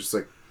it. And I was just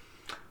like,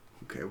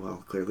 okay,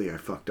 well, clearly I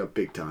fucked up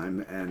big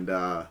time. And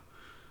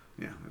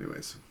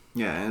anyways,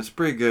 and it's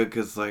pretty good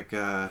because like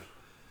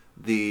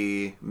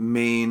the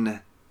main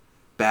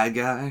bad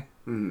guy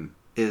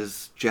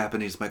is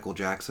Japanese Michael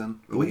Jackson,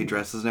 the way he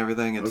dresses and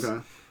everything.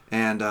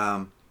 And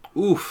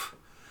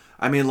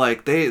I mean,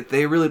 like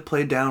they really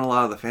played down a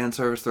lot of the fan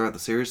service throughout the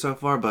series so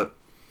far, but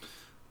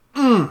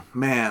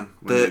man,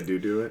 when they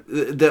do it.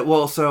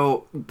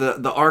 So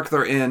the arc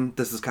they're in.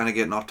 This is kind of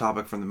getting off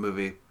topic from the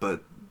movie,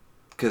 but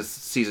because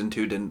season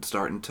 2 didn't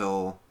start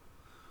until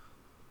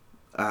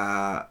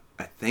I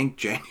think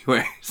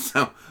January.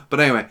 So, but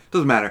anyway,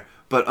 doesn't matter.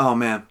 But oh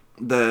man,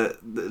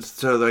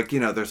 so like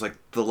there's like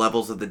the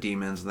levels of the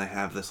demons, and they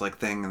have this like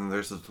thing, and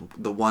there's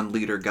the one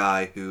leader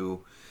guy who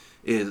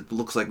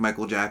looks like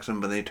Michael Jackson,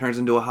 but then he turns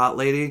into a hot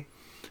lady,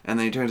 and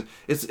then he turns.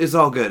 It's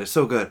all good. It's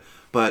so good,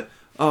 but.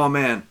 Oh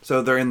man,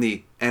 so they're in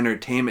the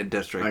entertainment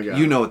district.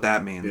 You know what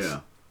that means.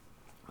 Yeah.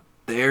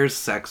 There's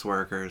sex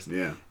workers.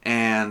 Yeah.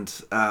 And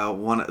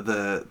one of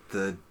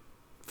the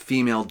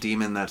female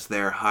demon that's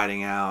there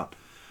hiding out.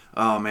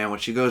 Oh man, when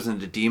she goes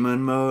into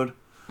demon mode,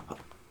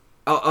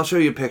 I'll show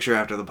you a picture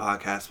after the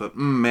podcast, but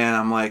man,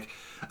 I'm like,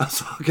 I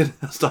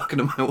was talking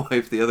to my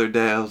wife the other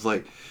day. I was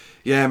like,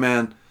 yeah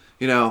man,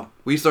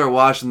 we started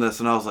watching this,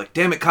 and I was like,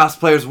 damn it,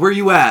 cosplayers, where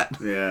you at?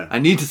 Yeah. I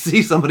need to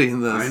see somebody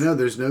in this. I know,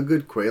 there's no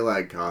good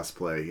Quelaag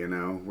cosplay,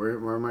 Where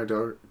are my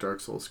Dark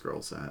Souls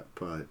girls at?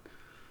 But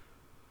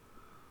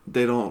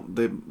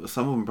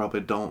some of them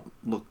probably don't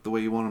look the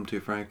way you want them to,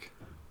 Frank.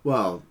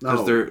 Well,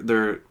 no.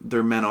 Because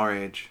they're men our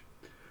age.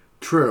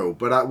 True,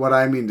 but what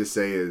I mean to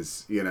say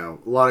is, a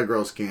lot of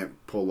girls can't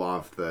pull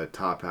off the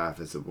top half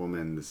as a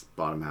woman, this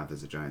bottom half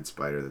is a giant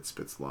spider that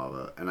spits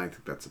lava, and I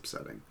think that's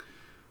upsetting.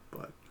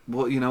 But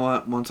well, you know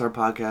what? Once our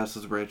podcast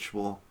is rich,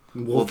 we'll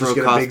just throw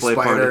get a big cosplay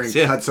spider parties.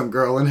 and cut some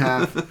girl in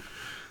half.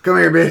 Come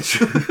here, bitch.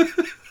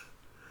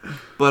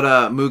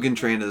 But Mugen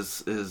Train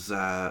is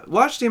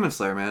watch Demon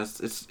Slayer, man.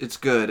 It's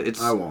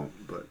good. I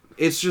won't, but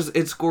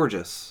It's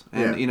gorgeous,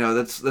 and Yeah.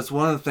 that's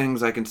one of the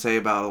things I can say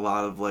about a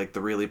lot of like the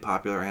really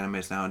popular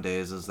animes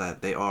nowadays is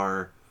that they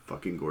are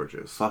fucking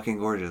gorgeous. fucking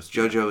gorgeous.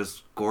 JoJo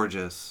is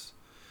gorgeous.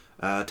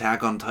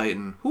 Attack on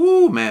Titan,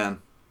 whoo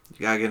man, you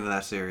gotta get into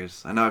that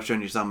series. I know I've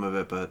shown you some of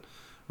it, but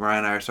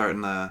Ryan and I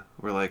are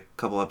we're like a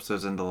couple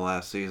episodes into the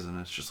last season.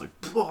 It's just like,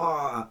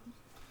 blah.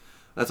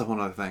 That's a whole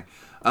other thing.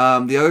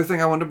 The other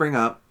thing I wanted to bring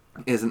up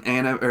is not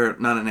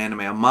an anime,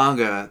 a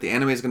manga. The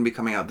anime is going to be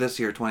coming out this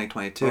year,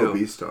 2022. Oh,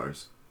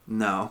 Beastars.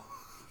 No.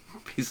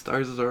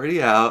 Beastars is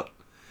already out.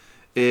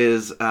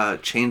 Is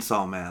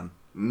Chainsaw Man.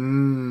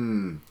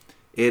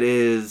 It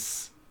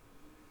is...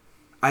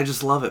 I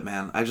just love it,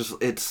 man.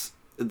 It's...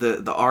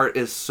 The art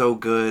is so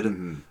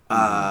good.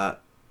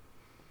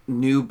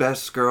 New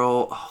best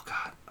girl... Oh,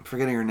 God. I'm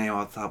forgetting her name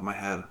off the top of my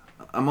head.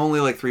 I'm only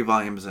like 3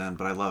 volumes in,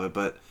 but I love it.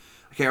 But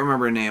I can't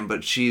remember her name,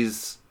 but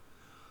she's...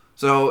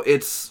 So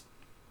it's...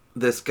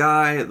 This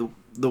guy...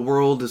 The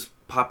world is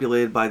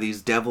populated by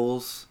these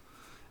devils,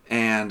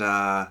 and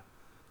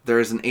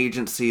there's an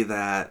agency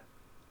that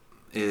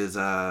is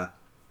devil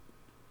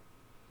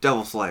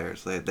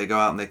slayers. They go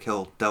out and they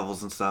kill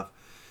devils and stuff.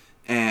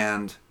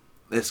 And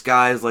this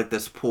guy is like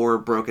this poor,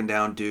 broken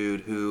down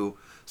dude who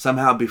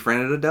somehow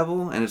befriended a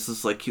devil, and it's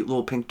this like cute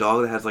little pink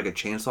dog that has like a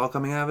chainsaw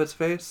coming out of its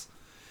face.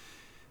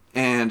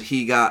 And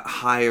he got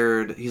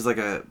hired. He's like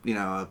a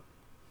not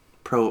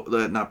pro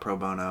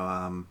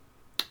bono,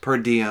 per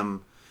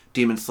diem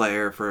demon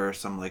slayer for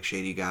some like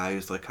shady guy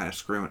who's like kind of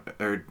screwing,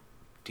 or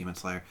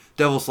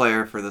devil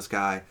slayer for this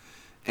guy,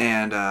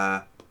 and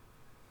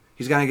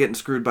he's kind of getting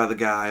screwed by the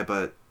guy.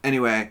 But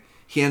anyway,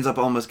 he ends up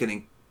almost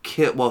getting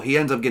killed. Well, he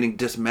ends up getting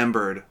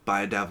dismembered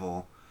by a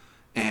devil,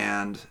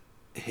 and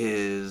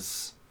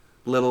his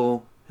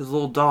little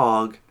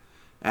dog,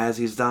 as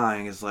he's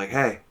dying, is like,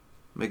 "Hey,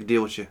 make a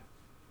deal with you.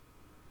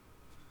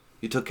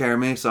 You took care of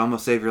me, so I'm gonna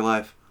save your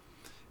life."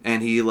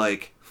 And he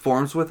like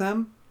forms with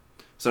him.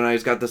 So now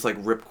he's got this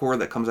like ripcord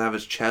that comes out of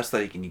his chest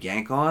that he can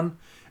yank on,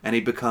 and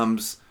he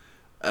becomes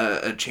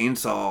a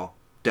chainsaw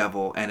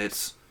devil, and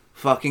it's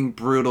fucking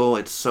brutal.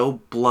 It's so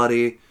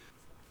bloody,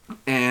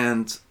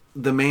 and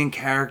the main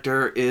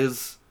character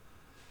is,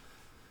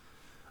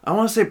 I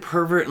want to say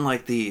pervert in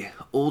like the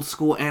old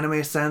school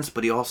anime sense,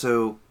 but he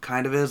also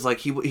kind of is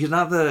like he's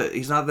not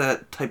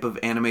that type of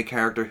anime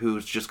character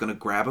who's just gonna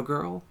grab a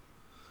girl,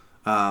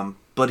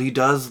 but he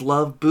does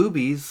love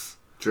boobies.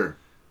 Sure.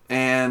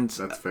 And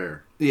that's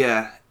fair.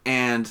 Yeah,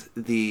 and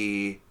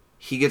he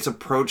gets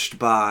approached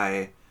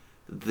by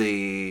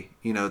the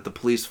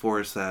police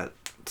force that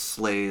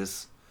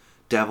slays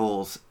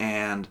devils,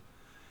 and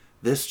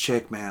this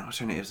chick, man, what's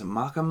her name? Is it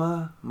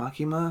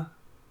Makima?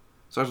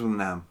 Starts with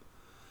an M.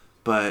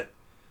 But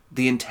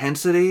the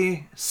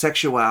intensity,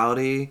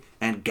 sexuality,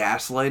 and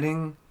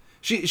gaslighting,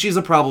 she's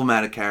a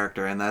problematic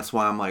character, and that's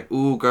why I'm like,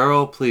 ooh,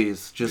 girl,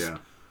 please, just,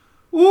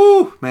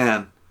 ooh,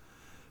 man.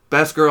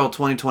 Best girl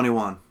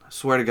 2021. I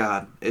swear to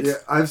God.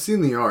 I've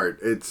seen the art.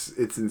 It's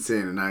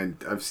insane, and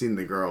I've seen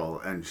the girl,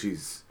 and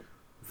she's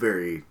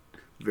very,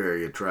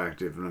 very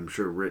attractive, and I'm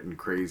sure written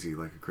crazy,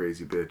 like a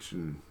crazy bitch,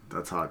 and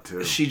that's hot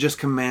too. She just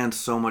commands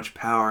so much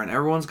power, and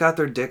everyone's got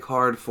their dick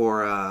hard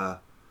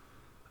for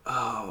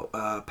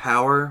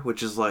Power,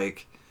 which is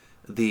like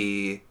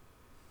the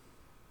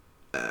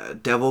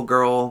devil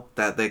girl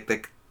that they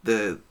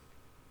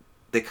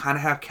kind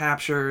of have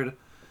captured,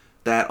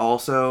 that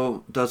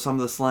also does some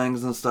of the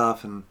slangs and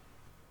stuff, and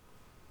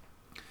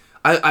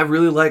I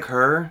really like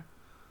her,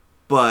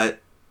 but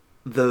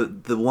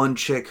the one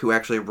chick who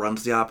actually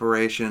runs the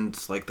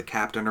operations, like the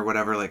captain or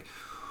whatever, like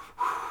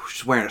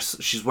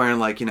she's wearing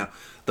like,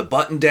 the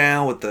button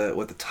down with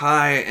the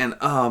tie, and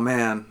oh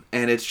man,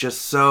 and it's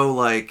just so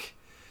like,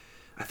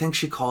 I think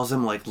she calls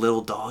him like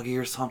little doggy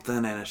or something,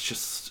 and it's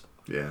just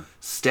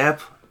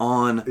step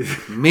on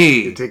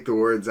me. You take the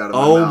words out of my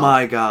mouth. Oh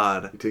my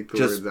God. You take the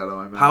just words out of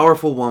my mouth.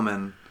 Powerful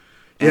woman.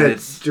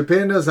 And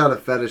Japan knows how to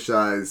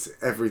fetishize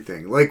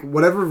everything. Like,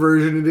 whatever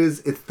version it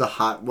is, it's the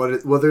hot...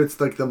 Whether it's,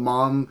 like, the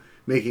mom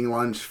making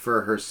lunch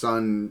for her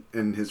son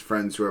and his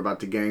friends who are about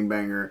to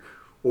gangbang her,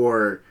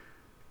 or...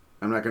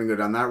 I'm not going to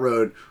go down that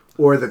road.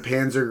 Or the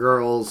Panzer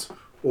girls,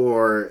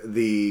 or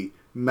the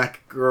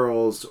mech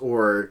girls,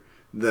 or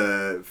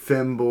the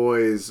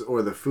femboys,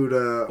 or the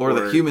Fuda... Or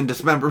the human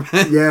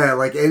dismemberment. Yeah,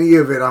 like, any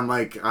of it, I'm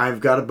like, I've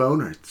got a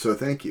boner, so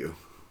thank you.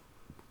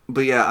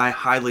 But yeah, I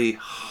highly,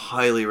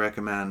 highly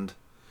recommend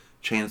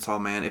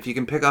Chainsaw Man. If you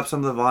can pick up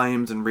some of the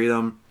volumes and read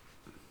them,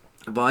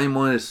 Volume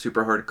 1 is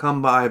super hard to come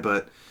by,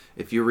 but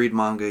if you read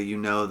manga, you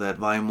know that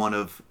Volume 1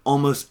 of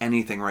almost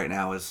anything right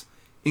now is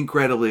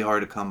incredibly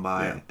hard to come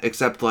by,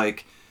 except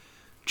like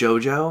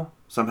JoJo.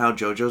 Somehow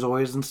JoJo's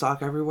always in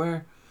stock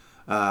everywhere.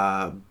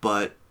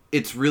 But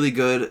it's really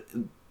good.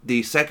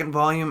 The second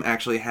volume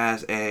actually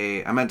has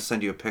I meant to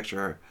send you a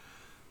picture.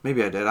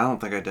 Maybe I did. I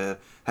don't think I did.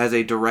 Has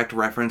a direct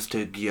reference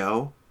to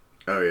Gyo.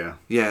 Oh yeah.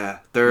 Yeah,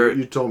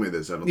 you told me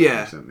this. I don't think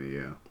you sent me.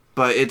 Yeah.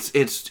 But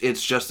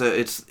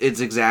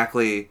it's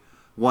exactly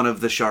one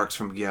of the sharks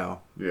from Gyo.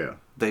 Yeah.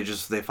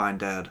 they find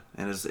dead,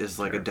 and is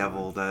like a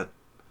devil that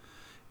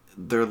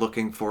they're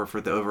looking for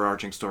the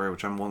overarching story,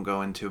 which I won't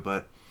go into.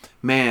 But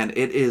man,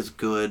 it is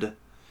good.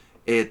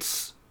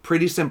 It's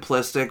pretty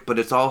simplistic, but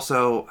it's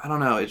also, I don't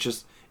know,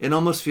 it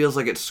almost feels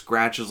like it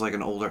scratches like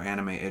an older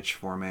anime itch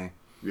for me.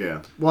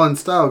 Yeah. Well, and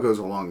style goes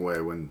a long way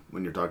when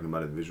you're talking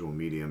about a visual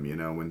medium, you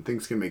know, when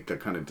things can make that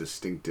kind of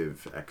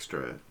distinctive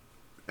extra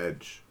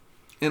edge.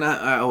 And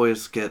I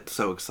always get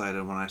so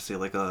excited when I see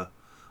like a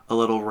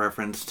little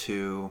reference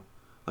to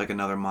like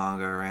another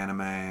manga or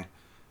anime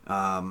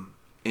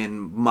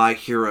in My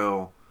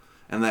Hero,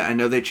 and I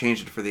know they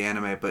changed it for the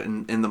anime, but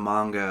in the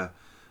manga,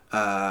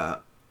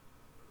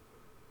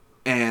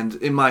 and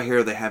in My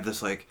Hero they have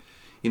this like,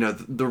 you know,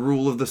 the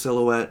rule of the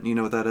silhouette. You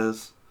know what that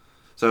is?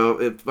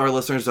 So if our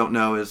listeners don't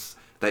know, is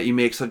that you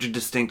make such a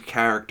distinct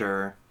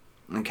character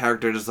and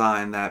character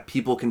design that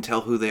people can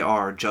tell who they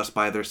are just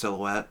by their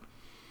silhouette.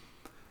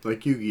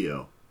 Like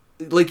Yu-Gi-Oh!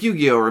 Like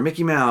Yu-Gi-Oh! Or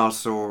Mickey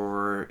Mouse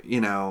or, you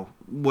know,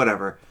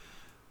 whatever.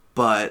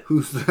 But...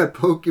 Who's that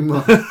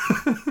Pokemon?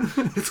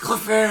 It's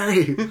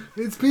Clefairy!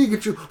 It's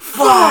Pikachu!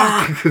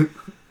 Fuck!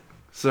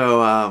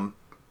 So,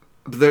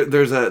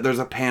 there's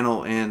a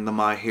panel in the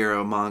My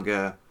Hero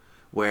manga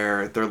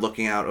where they're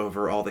looking out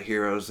over all the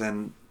heroes,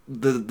 and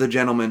the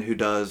gentleman who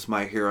does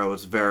My Hero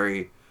is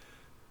very,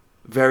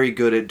 very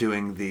good at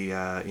doing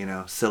the, you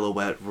know,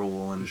 silhouette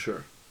rule. And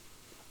sure.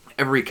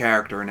 Every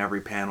character in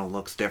every panel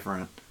looks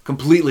different.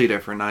 Completely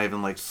different, not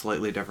even like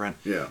slightly different.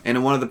 Yeah. And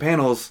in one of the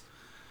panels,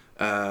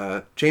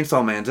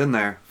 Chainsaw Man's in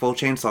there, full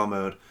chainsaw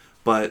mode.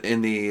 But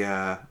in the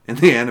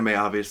anime,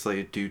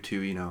 obviously, due to,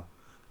 you know,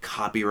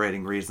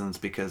 copywriting reasons,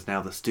 because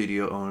now the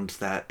studio owns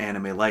that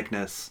anime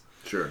likeness.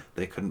 Sure.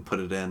 They couldn't put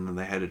it in and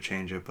they had to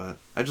change it, but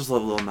I just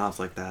love little nods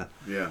like that.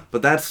 Yeah.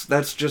 But that's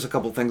just a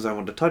couple things I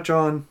wanted to touch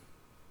on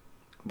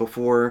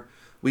before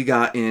we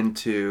got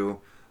into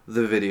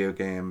the video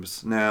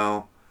games.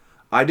 Now,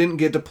 I didn't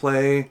get to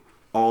play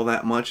all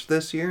that much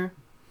this year.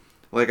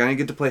 Like, I didn't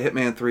get to play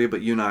Hitman 3,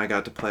 but you and I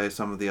got to play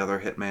some of the other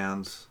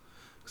Hitmans,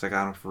 because I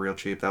got them for real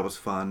cheap. That was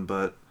fun,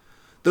 but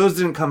those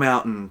didn't come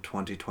out in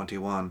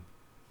 2021.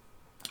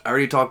 I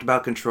already talked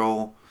about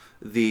Control.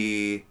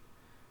 The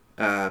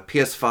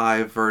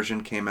PS5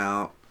 version came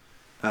out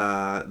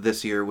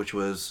this year, which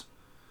was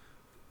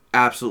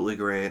absolutely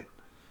great.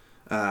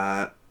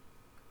 And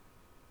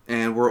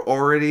we're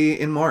already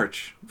in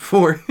March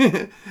for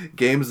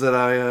games that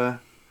I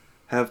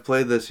have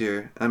played this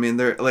year. I mean,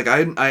 they're like I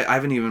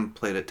haven't even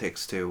played It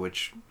Takes Two,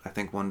 which I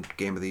think won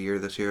Game of the Year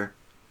this year.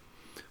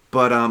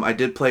 But I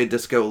did play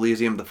Disco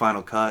Elysium: The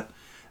Final Cut.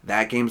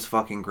 That game's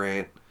fucking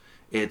great.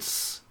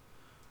 It's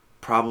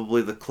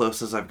probably the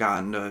closest I've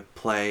gotten to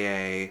play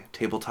a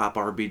tabletop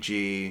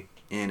RPG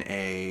in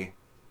a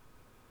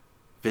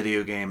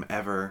video game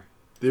ever.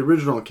 The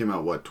original came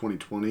out, what,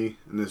 2020?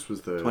 And this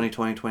was the...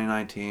 2020,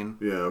 2019.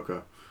 Yeah, okay.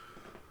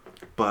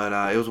 But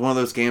it was one of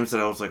those games that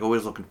I was like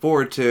always looking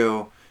forward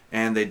to,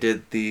 and they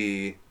did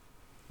the,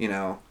 you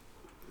know,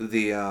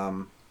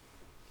 the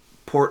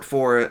port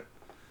for it,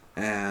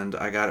 and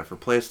I got it for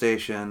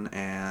PlayStation,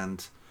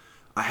 and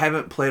I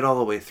haven't played all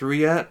the way through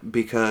yet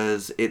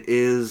because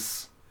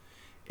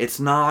it's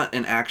not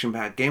an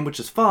action-packed game, which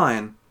is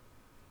fine,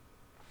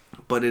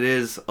 but it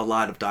is a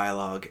lot of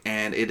dialogue,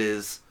 and it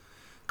is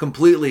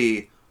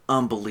completely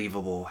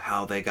unbelievable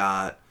how they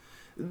got...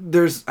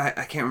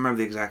 I can't remember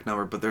the exact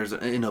number, but there's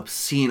an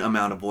obscene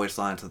amount of voice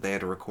lines that they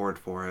had to record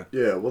for it.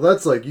 Yeah, well,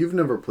 that's like, you've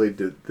never played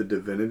the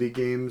Divinity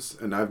games,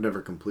 and I've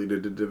never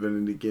completed a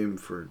Divinity game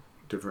for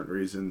different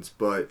reasons,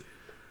 but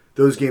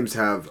those games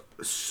have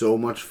so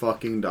much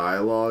fucking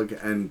dialogue,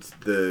 and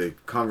the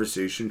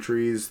conversation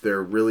trees,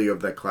 they're really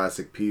of that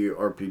classic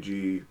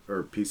RPG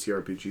or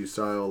PC RPG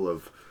style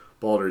of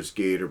Baldur's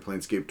Gate or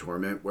Planescape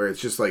Torment, where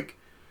it's just like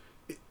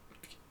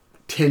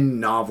 10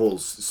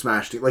 novels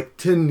smashed in, like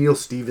 10 Neil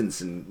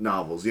Stephenson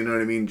novels, you know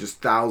what I mean?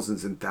 Just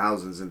thousands and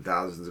thousands and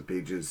thousands of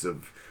pages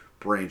of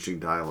branching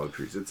dialogue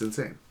trees. It's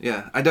insane.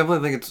 Yeah, I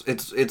definitely think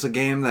it's a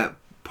game that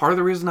part of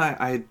the reason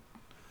I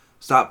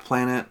stopped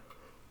playing it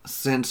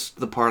since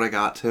the part I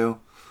got to,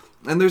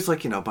 and there's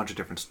like, you know, a bunch of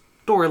different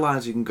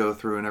storylines you can go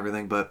through and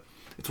everything, but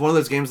it's one of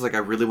those games like I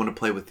really want to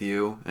play with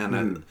you,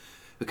 and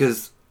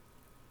because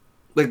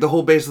like the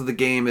whole base of the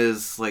game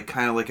is like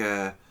kind of like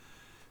a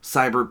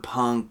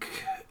cyberpunk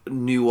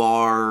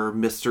noir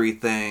mystery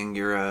thing.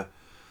 You're a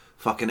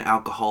fucking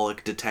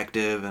alcoholic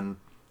detective, and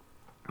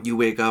you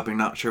wake up and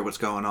you're not sure what's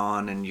going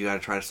on, and you gotta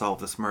try to solve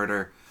this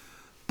murder.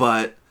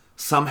 But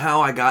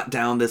somehow I got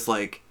down this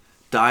like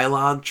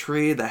dialogue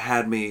tree that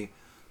had me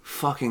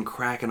fucking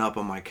cracking up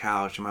on my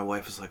couch, and my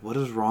wife was like, "What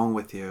is wrong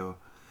with you?"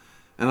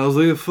 And I was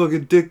like, "A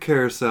fucking dick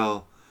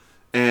carousel."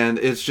 And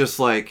it's just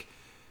like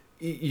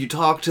you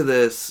talk to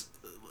this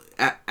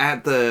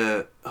at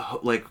the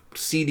like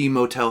seedy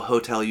motel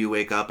hotel you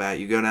wake up at.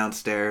 You go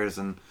downstairs,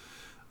 and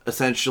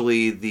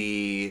essentially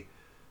the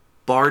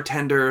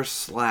bartender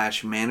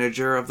 /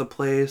 manager of the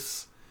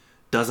place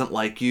doesn't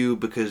like you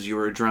because you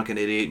were a drunken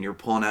idiot and you're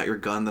pulling out your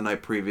gun the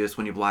night previous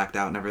when you blacked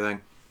out and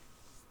everything.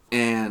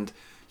 And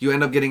you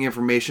end up getting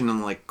information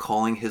and like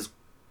calling his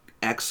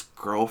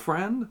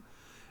ex-girlfriend.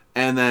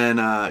 And then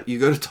you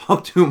go to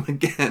talk to him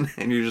again,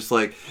 and you're just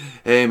like,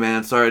 hey,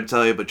 man, sorry to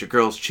tell you, but your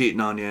girl's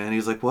cheating on you. And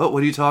he's like, what?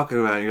 What are you talking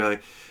about? And you're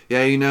like,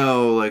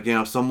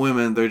 yeah, some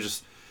women, they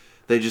just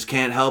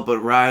can't help but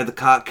ride the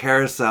cock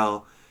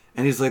carousel.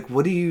 And he's like,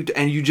 what do you...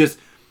 And you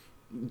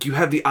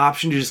have the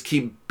option to just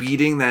keep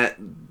beating that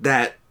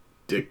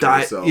Dick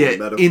carousel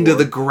metaphor. into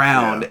the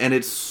ground. Yeah. And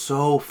it's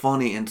so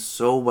funny and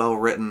so well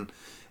written.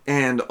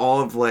 And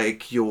all of,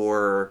 like,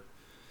 your...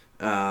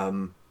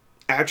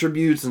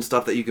 attributes and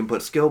stuff that you can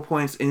put skill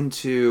points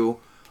into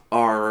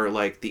are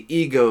like the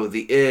ego,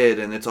 the id,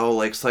 and it's all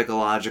like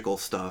psychological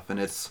stuff, and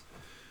it's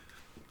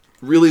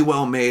really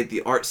well made.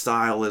 The art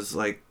style is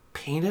like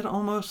painted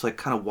almost like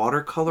kind of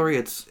watercolory.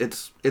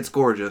 It's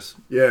gorgeous.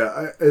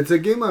 Yeah, it's a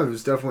game I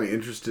was definitely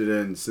interested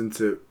in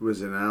since it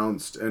was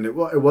announced, and it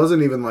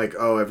wasn't even like,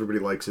 oh, everybody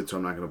likes it, so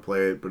I'm not going to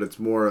play it, but it's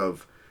more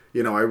of, I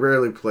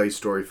rarely play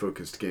story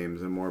focused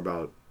games and more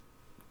about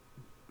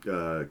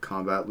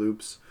combat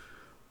loops.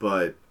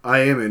 But I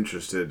am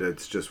interested.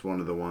 It's just one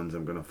of the ones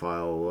I'm going to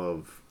file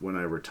of when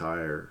I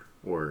retire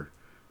or,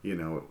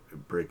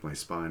 break my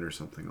spine or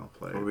something, I'll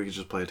play. Or we could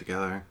just play it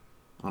together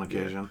on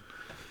occasion. Yeah.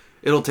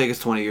 It'll take us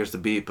 20 years to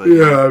beat, but...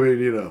 Yeah, I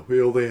mean,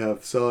 we only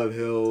have Silent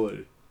Hill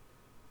and...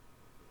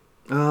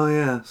 Oh,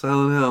 yeah,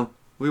 Silent Hill.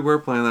 We were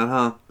playing that,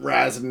 huh?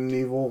 Resident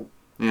Evil.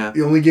 Yeah.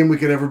 The only game we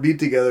could ever beat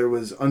together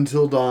was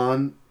Until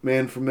Dawn,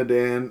 Man from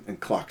Medan, and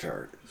Clock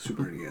Tower.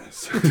 Super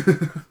NES.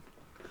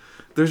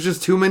 There's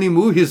just too many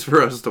movies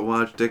for us to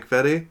watch, Dick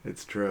Fetty.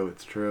 It's true.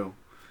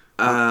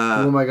 Who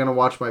am I going to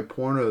watch my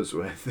pornos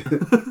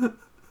with?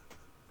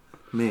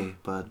 Me,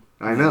 bud.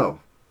 I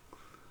know.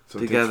 So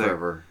together. It takes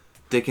forever.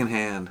 Dick in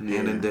hand. Yeah.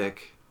 Hand in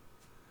dick.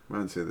 I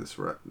didn't say this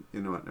right.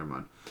 You know what? Never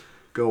mind.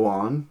 Go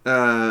on.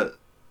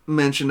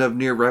 Mention of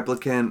Near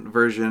Replicant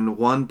version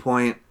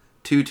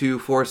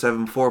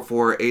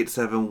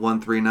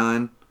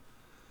 1.224744871139.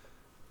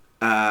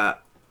 I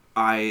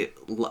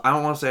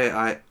don't want to say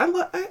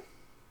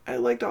I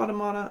liked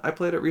Automata. I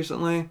played it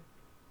recently.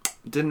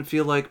 Didn't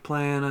feel like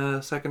playing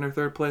a second or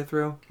third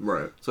playthrough.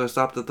 Right. So I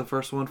stopped at the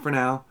first one for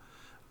now.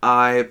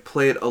 I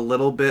played a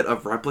little bit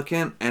of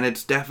Replicant, and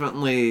it's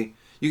definitely...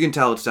 You can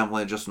tell it's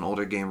definitely just an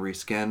older game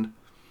reskinned.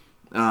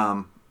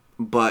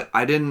 But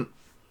I didn't...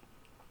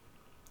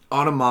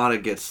 Automata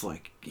gets,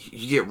 like...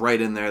 You get right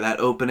in there. That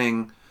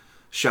opening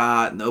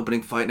shot and the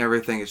opening fight and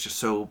everything is just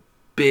so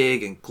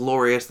big and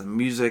glorious. The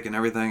music and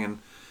everything, and...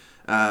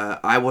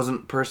 I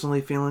wasn't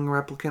personally feeling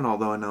Replicant,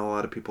 although I know a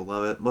lot of people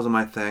love it. It wasn't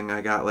my thing.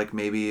 I got like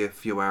maybe a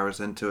few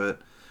hours into it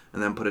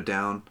and then put it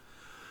down.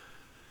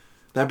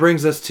 That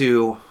brings us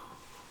to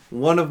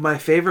one of my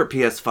favorite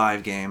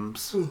PS5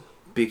 games,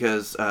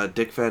 because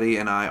Dick Fetty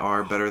and I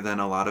are better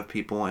than a lot of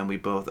people, and we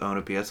both own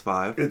a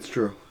PS5. It's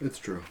true.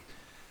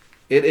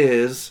 It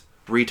is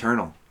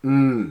Returnal.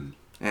 Mm.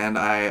 And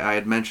I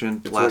had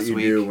mentioned it's last what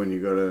week... you do when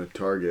you go to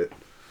Target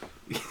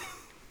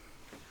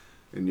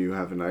and you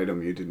have an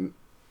item you didn't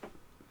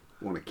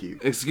want to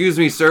keep. Excuse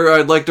me, sir,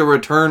 I'd like to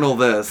Returnal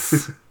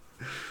this.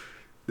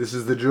 This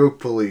is the joke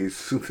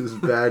police. This is a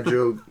bad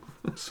joke.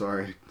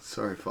 Sorry,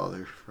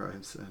 Father, for I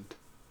have sinned.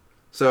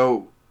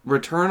 So,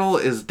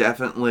 Returnal is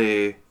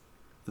definitely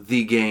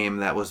the game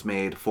that was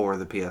made for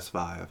the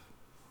PS5.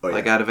 Oh, yeah.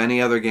 Like, out of any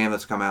other game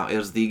that's come out, it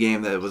is the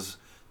game that was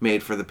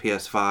made for the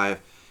PS5.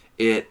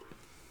 It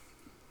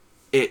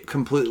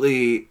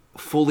completely,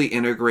 fully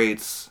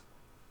integrates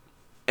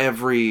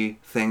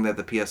everything that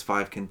the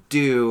PS5 can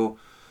do,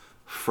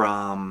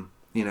 from,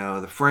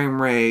 the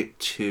frame rate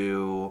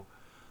to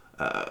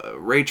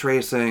ray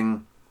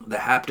tracing, the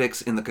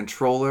haptics in the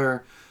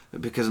controller,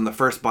 because in the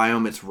first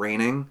biome it's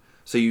raining,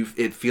 so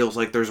it feels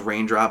like there's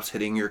raindrops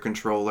hitting your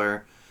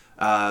controller.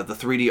 The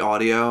 3D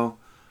audio,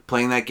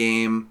 playing that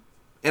game,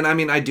 and I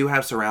mean, I do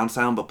have surround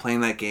sound, but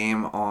playing that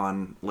game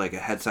on like a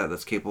headset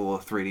that's capable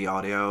of 3D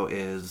audio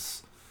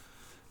is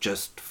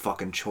just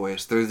fucking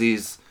choice. There's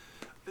these...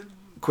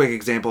 Quick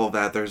example of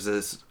that, there's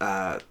this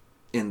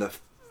in the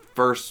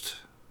first...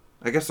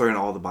 I guess they're in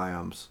all the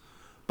biomes.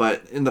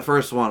 But in the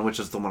first one, which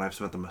is the one I've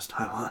spent the most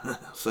time on,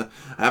 so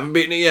I haven't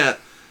beaten it yet,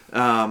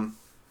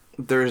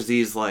 there's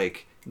these,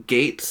 like,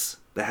 gates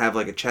that have,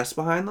 like, a chest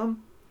behind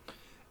them.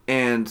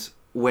 And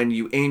when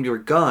you aim your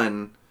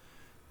gun,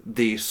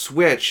 the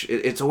switch,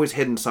 it's always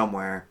hidden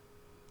somewhere.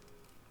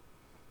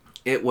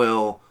 It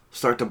will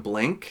start to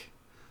blink.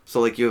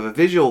 So, like, you have a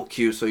visual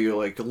cue, so you're,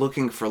 like,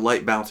 looking for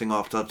light bouncing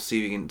off to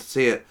see if you can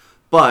see it.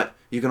 But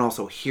you can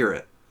also hear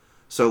it.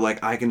 So,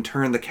 like, I can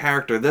turn the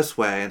character this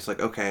way, and it's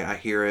like, okay, I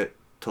hear it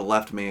to the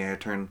left of me, I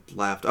turn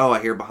left. Oh, I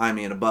hear behind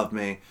me and above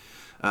me.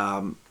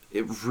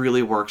 It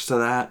really works to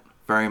that,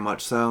 very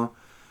much so.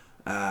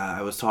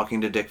 I was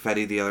talking to Dick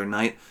Fetty the other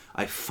night.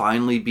 I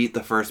finally beat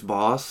the first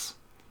boss.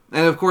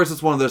 And, of course,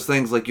 it's one of those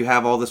things, like, you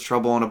have all this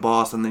trouble on a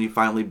boss, and then you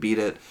finally beat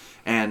it.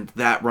 And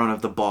that run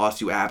of the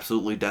boss, you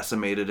absolutely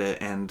decimated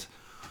it, and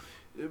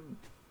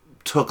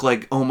took,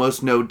 like,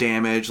 almost no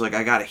damage. Like,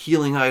 I got a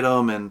healing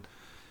item, and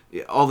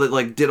all that,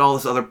 like, did all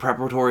this other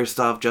preparatory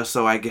stuff just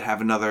so I could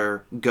have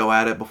another go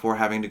at it before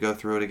having to go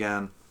through it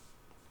again.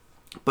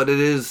 But it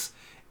is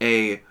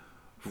a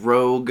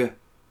rogue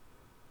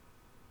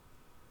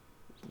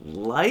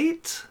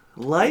light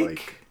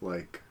like.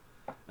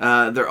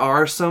 There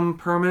are some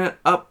permanent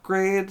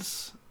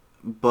upgrades,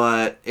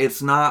 but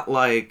it's not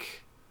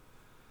like...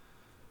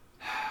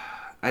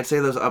 I'd say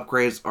those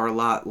upgrades are a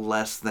lot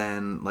less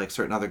than like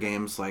certain other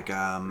games like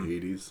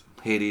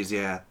Hades,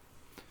 yeah.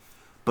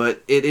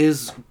 But it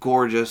is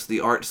gorgeous.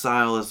 The art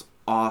style is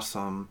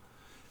awesome.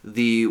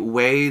 The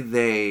way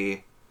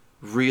they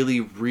really,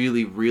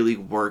 really, really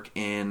work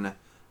in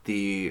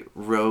the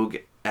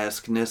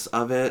rogue-esqueness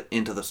of it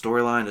into the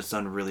storyline is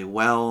done really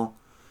well.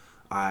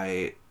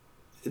 The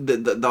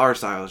art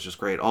style is just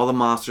great. All the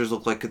monsters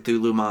look like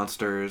Cthulhu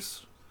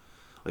monsters,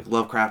 like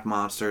Lovecraft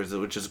monsters,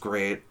 which is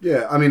great.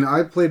 Yeah, I mean,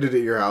 I played it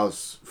at your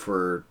house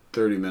for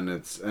 30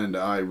 minutes, and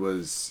it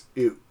was,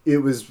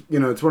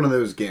 it's one of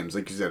those games,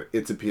 like you said,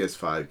 it's a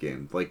PS5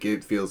 game. Like,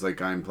 it feels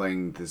like I'm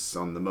playing this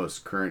on the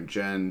most current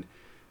gen,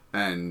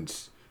 and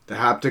the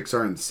haptics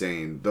are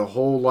insane. The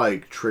whole,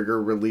 like,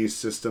 trigger release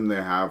system they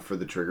have for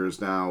the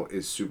triggers now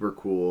is super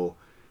cool,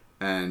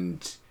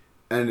 and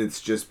it's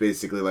just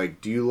basically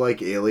like, do you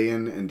like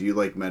Alien and do you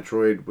like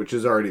Metroid? Which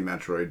is already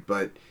Metroid,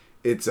 but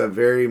it's a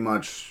very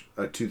much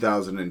a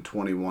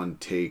 2021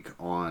 take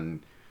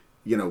on,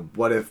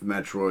 what if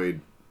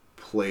Metroid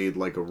played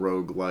like a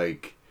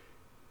roguelike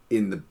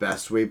in the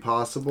best way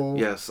possible?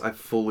 Yes, I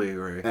fully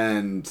agree.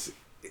 And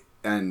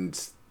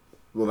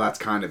well, that's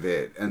kind of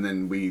it. And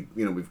then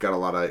we've got a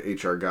lot of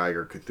H.R.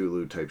 Geiger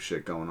Cthulhu type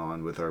shit going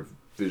on with our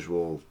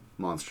visual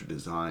monster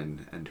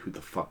design, and who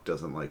the fuck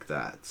doesn't like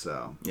that?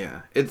 So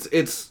yeah,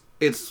 it's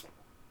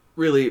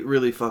really,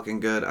 really fucking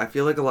good. I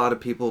feel like a lot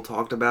of people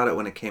talked about it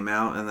when it came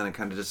out, and then it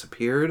kind of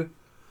disappeared.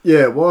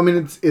 Yeah, well, I mean,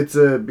 it's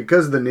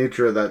because of the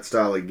nature of that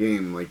style of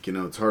game, like,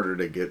 it's harder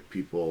to get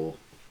people...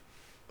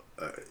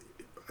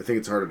 I think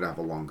it's harder to have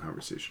a long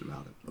conversation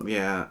about it. But.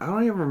 Yeah, I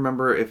don't even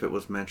remember if it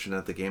was mentioned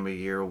at the Game of the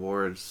Year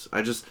Awards.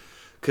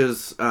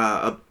 Because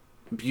a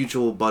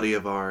mutual buddy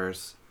of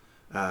ours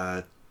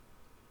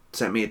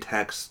sent me a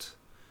text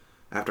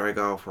after I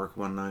got off work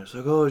one night. He's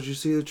like, oh, did you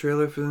see the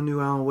trailer for the new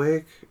Alan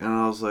Wake? And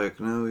I was like,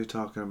 no, what are you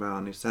talking about?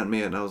 And he sent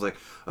me it, and I was like,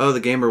 oh, the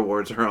Gamer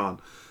Awards are on.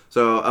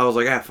 So I was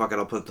like, fuck it,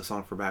 I'll put this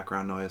on for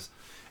background noise.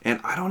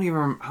 And I don't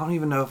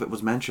even know if it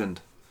was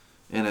mentioned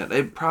in it.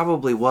 It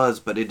probably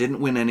was, but it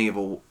didn't win any of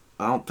a...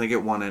 I don't think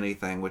it won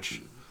anything,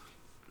 which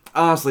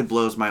honestly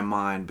blows my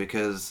mind,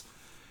 because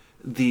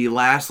the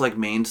last like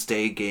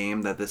mainstay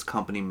game that this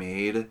company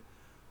made,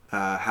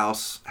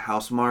 House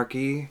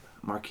Marquee,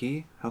 I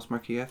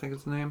think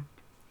is the name,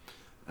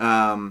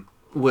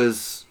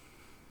 was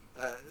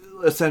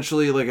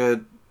essentially like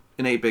an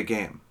 8-bit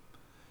game,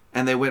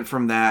 and they went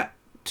from that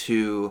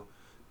to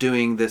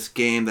doing this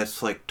game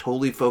that's like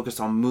totally focused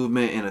on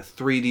movement in a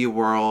 3D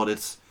world.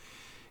 It's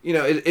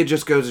it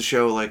just goes to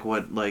show like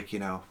what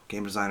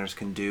game designers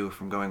can do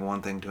from going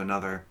one thing to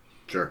another.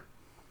 Sure.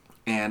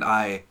 And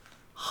I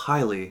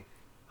highly,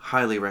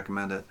 highly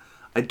recommend it.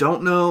 I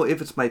don't know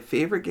if it's my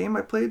favorite game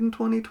I played in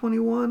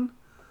 2021,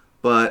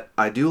 but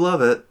I do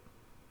love it.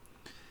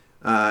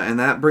 And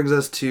that brings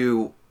us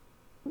to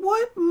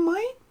what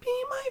might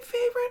be my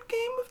favorite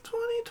game of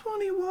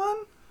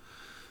 2021,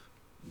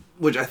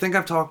 which I think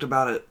I've talked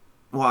about it.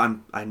 Well,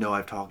 I know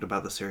I've talked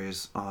about the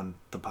series on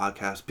the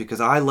podcast because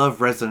I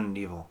love Resident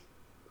Evil.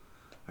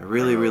 I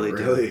really, really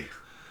do.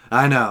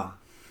 I know.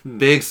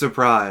 Big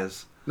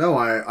surprise. No,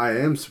 I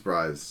am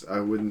surprised. I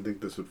wouldn't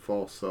think this would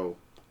fall so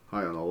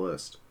high on the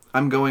list.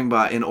 I'm going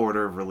by in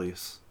order of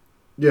release.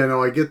 Yeah,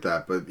 no, I get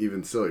that, but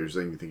even still, you're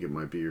saying you think it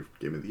might be your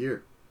game of the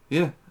year.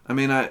 Yeah. I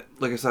mean,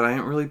 like I said, I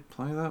didn't really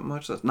play that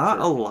much. That's not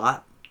a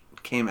lot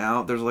came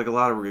out. There's like a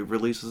lot of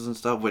re-releases and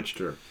stuff,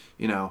 which,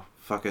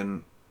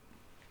 fucking...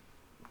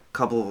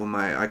 couple of them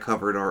I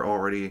covered are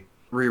already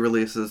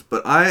re-releases,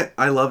 but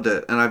I loved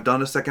it, and I've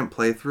done a second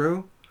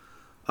playthrough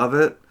of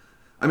it.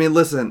 I mean,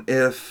 listen,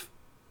 if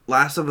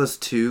Last of Us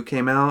 2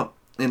 came out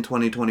in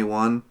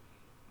 2021,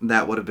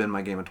 that would have been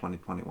my game of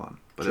 2021,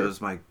 but It was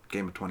my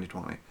game of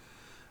 2020.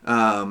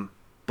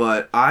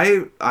 But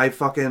I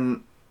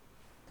fucking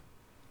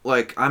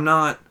like I'm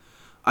not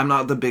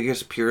the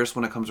biggest purist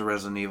when it comes to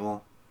Resident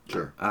Evil.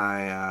 Sure.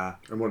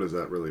 And what does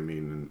that really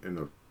mean in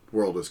a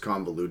world as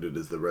convoluted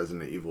as the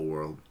Resident Evil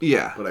world?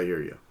 Yeah. But I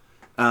hear you.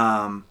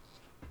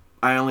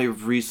 I only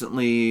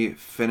recently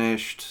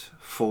finished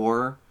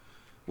 4,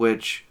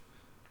 which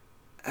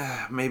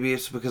maybe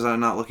it's because I'm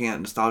not looking at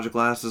nostalgia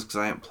glasses because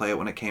I didn't play it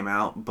when it came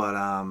out, but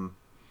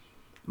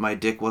my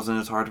dick wasn't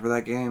as hard for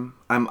that game.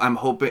 I'm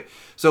hoping...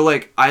 So,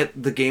 like,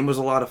 the game was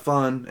a lot of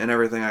fun and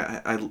everything.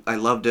 I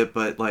loved it,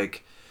 but,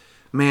 like,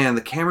 man,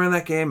 the camera in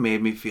that game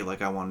made me feel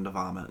like I wanted to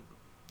vomit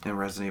in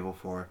Resident Evil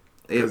 4.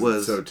 It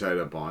was so tight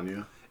up on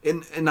you.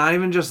 And not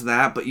even just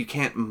that, but you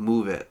can't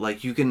move it.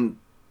 Like, you can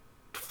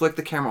flick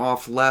the camera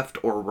off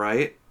left or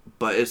right,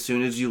 but as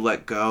soon as you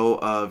let go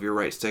of your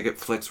right stick, it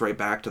flicks right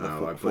back to the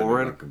forward. I played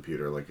on a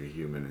computer like a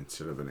human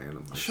instead of an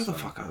animal. Shut the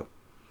fuck up.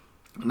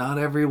 Not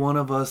every one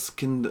of us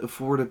can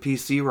afford a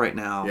PC right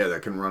now. Yeah,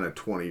 that can run a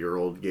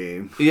 20-year-old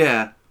game.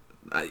 Yeah.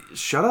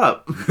 Shut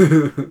up.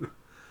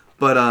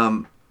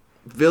 But,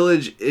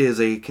 Village is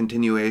a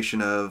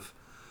continuation of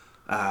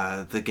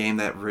the game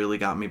that really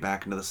got me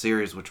back into the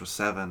series, which was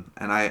 7.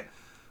 And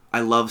I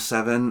love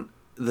 7.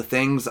 The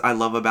things I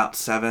love about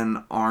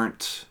 7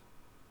 aren't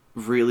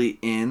really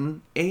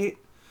in 8,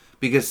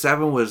 because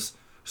 7 was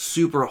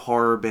super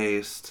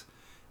horror-based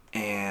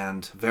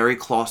and very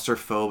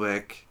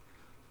claustrophobic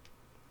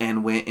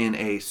and went in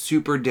a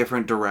super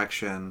different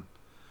direction.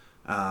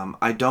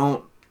 I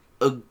don't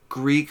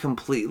agree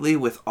completely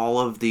with all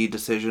of the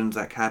decisions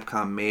that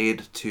Capcom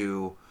made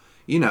to,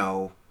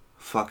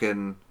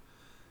 fucking...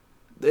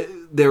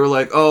 They were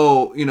like,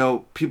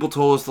 oh, people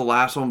told us the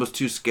last one was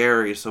too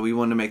scary, so we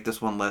wanted to make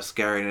this one less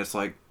scary. And it's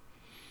like,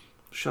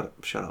 shut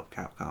up,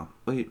 Capcom.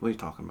 What are you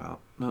talking about?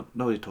 No,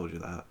 nobody told you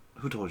that.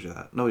 Who told you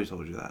that? Nobody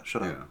told you that.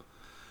 Shut up.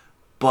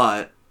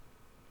 But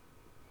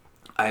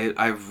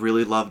I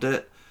really loved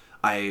it.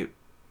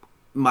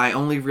 My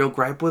only real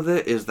gripe with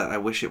it is that I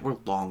wish it were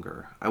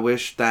longer. I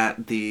wish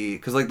that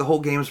because the whole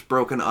game's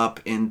broken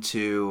up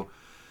into,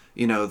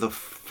 the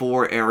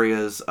 4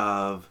 areas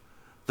of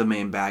the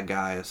main bad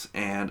guys,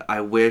 and I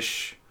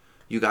wish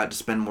you got to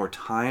spend more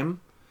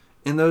time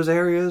in those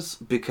areas,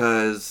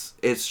 because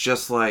it's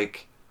just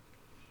like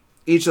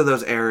each of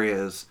those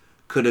areas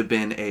could have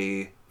been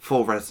a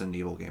full Resident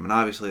Evil game, and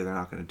obviously they're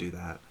not going to do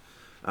that.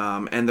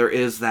 And there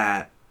is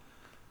that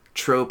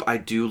trope I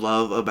do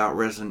love about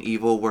Resident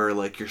Evil where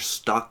you're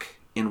stuck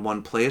in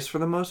one place for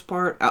the most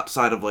part,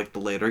 outside of the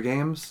later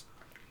games.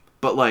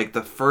 But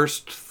the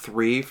first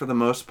 3 for the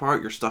most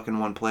part, you're stuck in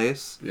one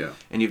place. Yeah.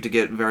 And you have to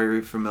get very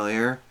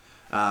familiar.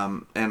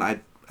 And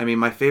I mean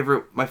my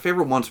favorite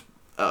ones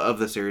of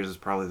the series is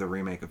probably the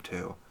remake of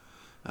 2.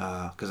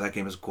 Because that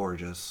game is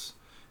gorgeous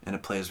and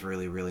it plays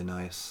really, really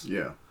nice.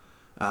 Yeah.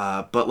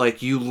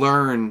 But you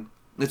learn,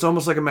 it's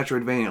almost like a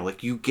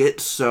Metroidvania. You get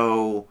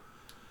so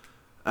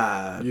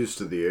used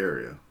to the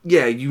area.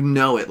 Yeah,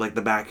 it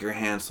the back of your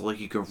hand, so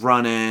you can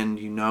run in,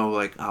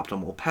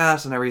 optimal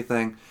pass and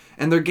everything.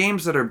 And they're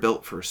games that are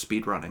built for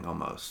speedrunning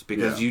almost,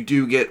 because you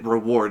do get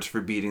rewards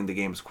for beating the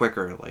games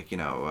quicker,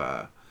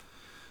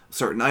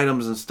 certain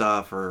items and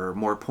stuff, or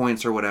more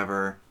points or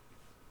whatever.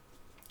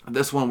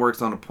 This one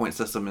works on a point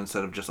system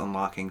instead of just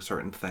unlocking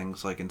certain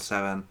things like in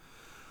 7.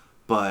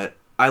 But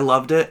I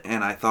loved it,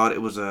 and I thought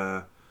it was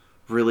a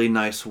really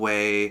nice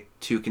way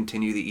to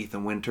continue the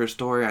Ethan Winters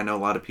story. I know a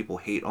lot of people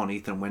hate on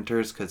Ethan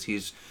Winters because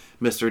he's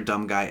Mr.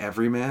 Dumb Guy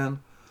Everyman.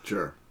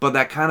 Sure. But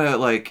that kind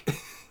of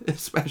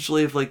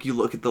especially if you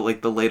look at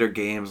the later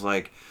games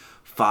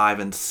 5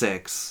 and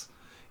 6,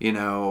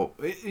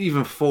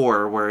 even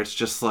 4, where it's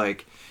just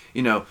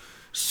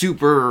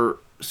super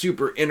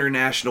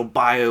international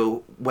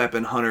bio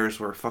weapon hunters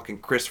where fucking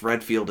Chris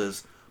Redfield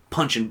is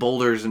punching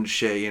boulders and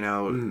shit,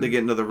 They get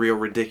into the real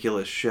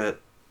ridiculous shit.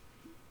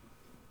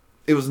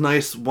 It was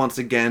nice once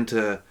again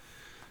to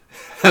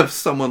have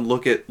someone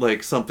look at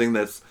something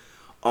that's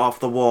off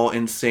the wall,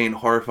 insane,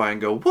 horrifying,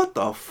 and go, what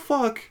the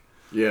fuck?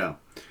 Yeah.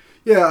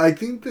 Yeah, I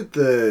think that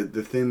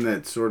the thing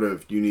that's sort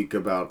of unique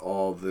about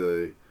all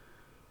the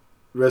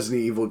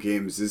Resident Evil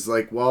games is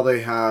while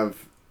they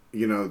have,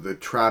 the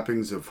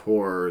trappings of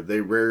horror,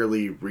 they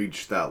rarely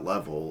reach that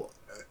level.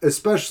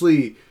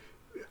 Especially,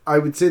 I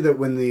would say that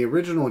when the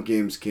original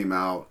games came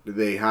out,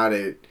 they had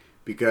it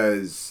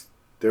because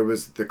there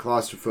was the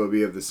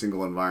claustrophobia of the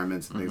single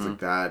environments and things like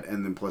that,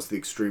 and then plus the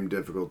extreme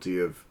difficulty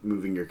of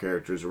moving your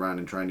characters around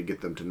and trying to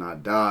get them to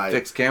not die.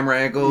 Fixed camera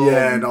angle.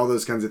 Yeah, and all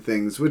those kinds of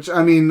things, which,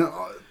 I mean,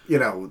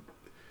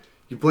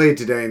 you play it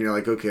today and you're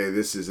like, okay,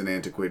 this is an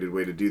antiquated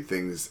way to do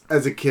things.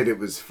 As a kid, it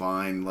was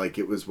fine.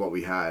 It was what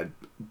we had.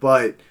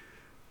 But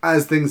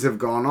as things have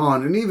gone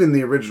on, and even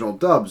the original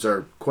dubs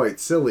are quite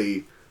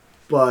silly,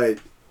 but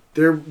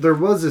there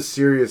was a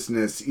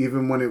seriousness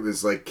even when it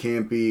was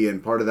campy,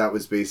 and part of that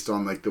was based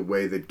on the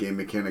way that game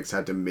mechanics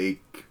had to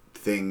make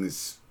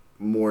things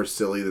more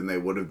silly than they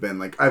would have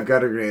been. I've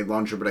got a grenade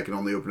launcher, but I can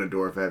only open a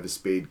door if I have a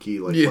spade key.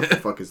 What the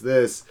fuck is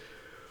this?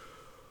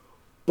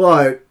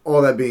 But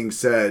all that being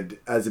said,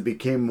 as it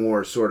became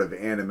more sort of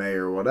anime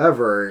or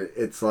whatever,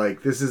 it's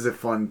this is a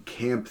fun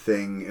camp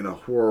thing in a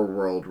horror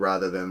world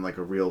rather than a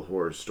real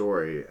horror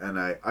story. And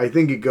I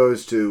think it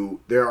goes to,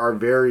 there are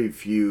very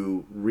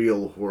few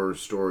real horror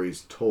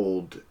stories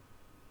told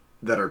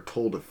that are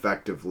told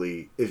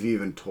effectively, if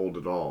even told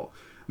at all.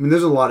 I mean,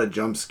 there's a lot of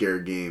jump scare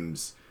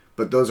games,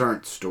 but those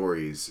aren't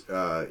stories.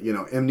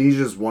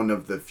 Amnesia is one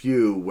of the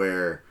few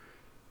where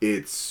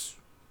it's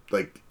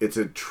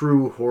a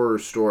true horror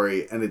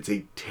story, and it's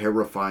a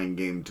terrifying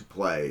game to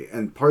play.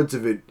 And parts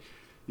of it,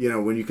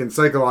 when you can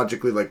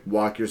psychologically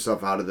walk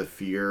yourself out of the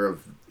fear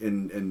of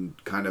and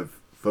kind of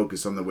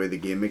focus on the way the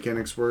game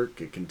mechanics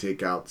work, it can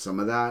take out some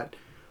of that.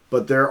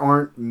 But there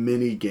aren't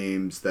many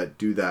games that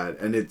do that,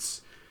 and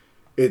it's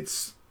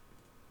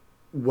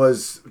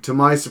was, to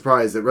my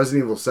surprise, that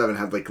Resident Evil 7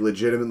 had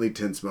legitimately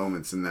tense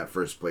moments in that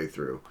first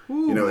playthrough.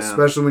 Ooh,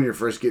 especially when you're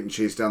first getting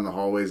chased down the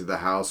hallways of the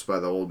house by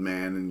the old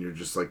man and you're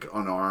just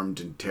unarmed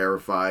and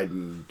terrified.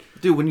 And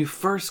dude, when you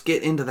first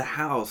get into the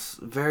house,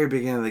 very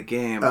beginning of the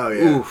game, oh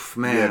yeah, oof,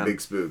 man. Yeah,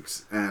 big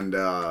spooks. And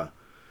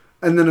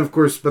then of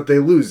course, but they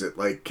lose it.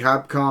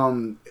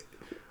 Capcom,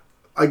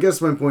 I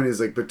guess my point is,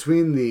 like,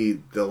 between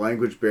the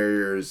language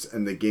barriers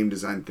and the game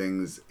design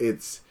things,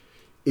 it's,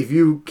 if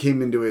you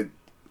came into it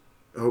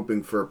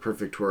hoping for a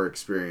perfect horror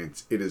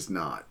experience, it is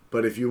not.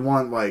 But if you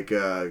want, like,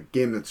 a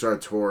game that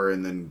starts horror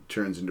and then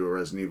turns into a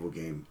Resident Evil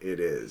game, it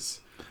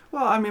is.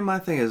 Well, I mean, my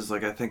thing is,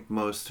 like, I think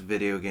most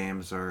video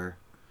games are...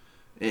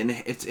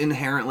 it's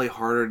inherently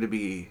harder to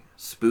be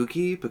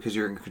spooky because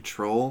you're in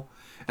control.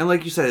 And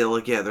like you said,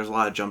 like, yeah, there's a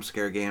lot of jump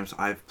scare games.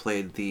 I've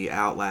played the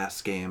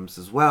Outlast games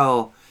as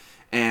well.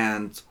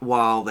 And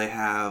while they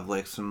have,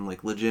 like, some,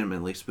 like,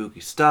 legitimately spooky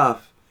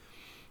stuff,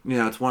 you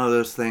know, it's one of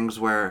those things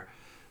where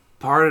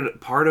part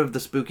of the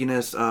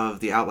spookiness of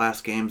the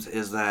Outlast games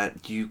is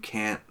that you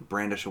can't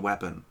brandish a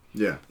weapon.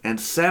 Yeah. And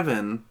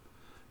 7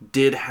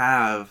 did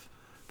have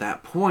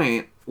that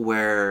point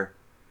where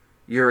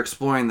you're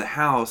exploring the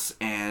house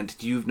and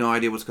you have no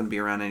idea what's going to be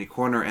around any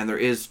corner, and there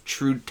is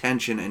true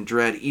tension and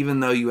dread,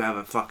 even though you have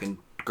a fucking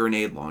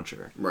grenade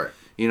launcher. Right.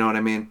 You know what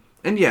I mean?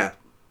 And yeah,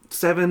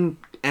 7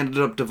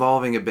 ended up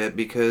devolving a bit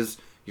because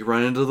you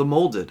run into the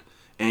molded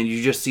and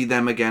you just see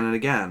them again and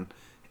again.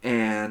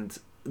 And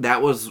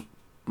that was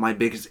my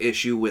biggest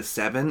issue with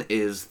 7,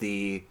 is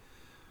the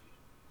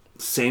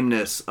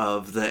sameness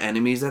of the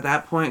enemies at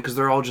that point, because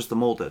they're all just the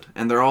molded.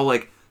 And they're all,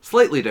 like,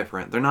 slightly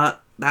different. They're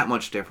not that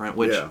much different,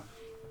 which,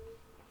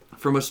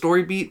 from a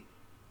story beat,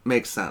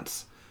 makes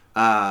sense.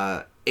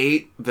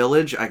 8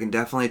 Village, I can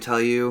definitely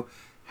tell you,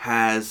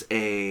 has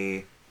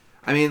a...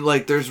 I mean,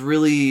 like, there's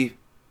really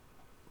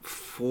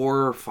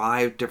 4 or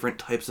 5 different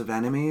types of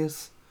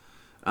enemies.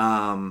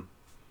 But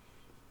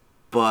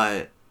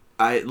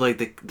I like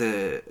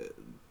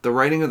the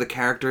writing of the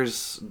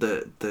characters,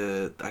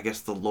 the I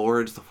guess the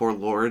lords, the 4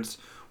 lords,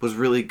 was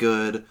really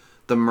good.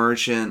 The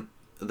merchant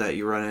that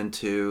you run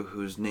into,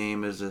 whose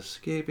name is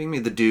escaping me,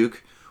 the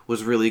Duke,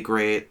 was really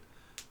great.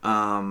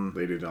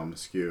 Lady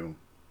Domasque,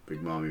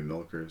 Big Mommy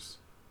Milkers.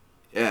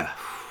 Yeah,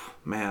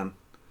 man.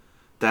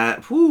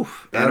 That, whew,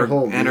 That and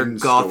whole her meme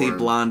gothy storm.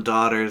 blonde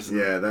daughters.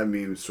 Yeah, that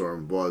meme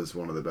storm was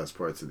one of the best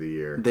parts of the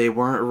year. They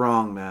weren't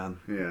wrong, man.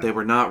 Yeah. They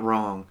were not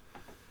wrong.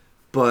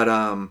 But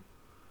I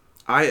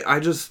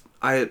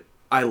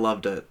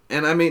loved it.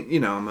 And I mean, you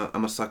know,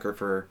 I'm a sucker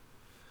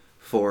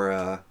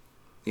for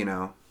you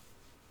know,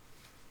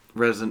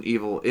 Resident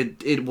Evil.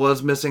 It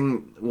was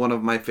missing one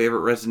of my favorite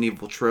Resident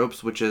Evil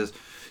tropes, which is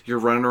you're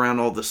running around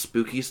all the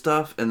spooky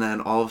stuff and then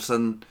all of a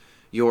sudden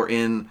you're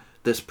in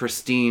this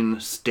pristine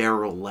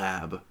sterile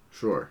lab.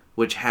 Sure.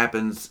 Which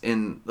happens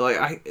in,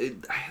 like, they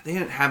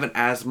didn't have it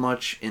as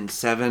much in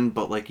 7,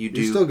 but like you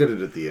do. You still get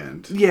it at the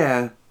end.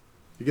 Yeah.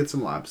 You get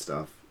some lab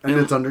stuff. And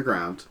it's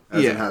underground,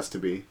 as it has to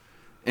be.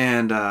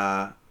 And,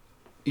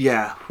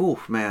 yeah, whew,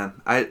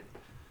 man.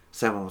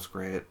 7 was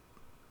great.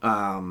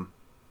 But,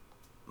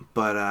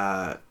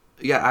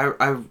 yeah,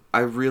 I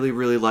really,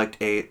 really liked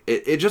 8.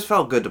 It just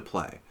felt good to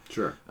play.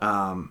 Sure.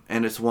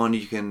 And it's one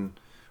you can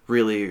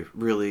really,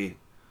 really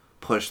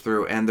push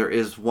through. And there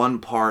is one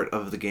part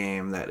of the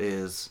game that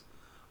is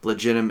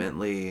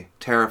legitimately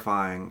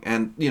terrifying.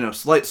 And, you know,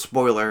 slight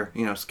spoiler,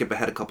 you know, skip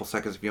ahead a couple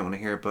seconds if you want to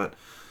hear it, but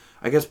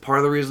I guess part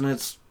of the reason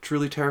it's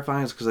truly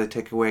terrifying is because they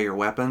take away your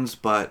weapons,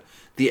 but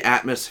the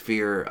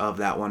atmosphere of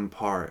that one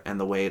part and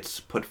the way it's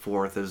put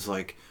forth is,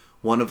 like,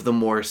 one of the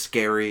more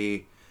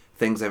scary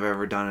things I've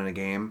ever done in a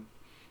game.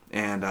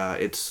 And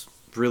it's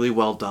really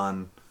well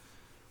done.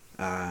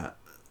 I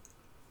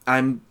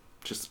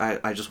just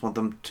want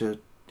them to...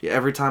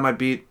 Every time I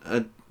beat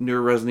a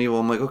newer Resident Evil,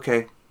 I'm like,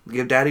 okay,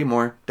 give Daddy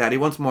more. Daddy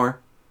wants more.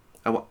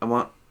 I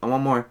want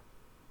more.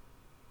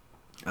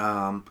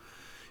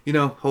 You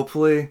know,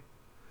 hopefully...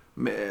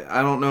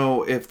 I don't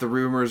know if the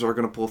rumors are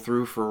going to pull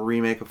through for a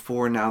remake of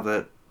 4 now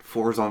that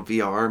 4 is on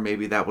VR.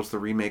 Maybe that was the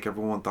remake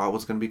everyone thought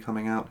was going to be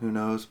coming out. Who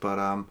knows? But,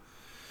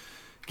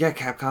 yeah,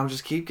 Capcom,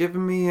 just keep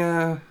giving me,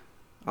 I'll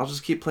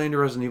just keep playing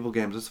your Resident Evil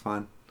games. It's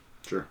fine.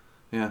 Sure.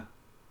 Yeah.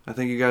 I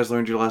think you guys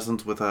learned your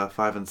lessons with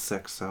 5 and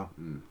 6, so.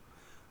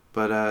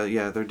 But,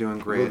 yeah, they're doing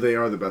great. Well, they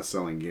are the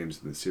best-selling games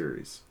in the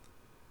series.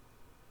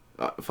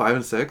 5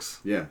 and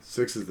 6? Yeah,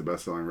 6 is the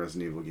best-selling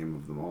Resident Evil game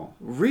of them all.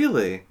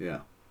 Really?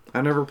 Yeah. I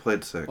never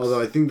played 6.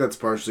 Although I think that's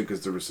partially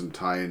because there was some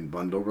tie-in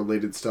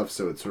bundle-related stuff,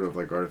 so it sort of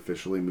like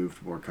artificially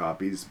moved more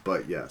copies.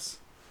 But yes,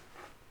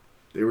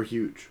 they were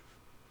huge.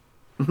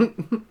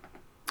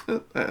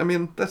 I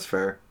mean, that's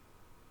fair.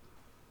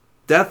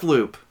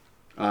 Deathloop.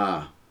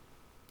 Ah.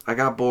 I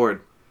got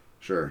bored.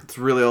 Sure. That's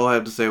really all I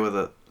have to say with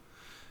it.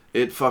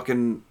 It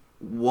fucking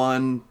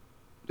won.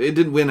 It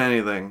didn't win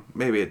anything.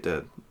 Maybe it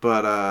did.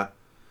 But,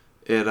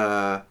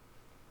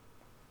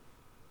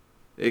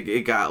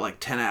 It got like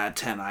 10 out of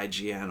 10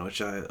 IGN,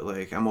 which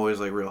I'm always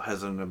like real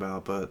hesitant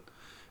about, but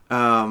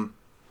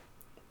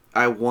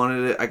I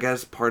wanted it, I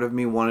guess part of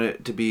me wanted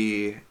it to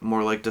be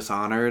more like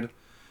Dishonored,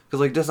 because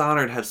like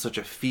Dishonored had such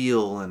a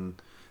feel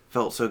and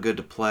felt so good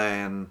to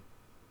play, and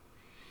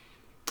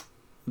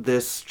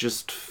this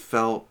just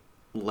felt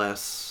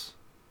less,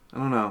 I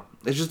don't know,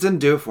 it just didn't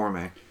do it for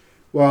me.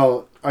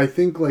 Well, I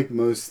think like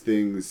most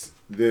things,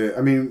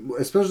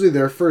 especially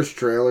their first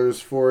trailers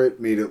for it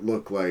made it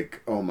look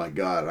like, oh my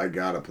god, I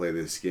gotta play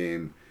this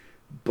game.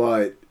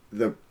 But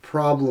the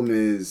problem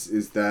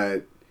is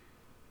that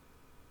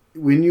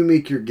when you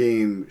make your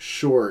game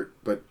short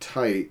but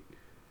tight,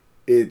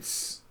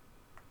 it's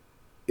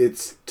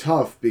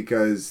tough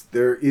because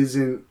there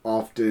isn't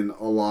often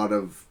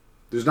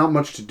there's not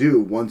much to do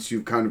once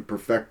you've kind of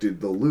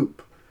perfected the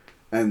loop.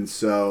 And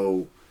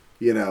so,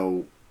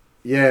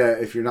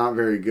 if you're not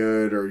very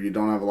good or you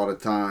don't have a lot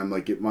of time,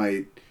 like it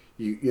might,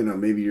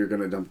 maybe you're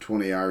going to dump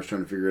 20 hours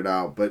trying to figure it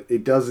out. But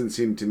it doesn't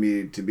seem to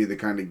me to be the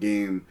kind of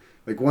game,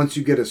 like once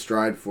you get a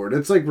stride for it,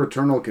 it's like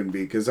Returnal can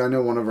be, because I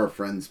know one of our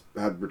friends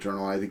had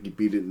Returnal, I think he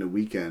beat it in a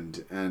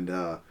weekend,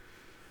 and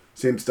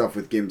same stuff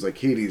with games like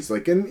Hades.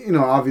 And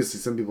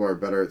obviously some people are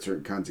better at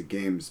certain kinds of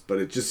games, but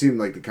it just seemed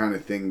like the kind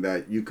of thing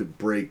that you could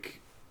break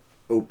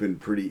open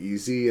pretty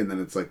easy, and then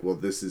it's like, well,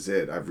 this is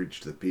it. I've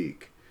reached the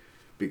peak.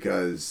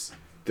 Because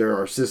there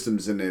are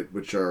systems in it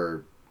which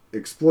are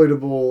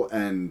exploitable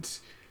and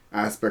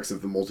aspects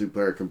of the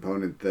multiplayer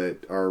component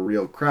that are a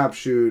real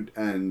crapshoot.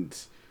 And,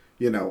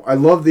 I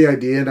love the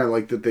idea and I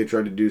like that they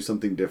tried to do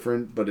something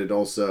different, but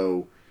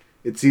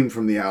it seemed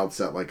from the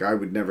outset like I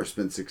would never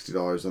spend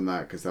 $60 on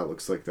that because that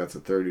looks like that's a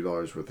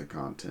 $30 worth of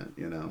content,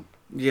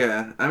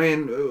 Yeah, I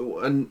mean,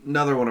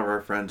 another one of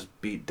our friends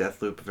beat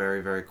Deathloop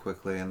very, very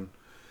quickly, and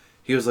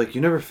he was like,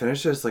 "You never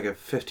finished it? It's like a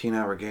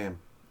 15-hour game."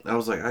 I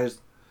was like,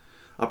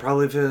 I'll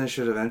probably finish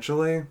it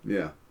eventually.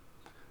 Yeah.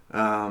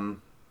 That's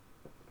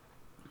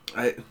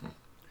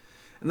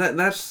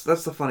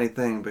the funny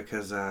thing,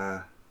 because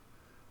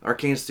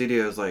Arcane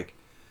Studios, like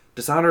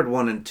Dishonored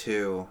 1 and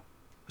 2,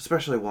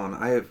 especially 1,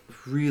 I have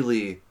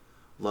really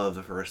loved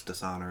the first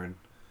Dishonored.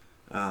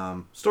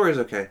 Story's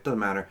okay, doesn't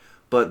matter,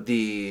 but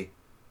the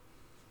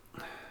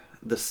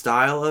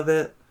style of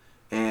it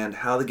and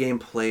how the game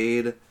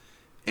played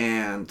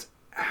and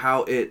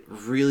how it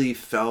really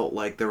felt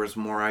like there was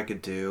more I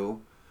could do,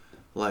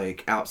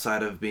 like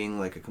outside of being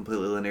like a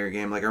completely linear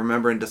game. Like I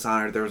remember in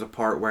Dishonored there was a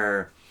part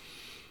where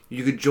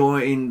you could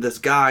join this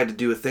guy to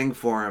do a thing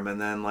for him,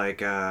 and then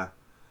like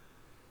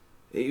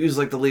he was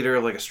like the leader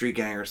of like a street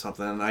gang or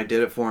something, and I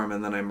did it for him,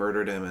 and then I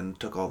murdered him and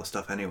took all the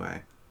stuff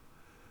anyway.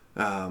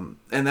 And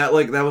that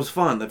was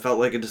fun. That felt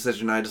like a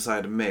decision I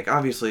decided to make.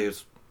 Obviously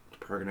it's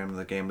programmed in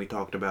the game. We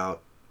talked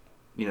about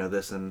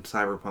this in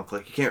Cyberpunk.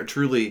 Like you can't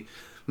truly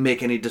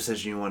make any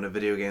decision you want in a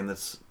video game.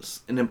 That's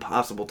an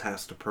impossible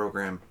task to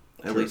program,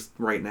 at least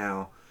right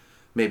now,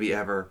 maybe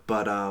ever.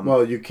 But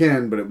well, you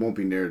can, but it won't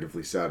be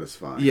narratively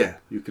satisfying. Yeah,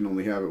 you can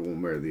only have it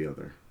one way or the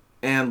other.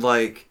 And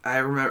like I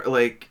remember,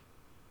 like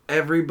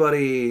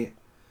everybody,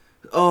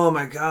 oh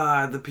my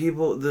god,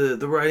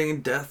 the writing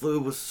in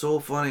Deathloop was so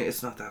funny.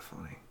 It's not that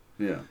funny.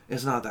 Yeah,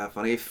 it's not that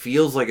funny. It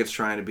feels like it's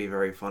trying to be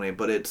very funny,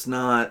 but it's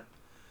not.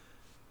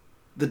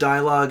 The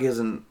dialogue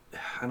isn't.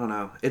 I don't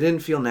know. It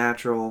didn't feel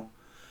natural.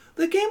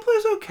 The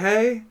gameplay's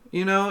okay,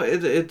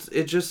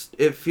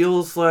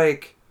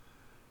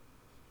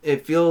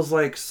 it feels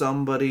like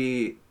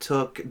somebody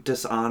took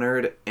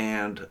Dishonored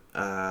and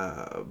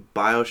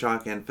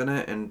BioShock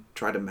Infinite and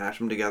tried to mash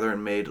them together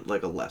and made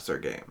like a lesser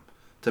game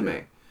to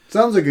me.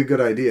 Sounds like a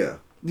good idea.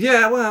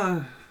 Yeah,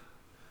 well,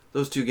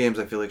 those two games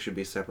I feel like should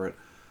be separate.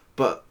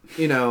 But,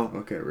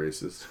 okay,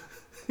 racist.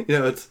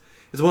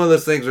 It's one of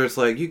those things where it's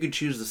like you could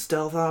choose the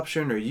stealth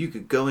option or you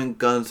could go in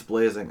guns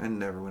blazing. I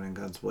never went in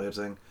guns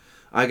blazing.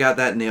 I got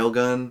that nail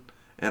gun,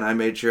 and I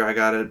made sure I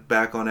got it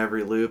back on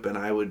every loop, and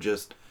I would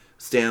just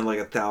stand like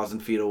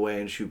 1,000 feet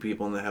away and shoot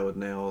people in the head with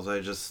nails.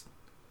 I just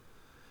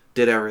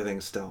did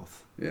everything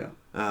stealth. Yeah.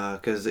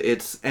 Because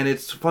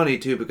it's funny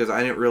too, because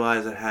I didn't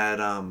realize it had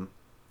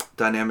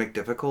dynamic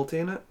difficulty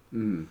in it.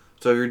 Mm-hmm.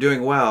 So if you're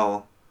doing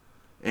well,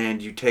 and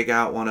you take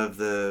out one of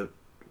the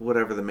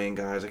whatever the main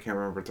guys, I can't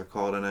remember what they're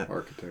called in it.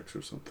 Architects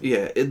or something.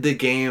 Yeah, the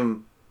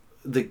game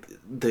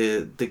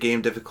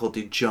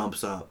difficulty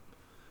jumps up.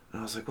 And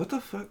I was like, what the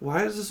fuck?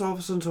 Why is this all of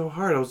a sudden so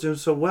hard? I was doing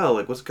so well.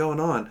 Like, what's going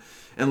on?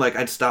 And, like,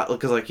 I'd stop,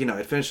 because, like,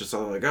 I'd finish it.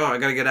 So, I'm like, oh, I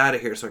gotta get out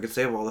of here so I could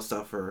save all this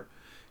stuff for,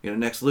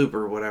 next loop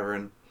or whatever.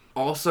 And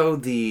also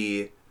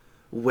the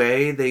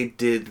way they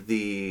did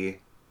the,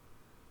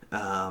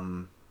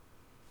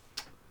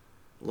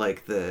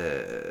 like,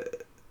 the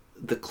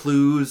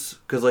clues,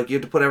 because, like, you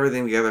have to put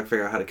everything together and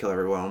figure out how to kill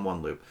everyone in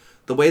one loop.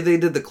 The way they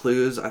did the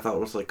clues, I thought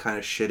was, like, kind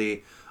of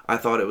shitty. I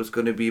thought it was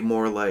going to be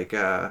more like,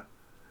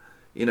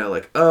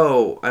 like,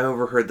 oh, I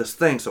overheard this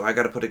thing, so I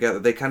got to put together.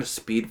 They kind of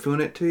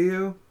spoon it to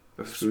you,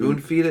 or spoon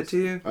feed it to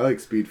you. I like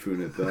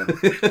spoon it though.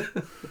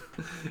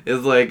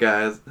 It's like,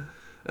 guys,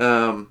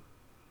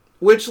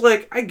 which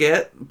like I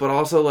get, but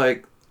also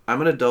like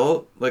I'm an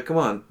adult. Like, come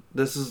on,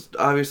 this is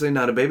obviously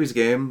not a baby's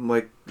game.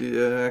 Like,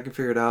 yeah, I can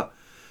figure it out.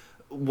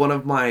 One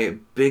of my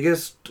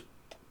biggest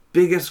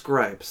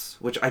gripes,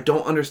 which I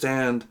don't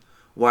understand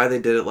why they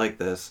did it like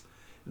this,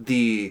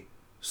 the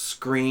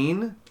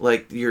screen,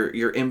 like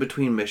your in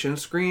between mission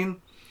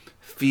screen,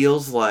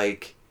 feels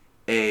like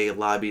a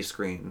lobby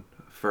screen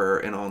for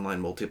an online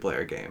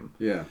multiplayer game.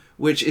 Yeah.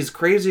 Which is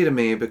crazy to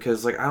me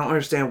because like I don't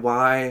understand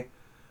why,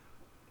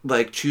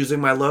 like, choosing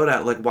my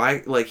loadout, like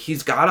why, like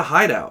he's got a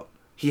hideout.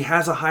 He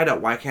has a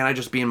hideout. Why can't I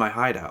just be in my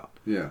hideout?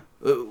 Yeah.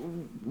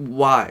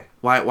 Why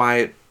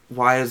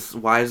why is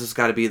this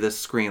got to be this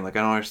screen? Like,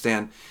 I don't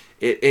understand.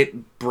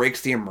 It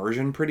breaks the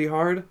immersion pretty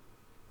hard.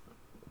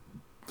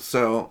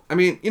 So, I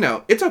mean, you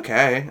know, it's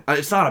okay.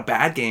 It's not a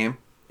bad game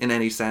in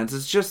any sense.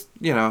 It's just,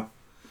 you know,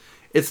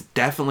 it's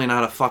definitely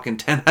not a fucking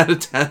 10 out of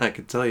 10, I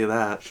can tell you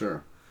that.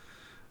 Sure.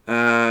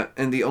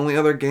 And the only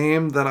other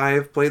game that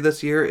I've played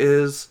this year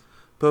is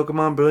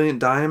Pokemon Brilliant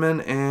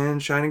Diamond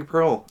and Shining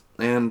Pearl.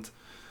 And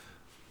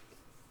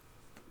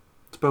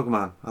it's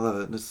Pokemon. I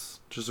love it. It's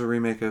just a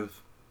remake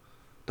of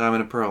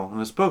Diamond and Pearl.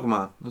 And it's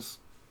Pokemon. There's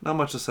not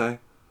much to say.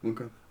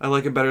 Okay. I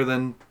like it better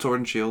than Sword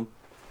and Shield.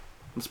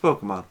 It's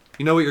Pokemon.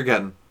 You know what you're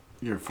getting.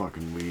 You're a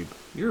fucking weeb.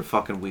 You're a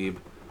fucking weeb.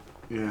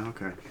 Yeah,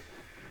 okay.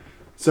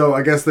 So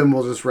I guess then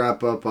we'll just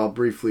wrap up. I'll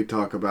briefly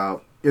talk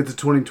about... It's a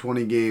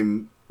 2020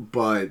 game,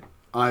 but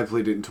I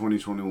played it in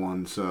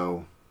 2021,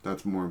 so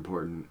that's more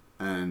important.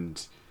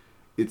 And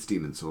it's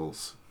Demon's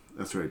Souls.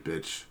 That's right,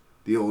 bitch.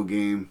 The old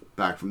game,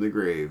 back from the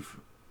grave,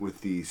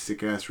 with the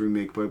sick-ass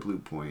remake by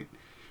Bluepoint.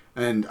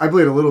 And I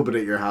played a little bit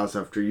at your house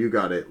after you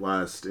got it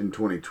last in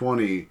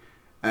 2020,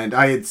 and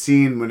I had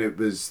seen when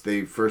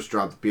they first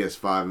dropped the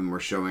PS5 and were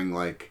showing,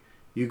 like,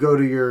 you go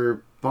to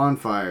your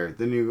bonfire,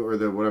 then you, or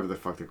the, whatever the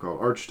fuck they're called,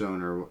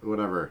 Archstone or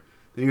whatever.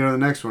 Then you go to the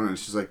next one and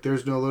it's just like,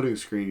 there's no loading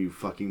screen, you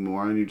fucking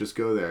moron, you just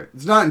go there.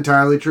 It's not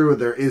entirely true,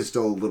 there is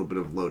still a little bit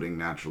of loading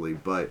naturally,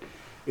 but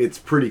it's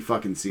pretty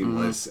fucking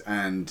seamless,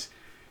 and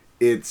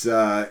it's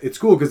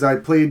cool because I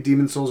played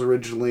Demon's Souls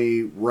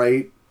originally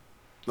right,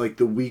 like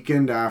the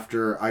weekend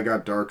after I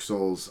got Dark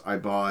Souls, I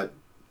bought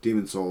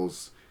Demon's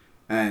Souls,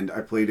 and I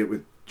played it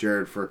with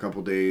Jared for a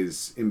couple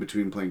days in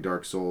between playing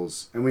Dark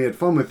Souls, and we had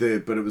fun with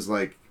it, but it was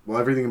like, well,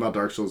 everything about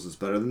Dark Souls is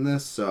better than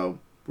this, so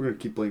we're going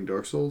to keep playing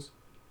Dark Souls.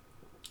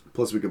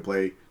 Plus we could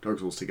play Dark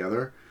Souls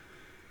together.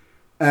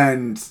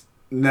 And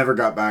never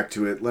got back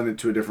to it, lent it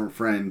to a different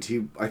friend.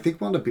 He, I think,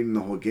 wound up beating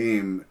the whole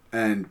game,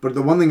 but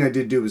the one thing I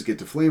did do was get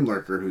to Flame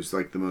Lurker, who's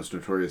like the most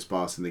notorious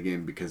boss in the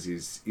game because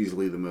he's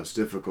easily the most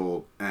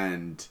difficult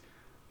and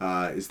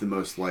is the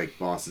most like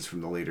bosses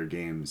from the later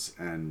games,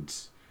 and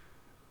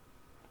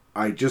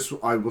I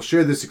will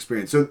share this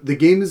experience. So the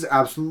game is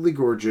absolutely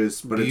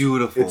gorgeous, but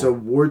beautiful. It's a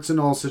warts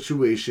and all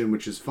situation,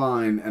 which is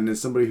fine. And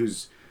as somebody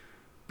who's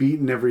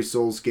beaten every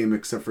Souls game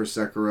except for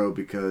Sekiro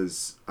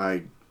because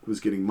I was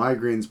getting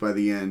migraines by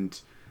the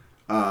end,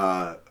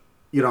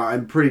 you know,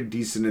 I'm pretty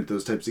decent at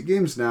those types of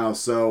games now.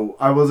 So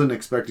I wasn't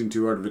expecting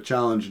too hard of a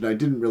challenge, and I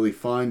didn't really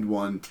find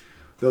one.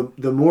 The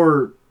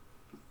more,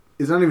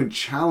 it's not even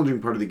challenging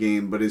part of the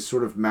game, but is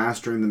sort of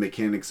mastering the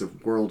mechanics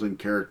of world and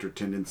character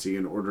tendency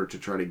in order to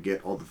try to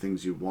get all the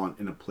things you want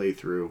in a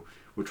playthrough,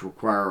 which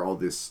require all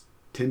this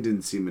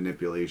tendency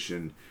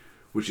manipulation,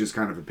 which is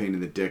kind of a pain in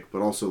the dick,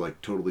 but also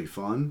like totally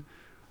fun.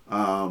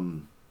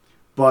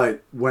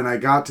 But when I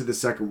got to the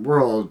second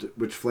world,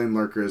 which Flame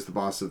Lurker is the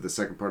boss of the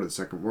second part of the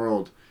second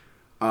world,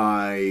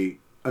 I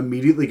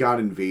immediately got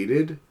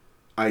invaded.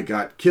 I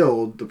got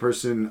killed. The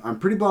person, I'm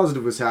pretty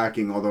positive, was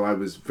hacking, although I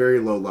was very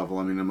low level.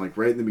 I mean, I'm like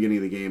right in the beginning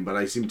of the game, but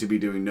I seem to be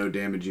doing no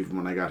damage even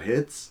when I got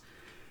hits.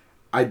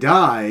 I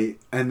die,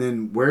 and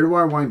then where do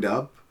I wind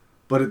up?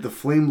 But at the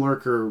Flame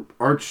Lurker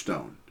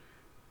Archstone.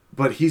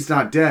 But he's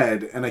not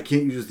dead, and I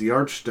can't use the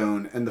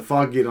Archstone, and the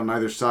fog gate on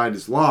either side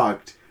is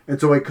locked. And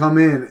so I come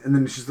in, and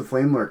then it's just the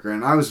Flame Lurker,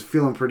 and I was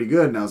feeling pretty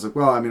good, and I was like,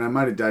 well, I mean, I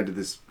might have died to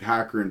this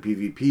hacker in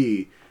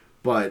PvP,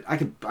 but I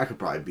could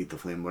probably beat the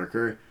Flame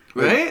Lurker.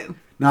 Right?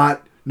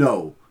 Like,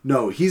 no.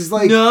 He's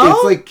like, no?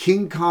 It's like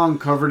King Kong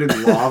covered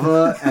in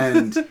lava,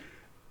 and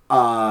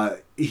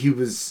he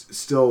was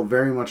still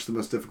very much the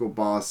most difficult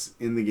boss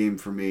in the game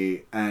for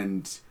me,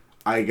 and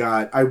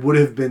I would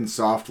have been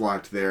soft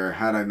locked there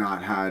had I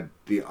not had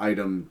the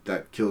item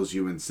that kills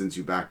you and sends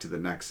you back to the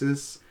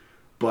Nexus,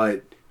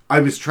 but I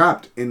was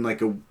trapped in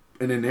like in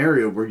an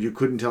area where you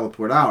couldn't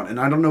teleport out, and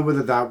I don't know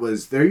whether that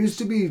was, there used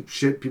to be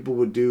shit people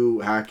would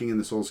do hacking in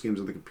the Souls games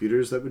on the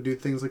computers that would do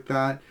things like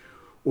that,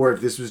 or if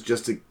this was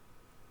just a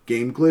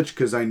game glitch,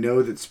 because I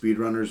know that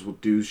speedrunners will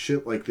do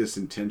shit like this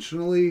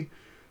intentionally,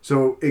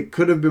 so it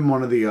could have been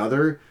one or the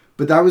other,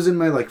 but that was in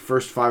my like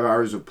first 5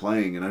 hours of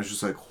playing, and I was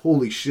just like,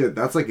 holy shit,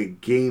 that's like a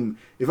game.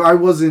 If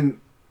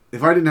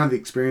I didn't have the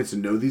experience to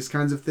know these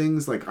kinds of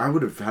things, like, I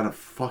would have had a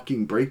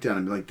fucking breakdown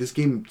and be like, this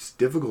game's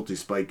difficulty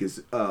spike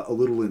is a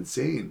little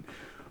insane.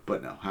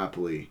 But no,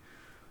 happily,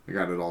 I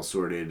got it all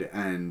sorted.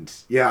 And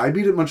yeah, I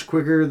beat it much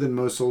quicker than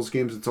most Souls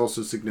games. It's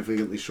also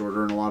significantly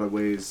shorter in a lot of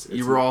ways.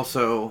 You were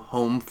also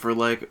home for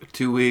like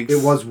 2 weeks.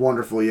 It was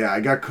wonderful, yeah.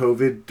 I got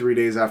COVID 3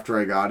 days after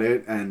I got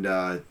it, and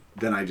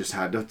then I just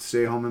had to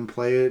stay home and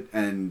play it.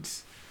 And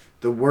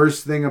the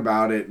worst thing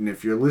about it, and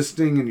if you're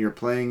listening and you're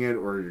playing it,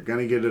 or you're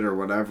going to get it or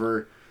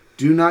whatever,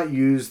 do not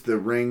use the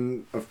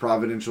Ring of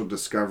Providential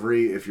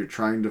Discovery if you're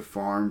trying to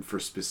farm for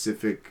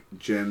specific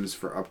gems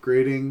for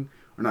upgrading.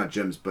 Or not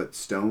gems, but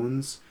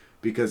stones.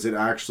 Because it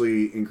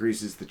actually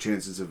increases the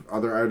chances of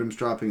other items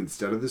dropping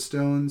instead of the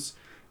stones.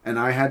 And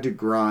I had to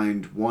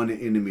grind one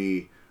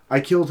enemy. I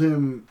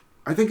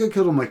think I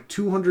killed him like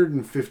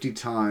 250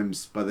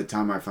 times by the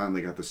time I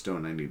finally got the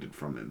stone I needed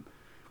from him.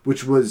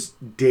 Which was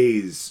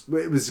days.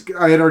 It was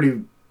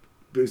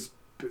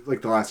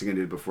like the last thing I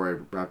did before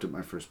I wrapped up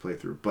my first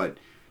playthrough. But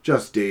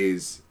just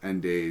days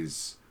and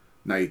days,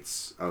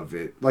 nights of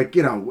it. Like,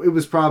 you know, it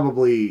was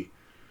probably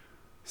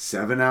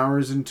 7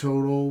 hours in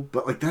total.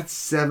 But, like, that's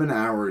 7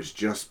 hours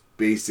just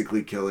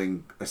basically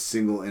killing a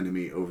single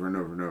enemy over and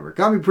over and over. It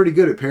got me pretty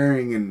good at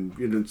parrying and,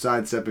 you know,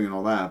 sidestepping and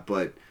all that.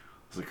 But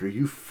I was like, are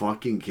you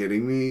fucking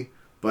kidding me?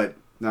 But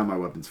now my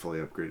weapon's fully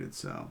upgraded,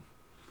 so...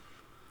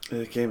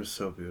 The game is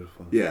so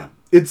beautiful. Yeah.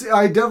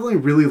 I definitely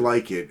really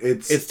like it.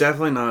 It's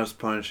definitely not as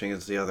punishing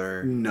as the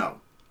other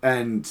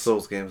and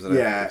Souls games that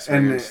I've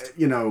experienced. And,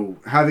 you know,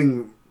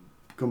 having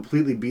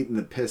completely beaten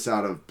the piss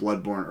out of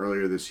Bloodborne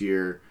earlier this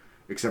year,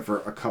 except for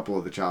a couple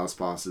of the Chalice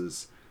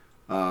bosses,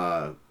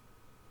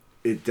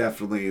 it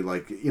definitely,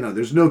 like, you know,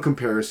 there's no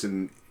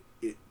comparison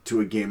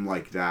to a game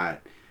like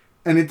that.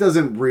 And it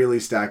doesn't really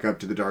stack up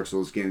to the Dark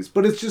Souls games,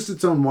 but it's just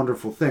its own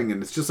wonderful thing,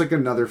 and it's just like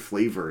another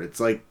flavor. It's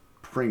like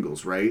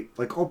Pringles, right?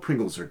 Like, all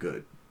Pringles are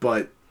good,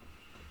 but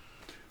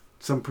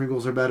some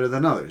Pringles are better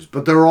than others.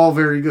 But they're all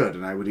very good,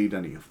 and I would eat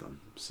any of them,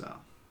 so.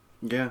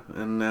 Yeah,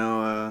 and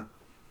now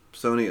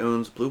Sony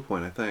owns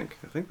Bluepoint, I think.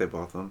 I think they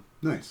bought them.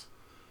 Nice.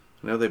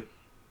 I know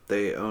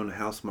they own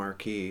House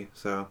Marquee,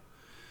 so,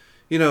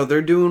 you know,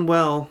 they're doing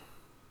well.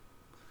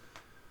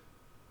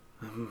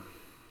 I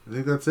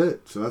think that's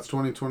it. So that's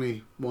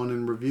 2021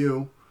 in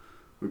review.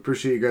 We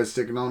appreciate you guys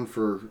sticking on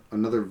for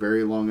another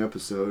very long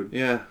episode.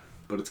 Yeah.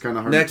 But it's kind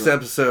of hard Next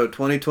episode,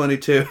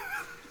 2022.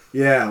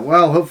 Yeah,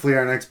 well, hopefully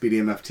our next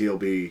BDMFT will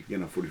be,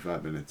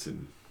 45 minutes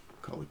and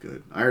call it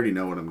good. I already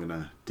know what I'm going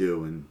to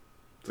do, and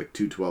it's like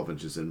 2 12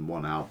 inches in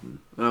one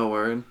album. Oh,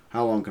 word.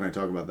 How long can I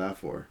talk about that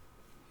for?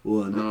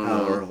 1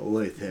 hour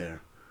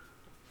later.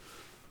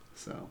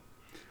 So,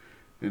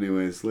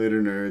 anyways, later,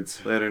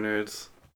 nerds. Later, nerds.